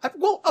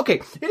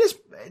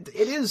 It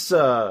is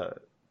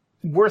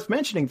worth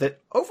mentioning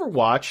that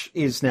Overwatch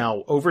is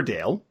now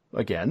Overdale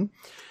again.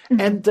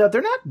 And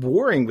they're not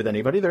warring with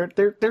anybody. They're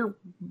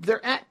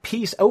at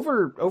peace.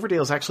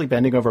 Overdale's actually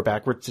bending over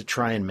backwards to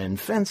try and mend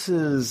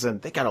fences,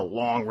 and they got a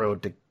long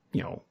road to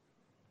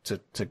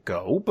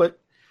go. But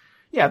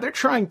yeah, they're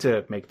trying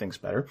to make things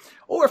better.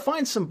 Or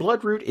find some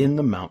bloodroot in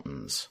the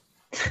mountains.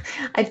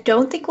 I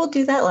don't think we'll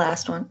do that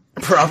last one.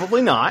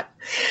 Probably not.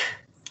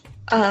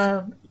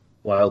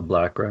 Wild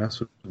blackgrass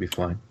would be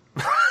fine.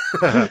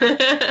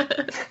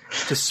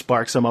 Just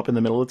spark some up in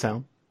the middle of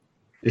town.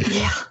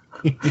 Yeah.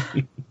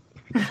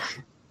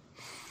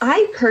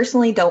 I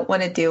personally don't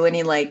want to do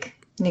any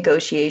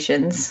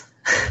negotiations.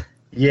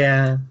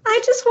 Yeah.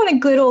 I just want a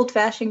good old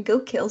fashioned go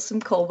kill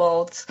some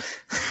kobolds.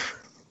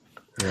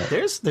 Yeah.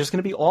 There's going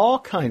to be all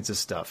kinds of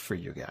stuff for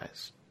you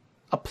guys.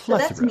 A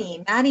plethora. So that's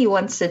me. Maddie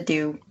wants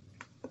to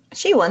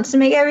she wants to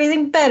make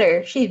everything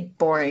better. She's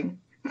boring.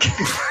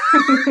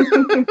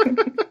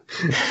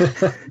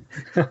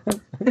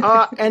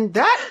 And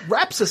that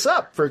wraps us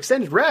up for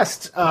Extended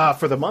Rest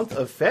for the month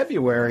of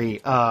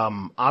February.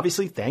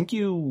 Obviously, thank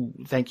you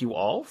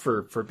all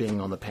for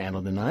being on the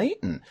panel tonight,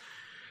 and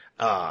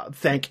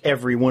thank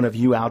every one of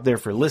you out there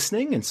for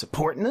listening and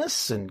supporting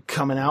us and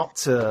coming out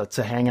to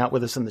hang out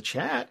with us in the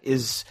chat.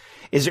 Is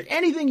there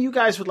anything you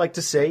guys would like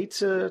to say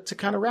to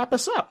kind of wrap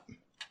us up?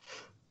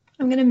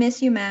 I'm gonna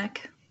miss you,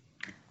 Mac.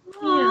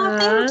 Oh,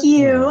 thank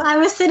you. I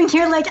was sitting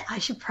here I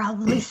should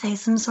probably say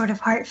some sort of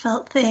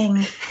heartfelt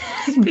thing.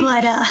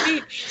 But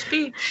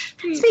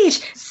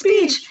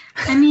speech.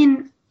 I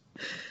mean,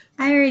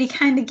 I already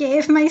kind of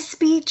gave my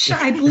speech.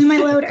 I blew my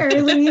load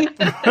early.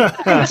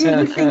 I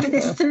didn't think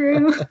this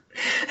through.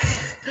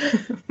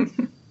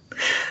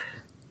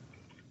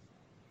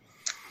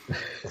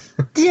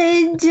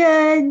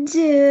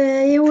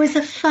 It was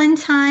a fun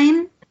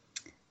time.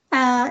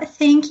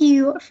 Thank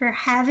you for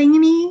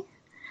having me.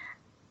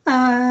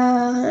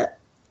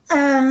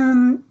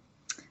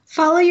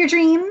 Follow your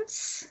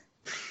dreams.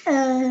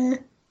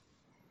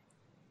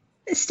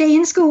 Stay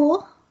in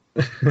school.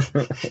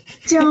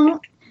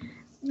 Don't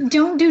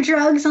do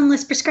drugs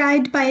unless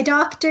prescribed by a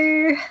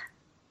doctor.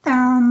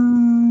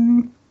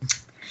 I'm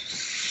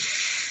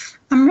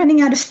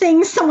running out of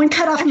things. Someone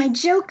cut off my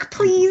joke,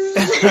 please.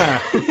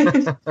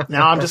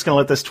 Now I'm just going to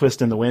let this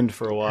twist in the wind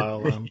for a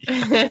while.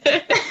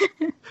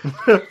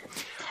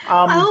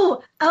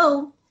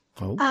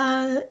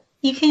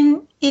 You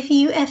can, if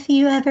you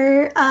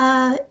ever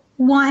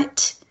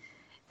want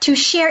to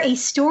share a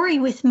story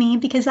with me,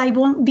 because I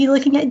won't be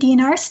looking at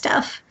DNR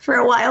stuff for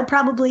a while,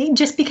 probably,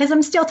 just because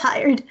I'm still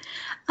tired.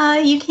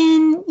 You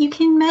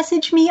can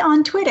message me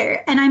on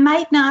Twitter, and I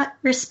might not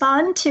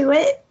respond to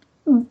it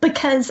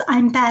because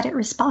I'm bad at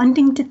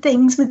responding to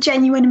things with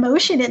genuine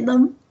emotion in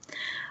them.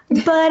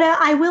 But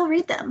I will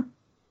read them.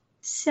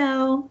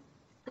 So,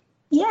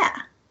 yeah.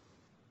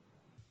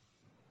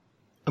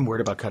 I'm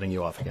worried about cutting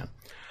you off again.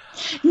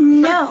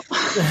 No.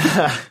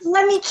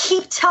 Let me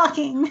keep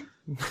talking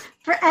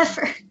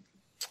forever.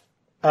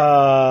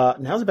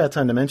 Now's a bad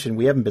time to mention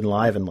we haven't been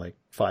live in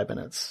 5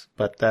 minutes,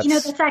 but that's...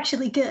 that's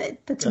actually good.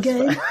 That's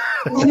good.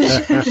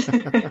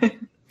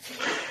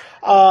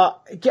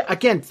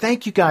 Again,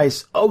 thank you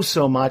guys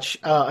so much.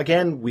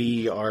 Again,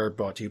 we are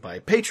brought to you by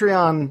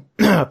Patreon,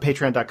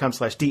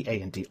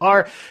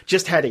 patreon.com/DANDR.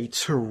 Just had a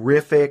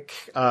terrific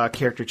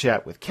character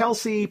chat with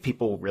Kelsey.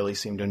 People really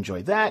seem to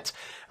enjoy that.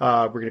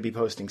 We're going to be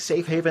posting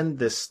Safe Haven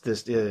this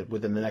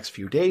within the next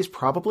few days,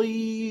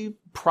 probably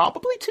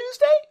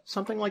Tuesday,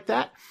 something like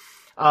that.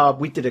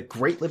 We did a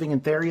great Living in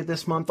Theria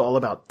this month, all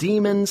about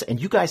demons,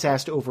 and you guys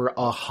asked over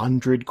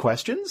 100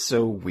 questions,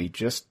 so we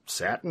just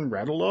sat and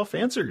rattled off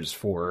answers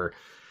for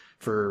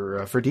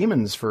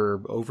demons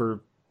for over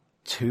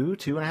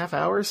 2.5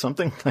 hours,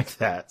 something like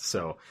that.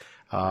 So,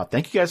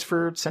 thank you guys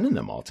for sending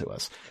them all to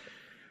us.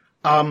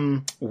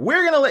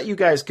 We're gonna let you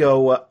guys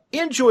go.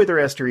 Enjoy the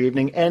rest of your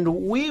evening,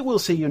 and we will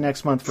see you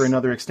next month for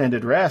another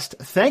Extended Rest.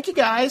 Thank you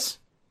guys.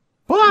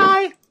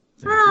 Bye.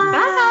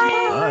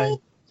 Bye.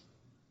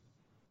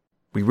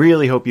 We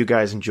really hope you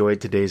guys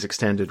enjoyed today's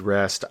Extended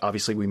Rest.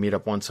 Obviously, we meet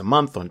up once a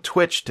month on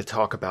Twitch to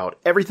talk about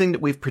everything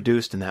that we've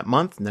produced in that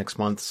month. Next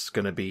month's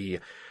going to be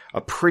a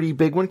pretty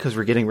big one because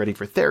we're getting ready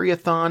for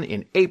Theriathon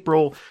in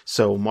April.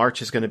 So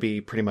March is going to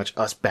be pretty much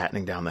us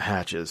battening down the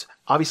hatches.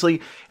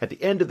 Obviously, at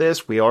the end of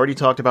this, we already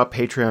talked about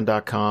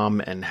Patreon.com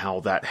and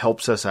how that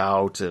helps us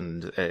out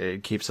and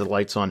it keeps the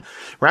lights on.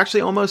 We're actually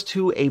almost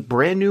to a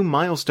brand new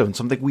milestone,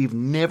 something we've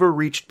never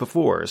reached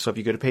before. So if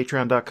you go to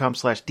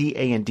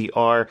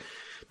patreon.com/DANDR,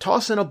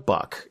 toss in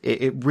 $1.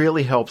 It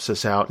really helps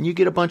us out, and you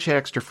get a bunch of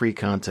extra free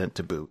content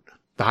to boot.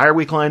 the higher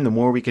we climb, the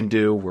more we can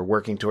do. We're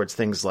working towards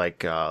things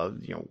like,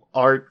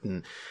 art,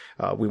 and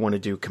we want to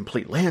do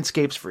complete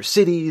landscapes for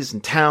cities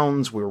and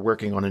towns. We're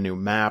working on a new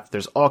map.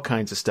 There's all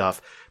kinds of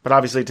stuff, but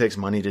obviously it takes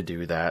money to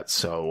do that.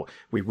 So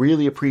we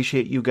really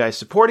appreciate you guys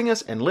supporting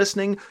us and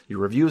listening, your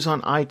reviews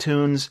on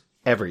iTunes,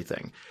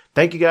 everything.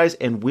 Thank you guys,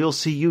 and we'll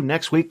see you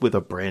next week with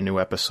a brand new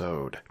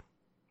episode.